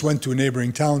Jesus went to a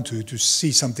neighboring town to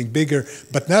see something bigger,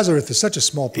 but Nazareth is such a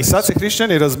small place. I sad se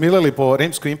hrišćani razmilili po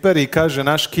Rimskoj imperiji i kaže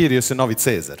naš Kyrios je novi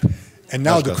Cezar. And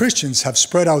now the Christians have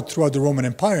spread out throughout the Roman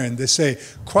Empire and they say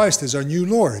Christ is our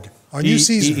new Lord. Our new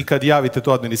Caesar. I kad javite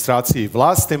to administraciji i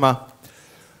vlastima,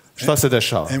 šta se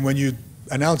dešava? And when you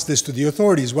announce this to the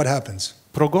authorities, what happens?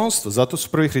 Progonstvo, zato su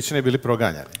prvi hrišćani bili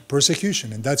proganjani.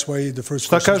 Persecution, and that's why the first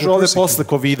Šta Christians kažu were ovdje persecuted. posle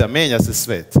COVID-a? Menja se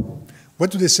svet.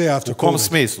 What do they say after U kom COVID?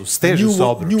 smislu? Steže se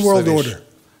obruč. New world sve više. order.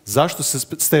 Zašto se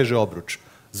steže obruč?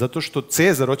 Zato što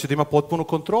Cezar hoće da ima potpunu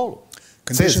kontrolu.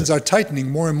 Conditions are tightening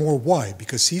more and more. Why?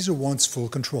 Because Caesar wants full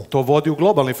control. To vodi u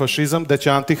globalni fašizam da će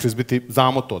antihrist biti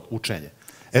zamot učenje.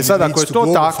 And Sad, it ako je leads to to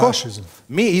global tako, fascism.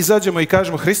 mi izađemo i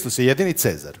kažemo Hristos je jedini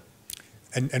Cezar.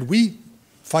 And we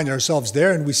find ourselves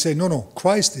there and we say, no,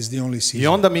 Christ is the only Caesar. I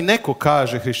onda mi neko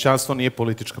kaže hrišćanstvo nije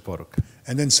politička poruka.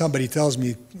 And then somebody tells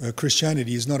me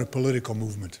Christianity is not a political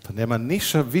movement. Pa nema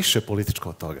ništa više političko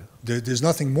od toga. There's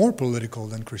nothing more political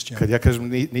than Christianity. Kad ja kažem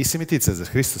nisi mi ti Cezar,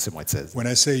 Hristos je moj Cezar.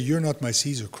 When I say you're not my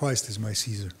Caesar, Christ is my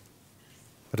Caesar.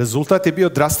 Rezultat je bio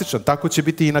drastičan, tako će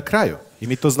biti i na kraju. I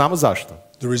mi to znamo zašto.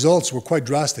 The results were quite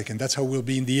drastic and that's how we'll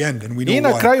be in the end and we know I na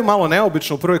why. kraju malo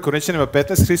neobično u 1. Korinćanima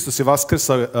 15 Hristos je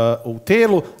vaskrsao u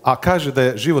telu, a kaže da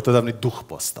je životodavni duh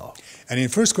postao. And in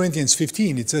 1 Corinthians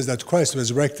 15 it says that Christ was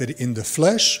resurrected in the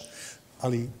flesh,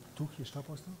 ali duh je šta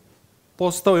postao?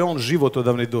 Postao je on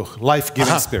životodavni duh,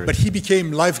 life-giving spirit. But he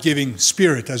became life-giving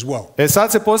spirit as well.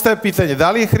 Sad se postaje pitanje,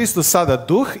 da li je Hristos sada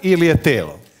duh ili je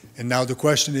telo? And now the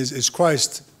question is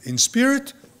Christ in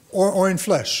spirit or in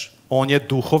flesh? On je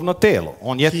duhovno telo,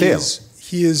 on je telo.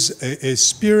 He is a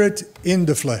spirit in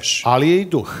the flesh. Ali je i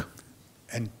duh.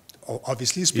 And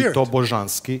obviously a spirit. I to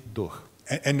božanski duh.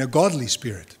 And a godly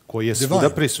spirit. Koji je svuda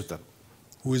prisutan.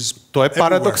 Who is to je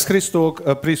paradoks Hristovog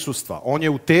prisustva. On je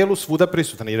u telu svuda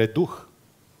prisutan jer je duh.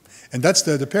 And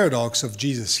that's the paradox of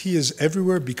Jesus. He is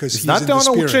everywhere because he is in Znate the ono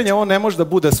spirit. učenje, on ne može da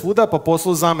bude svuda, pa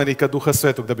poslao zamenika Duha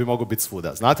Svetog da bi mogao biti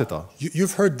svuda. Znate to?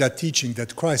 You've heard that teaching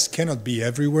that Christ cannot be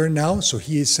everywhere now, so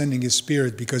he is sending his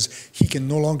spirit because he can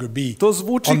no longer be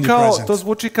omnipresent. To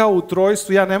zvuči kao u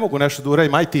trojstvu, ja ne mogu nešto da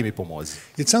uradim, aj ti mi pomozi.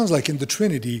 It sounds like in the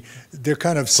Trinity they're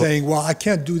kind of saying, well, I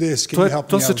can't do this, can you help me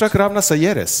To out? se čak ravna sa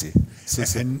jeresi.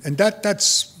 And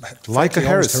that's Like a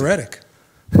heresy. heretic.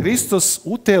 Hristos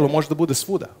u telu može da bude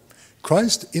svuda.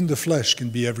 Christ in the flesh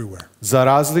can be everywhere. Za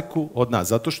razliku od nas,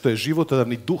 zato što je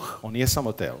životodavni duh, on nije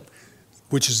samo telo.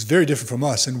 Which is very different from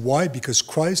us. And why? Because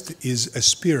Christ is a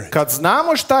spirit. Kad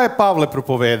znamo šta je Pavle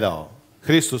propovedao,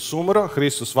 Hristos umro,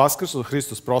 Hristos vaskrso,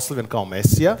 Hristos proslavljen kao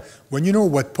Mesija. When you know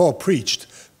what Paul preached,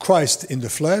 Christ in the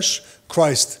flesh,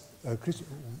 Christ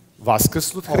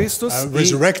vaskrsnut Hristos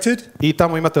resurrected, i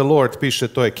tamo imate Lord, piše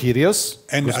to je Kyrios,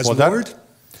 and gospodar. as Lord,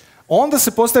 onda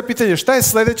se postaje pitanje šta je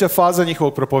sljedeća faza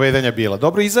njihovog propovedanja bila.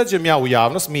 Dobro, izađem ja u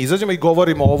javnost, mi izađemo i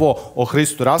govorimo ovo o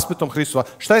Hristu raspetom, Hristu.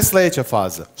 Šta je sljedeća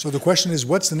faza? So the question is,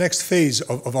 what's the next phase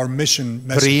of our mission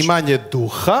message? Primanje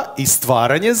duha i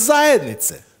stvaranje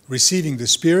zajednice. Receiving the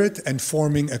Spirit and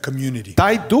forming a community.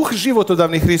 Taj duh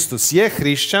životodavni Hristos je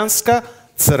hrišćanska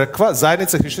crkva,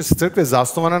 zajednica hrišćanske crkve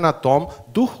zasnovana na tom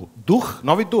duhu. Duh,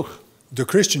 novi duh. The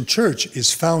Christian church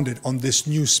is founded on this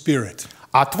new spirit.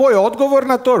 A tvoj odgovor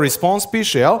na to, response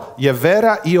piše, jel, je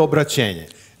vera i obraćenje.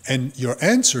 And your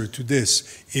answer to this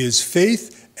is faith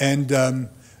and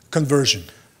conversion.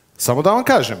 Samo da vam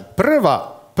kažem,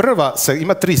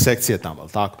 ima 3 sekcije tamo,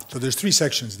 tako? So there's 3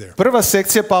 sections there. Prva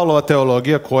sekcija Pavlova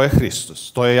teologija, ko je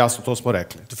Hristos. To je jasno, to smo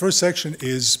rekli. The first section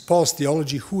is Paul's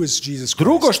theology, who is Jesus Christ.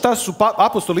 Drugo, šta su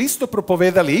apostoli isto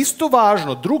propovedali, isto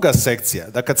važno, druga sekcija,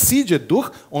 da kad siđe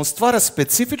duh, on stvara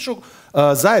specifičnu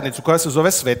zajednicu koja se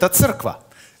zove Sveta crkva.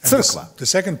 Crkva. The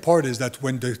second part is that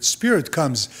when the Spirit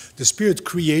comes, the Spirit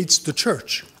creates the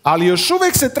church. Ali još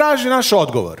uvijek se traži naš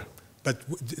odgovor. But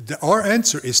our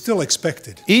answer is still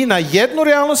expected. I na jednu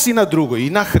realnost i na drugu, i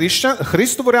na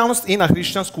Hristovu realnost i na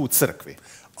hrišćansku u crkvi.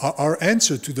 Our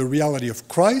answer to the reality of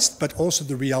Christ, but also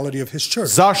the reality of his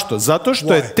church. Zašto? Zato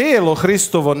što je telo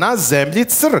Hristovo na zemlji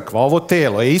crkva. Ovo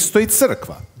telo je isto i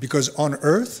crkva. Because on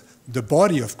earth, the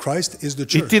body of Christ is the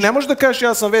church. I ti ne možeš da kažeš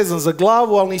ja sam vezan za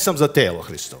glavu, ali nisam za telo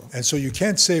Hristovo. And so you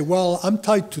can't say, well, I'm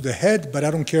tied to the head, but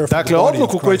I don't care for the Dakle, body of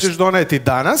odluku koju Christ. ćeš doneti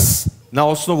danas, na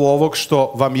osnovu ovog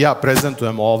što vam ja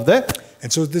prezentujem ovde,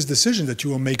 and so this decision that you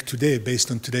will make today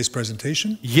based on today's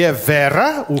presentation je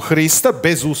vera u Hrista,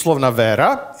 bezuslovna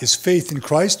vera, is faith in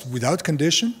Christ without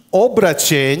condition,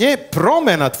 obraćenje,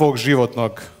 promena tvog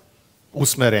životnog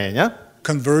usmerenja,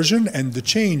 conversion and the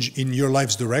change in your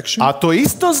life's direction. A to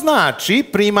isto znači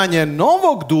primanje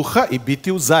novog duha i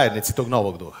biti u zajednici tog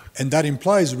novog duha. And that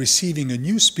implies receiving a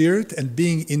new spirit and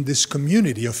being in this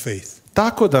community of faith.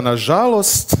 Tako da,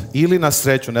 nažalost, ili na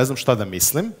sreću, ne znam šta da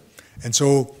mislim. And so,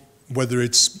 whether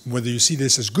you see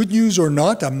this as good news or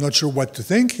not, I'm not sure what to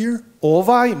think here.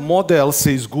 Ovaj model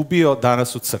se izgubio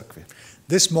danas u crkvi.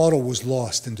 This model was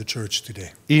lost in the church today.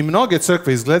 I mnoge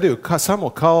crkve izgledaju samo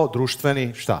kao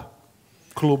društveni šta?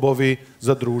 Klubovi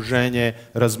za druženje,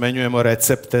 razmenjujemo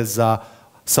recepte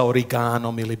sa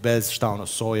origanom ili bez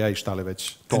soja i šta li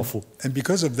već, tofu. And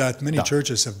because of that, many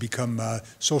churches have become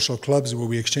social clubs where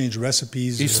we exchange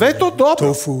recipes. I sve to dobro.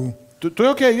 Tofu. To je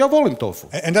okej, ja volim tofu.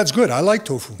 And that's good, I like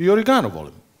tofu. I origano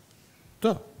volim.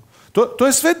 Da. To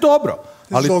je sve dobro,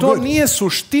 ali to nije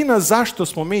suština zašto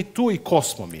smo mi tu i ko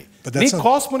smo mi. Ni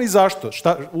ko smo ni zašto,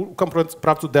 u kom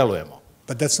pravcu delujemo.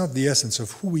 But that's not the essence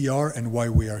of who we are and why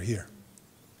we are here.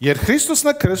 Jer Hristos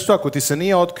na krstu, ako ti se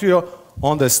nije otkrio,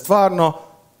 onda je stvarno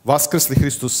vaskrsli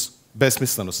Hristos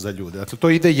besmislenost za ljude. Dakle, to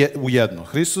ide u jedno.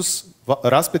 Hristos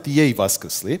raspeti je i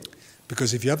vaskrsli.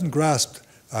 Because if you haven't grasped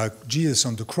Jesus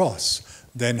on the cross,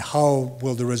 then how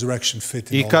will the resurrection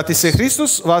fit in all I kad ti of se us?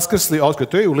 Hristos vaskrsli otkrio,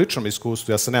 to je u ličnom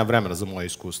iskustvu, ja sad nemam vremena za moje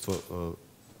iskustvo,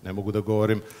 ne mogu da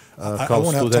govorim kao I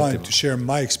won't have time studentima. to share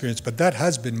my experience, but that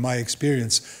has been my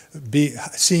experience,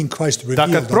 seeing Christ revealed Da on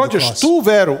the kad prođeš cross. tu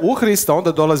veru u Hrista,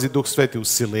 onda dolazi Duh Sveti u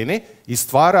silini i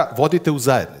vodite u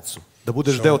zajednicu, da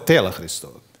budeš deo tela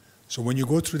Hristovog. So when you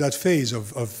go through that phase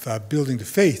of building the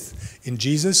faith in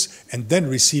Jesus and then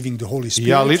receiving the Holy Spirit.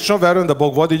 Ja lično verujem da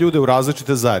Bog vodi ljude u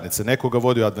različite zajednice. Nekoga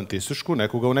vodi u adventističku,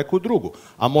 nekoga u neku drugu.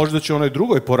 A možda će onoj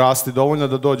drugoj porasti dovoljno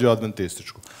da dođe u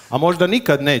adventističku. A možda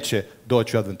nikad neće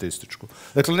doći u adventističku.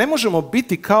 Dakle, ne možemo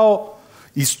biti kao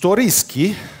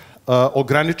istorijski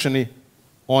ograničeni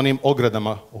onim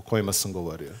ogradama o kojima sam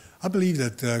govorio. I believe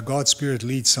that God's Spirit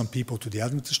leads some people to the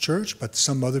Adventist church, but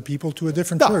some other people to a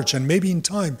different church. And maybe in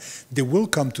time they will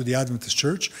come to the Adventist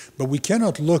church, but we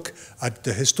cannot look at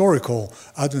the historical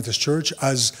Adventist church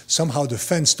as somehow the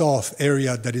fenced off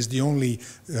area that is the only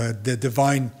the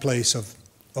divine place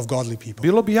of godly people.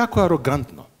 Bilo bi jako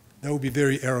arogantno. That would be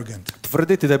very arrogant.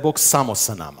 Tvrditi da je Bog samo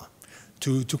sa nama.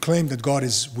 To claim that God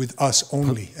is with us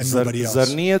only and nobody else. Zar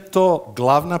nije to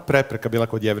glavna prepreka bila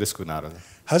kod jevrejskog naroda?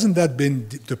 Hasn't that been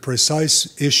the precise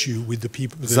issue with the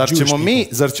people, the Jewish people?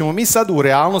 Zar ćemo mi sad u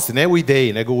realnosti, ne u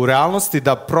ideji, nego u realnosti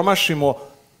da promašimo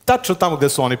tačno tamo gde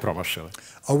su oni promašili?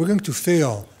 Are we going to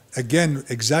fail again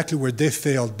exactly where they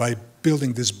failed by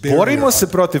building this barrier? Borimo se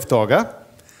protiv toga.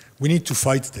 We need to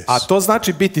fight this. A to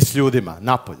znači biti s ljudima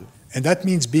napolju. And that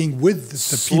means being with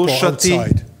the people slušati,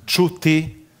 outside.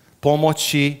 čuti,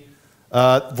 pomoći,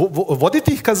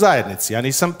 voditi ih ka zajednici. Ja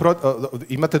nisam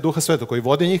imate Duha Svetog koji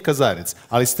vodi njih ka zajednici,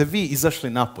 ali ste vi izašli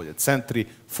napolje,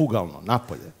 centrifugalno,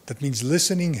 napolje. That means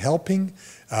listening, helping,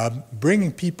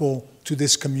 bringing people to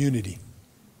this community.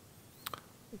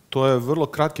 To je vrlo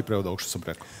kratki prevod ovog što sam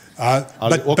rekao.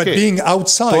 But being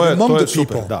outside among the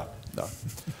people. Da.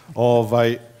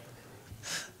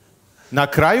 Na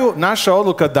kraju, naša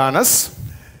odluka danas,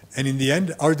 and in the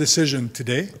end, our decision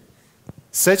today,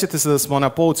 sećate se da smo na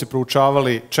pouci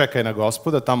proučavali čekaj na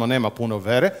Gospoda, tamo nema puno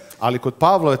vere, ali kod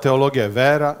Pavlove teologije je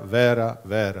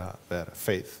vera,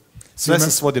 faith. Sve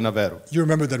se svodi na veru. You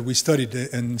remember that we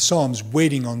studied in Psalms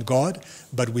waiting on God,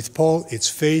 but with Paul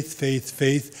it's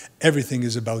faith, everything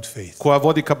is about faith. Koja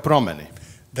vodi ka promeni.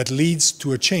 That leads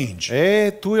to a change.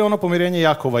 Tu je ono pomirenje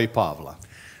Jakova i Pavla.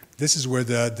 This is where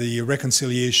the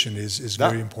reconciliation is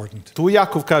very important. Tu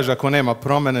Jakov kaže ako nema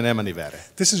promene, nema ni vere.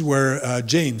 This is where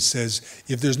James says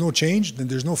if there's no change, then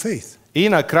there's no faith. I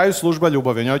na kraju služba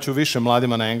ljubavi. Njoj ću više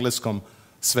mladima na engleskom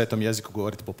svetom jeziku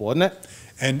govoriti popodne.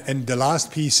 And the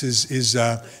last piece is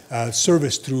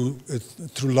service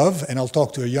through love, and I'll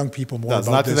talk to young people more about this.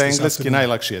 Znate da je engleski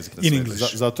najlakši jezik na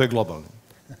svijetu, zato je globalni.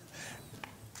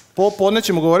 Popodne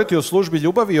ćemo govoriti o službi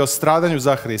ljubavi i o stradanju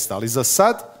za Hrista, ali za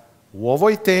sad u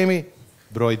ovoj temi,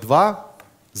 broj 2,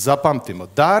 zapamtimo,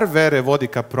 dar vere vodi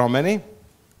ka promeni.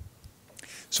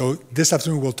 So this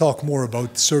afternoon we'll talk more about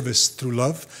service through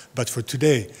love, but for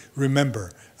today, remember,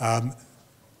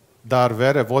 dar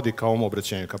vere vodi ka ovom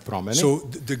obraćenju ka promeni. So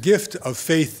the gift of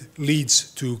faith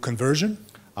leads to conversion.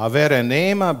 A vere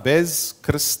nema bez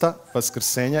krsta,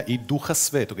 vaskrsenja i Duha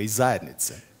Svetoga i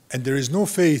zajednice. And there is no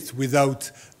faith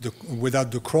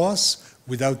without the cross,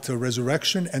 without the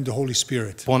resurrection and the Holy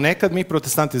Spirit. Ponekad mi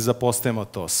protestanti zapostajemo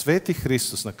to. Sveti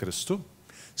Hristos na krstu.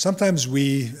 Sometimes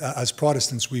we, as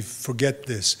Protestants, we forget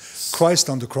this. Christ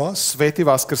on the cross. Sveti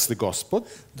vaskrsli Gospod.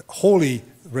 The Holy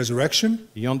resurrection.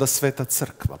 I onda sveta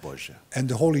crkva Božja. And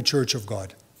the Holy Church of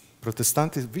God.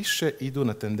 Protestanti više idu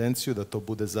na tendenciju da to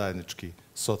bude zajednički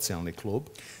socijalni klub.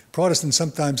 Protestants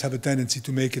sometimes have a tendency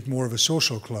to make it more of a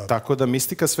social club. Tako da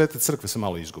mistika svete crkve se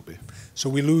malo izgubi. So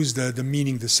we lose the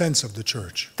meaning, the sense of the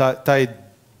church. Taj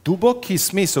duboki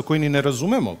smisao koji ni ne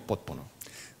razumemo potpuno.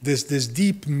 This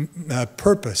deep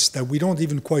purpose that we don't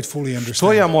even quite fully understand.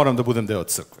 Što ja moram da budem deo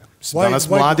crkve? Danas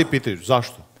mladi pitaju,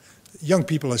 zašto? young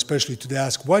people especially today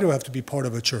ask, why do I have to be part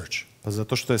of a church? Pa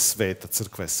zato što je sveta,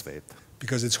 crkva je sveta.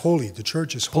 Because it's holy, the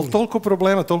church is holy. Toliko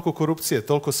problema, toliko korupcije,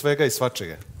 toliko svega i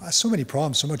svačega. So many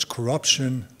problems, so much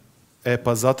corruption.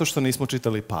 Pa zato što nismo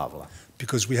čitali Pavla.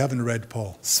 Because we haven't read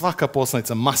Paul. Svaka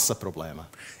poslanica, masa problema.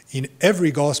 In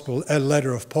every gospel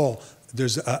letter of Paul,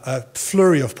 there's a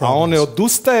flurry of problems. A on ne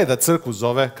odustaje da crkvu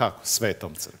zove kako?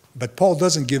 Svetom crkvom. But Paul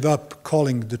doesn't give up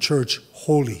calling the church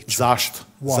holy. Zašto?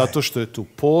 Why? Zato što je tu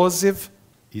poziv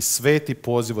i sveti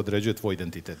poziv određuje tvoj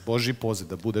identitet. Božji poziv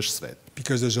da budeš svet.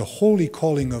 Because there's a holy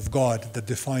calling of God that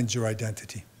defines your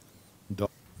identity.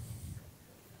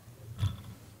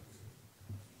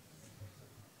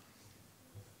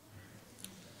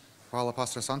 Hvala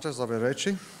pastor Santrač za ove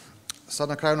reči. Sad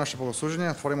na kraju našeg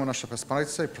bogosluženja otvorimo naše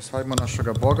pesmarice i proslavimo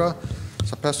našega Boga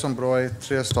sa pesmom broj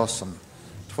 38.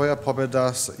 Tvoja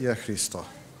pobjeda je Hristo.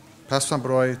 Pesma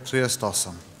broj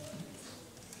 38.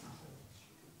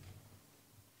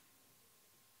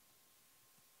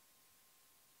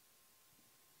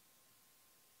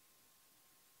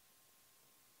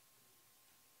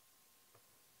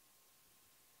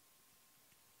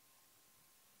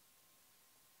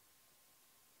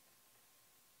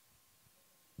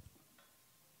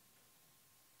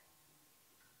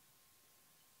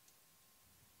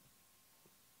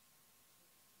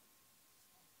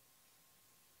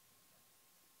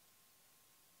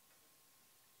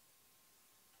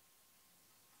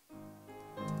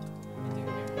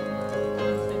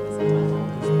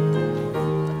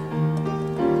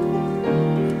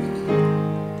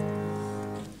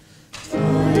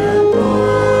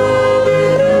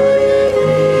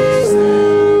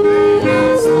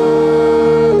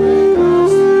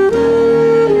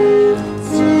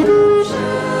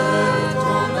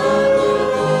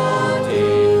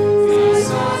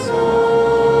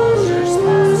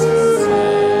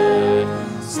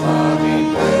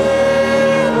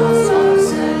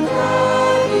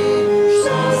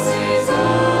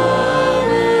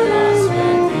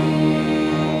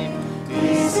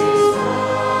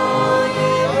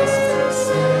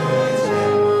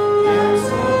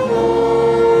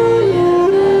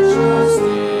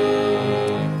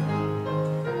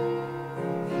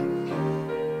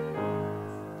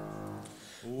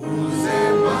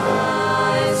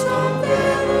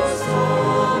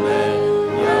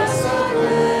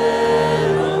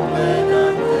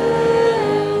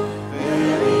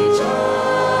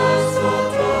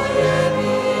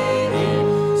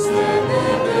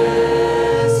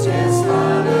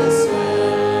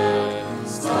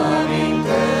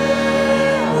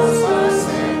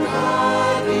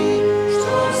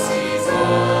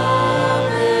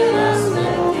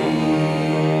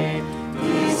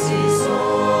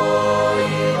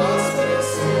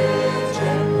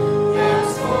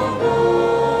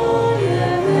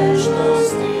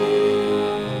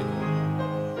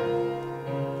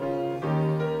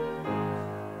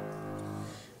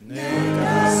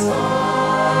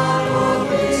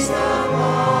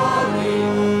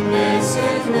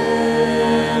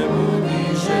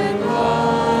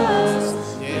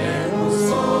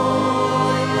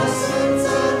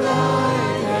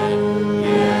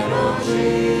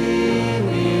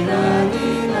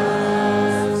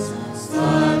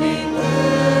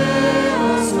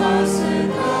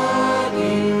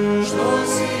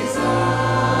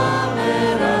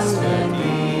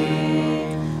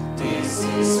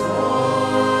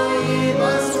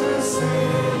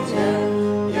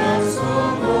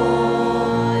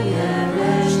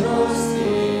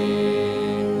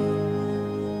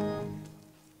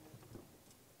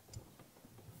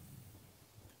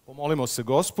 Molimo se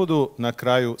Gospodu na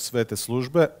kraju svete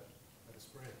službe.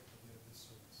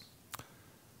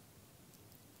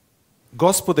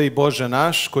 Gospode i Bože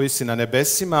naš, koji si na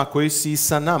nebesima, koji si i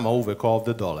sa nama uvek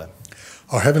ovde dole.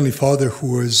 Our Heavenly Father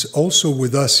who is also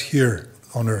with us here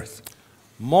on earth.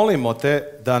 Molimo te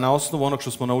da na osnovu onog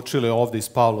što smo naučili ovde iz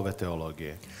Pavlove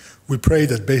teologije. We pray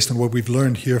that based on what we've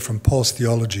learned here from Paul's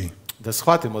theology. Da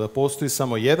shvatimo da postoji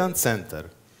samo jedan centar.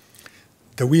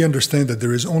 That we understand that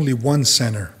there is only one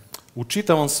center. U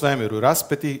čitavom svemiru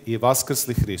raspeti i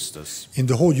vaskrsli Hristos. In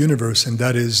the whole universe, and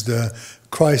that is the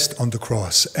Christ on the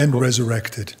cross and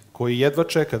resurrected. Koji jedva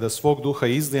čeka da svog duha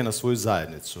izlije na svoju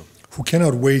zajednicu. Who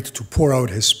cannot wait to pour out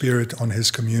his spirit on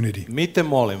his community. Mi te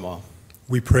molimo.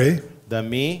 We pray da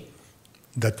mi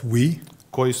that we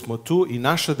koji smo tu i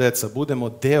naša deca budemo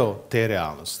deo te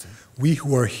realnosti. We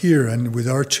who are here and with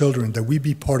our children, that we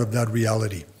be part of that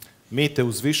reality. Mi te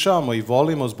uzvišavamo i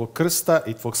volimo zbog krsta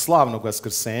i tvog slavnog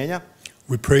vaskrsenja.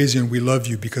 We praise you and we love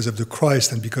you because of the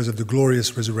Christ and because of the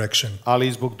glorious resurrection. Ali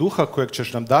i zbog duha kojeg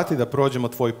ćeš nam dati da prođemo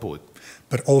tvoj put.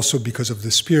 but also because of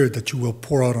the Spirit that you will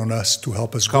pour out on us to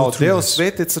help us go Kao through deo this.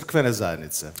 svete crkvene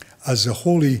zajednice. As a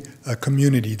holy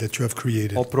community that you have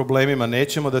created. O problemima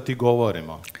nećemo da ti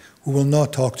govorimo. We will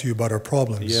not talk to you about our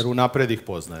problems. Jer unapred ih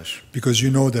poznaješ. Because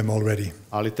you know them already.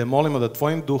 Ali te molimo da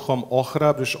tvojim duhom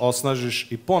ohrabriš, osnažiš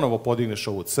i ponovo podigneš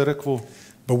ovu crkvu.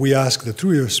 But we ask that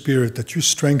through your Spirit that you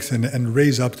strengthen and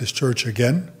raise up this church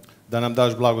again. Da nam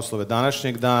daš blagoslove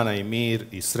današnjeg dana i mir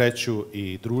i sreću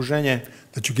i druženje.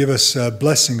 That you give us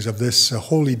blessings of this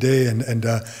holy day and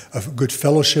of good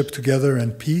fellowship together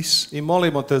and peace. I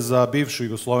molimo te za bivšu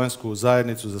jugoslovensku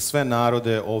zajednicu, za sve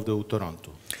narode ovde u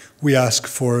Torontu. We ask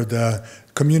for the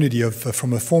community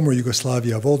from a former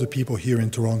Yugoslavia, of all the people here in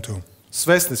Toronto.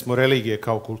 Svesni smo religije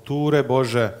kao kulture,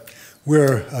 Bože.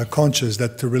 We're conscious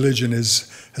that the religion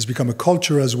has become a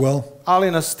culture as well.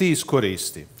 Ali nas ti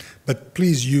iskoristi. But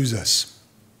please use us.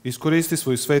 Iskoristi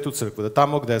svoju svetu crkvu, da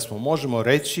tamo gde smo možemo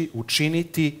reći,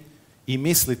 učiniti i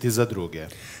misliti za druge.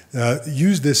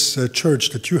 Use this church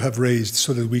that you have raised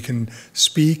so that we can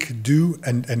speak, do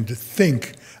and think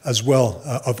as well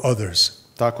of others.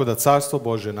 Tako da carstvo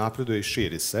Božje napreduje i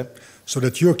širi se. So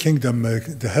that your kingdom,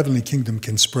 the heavenly kingdom,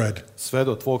 can spread. Sve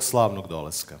do tvog slavnog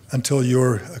dolaska. Until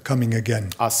you're coming again.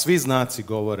 A svi znaci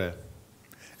govore.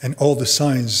 And all the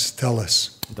signs tell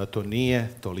us. Da to nije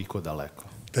toliko daleko.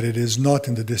 That it is not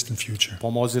in the distant future.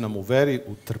 Pomozi nam u veri,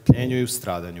 u trpljenju i u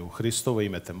stradanju. U Hristovo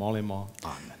ime te molimo.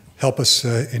 Amen. Help us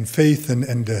in faith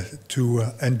and to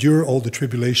endure all the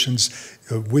tribulations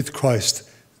with Christ.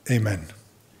 Amen.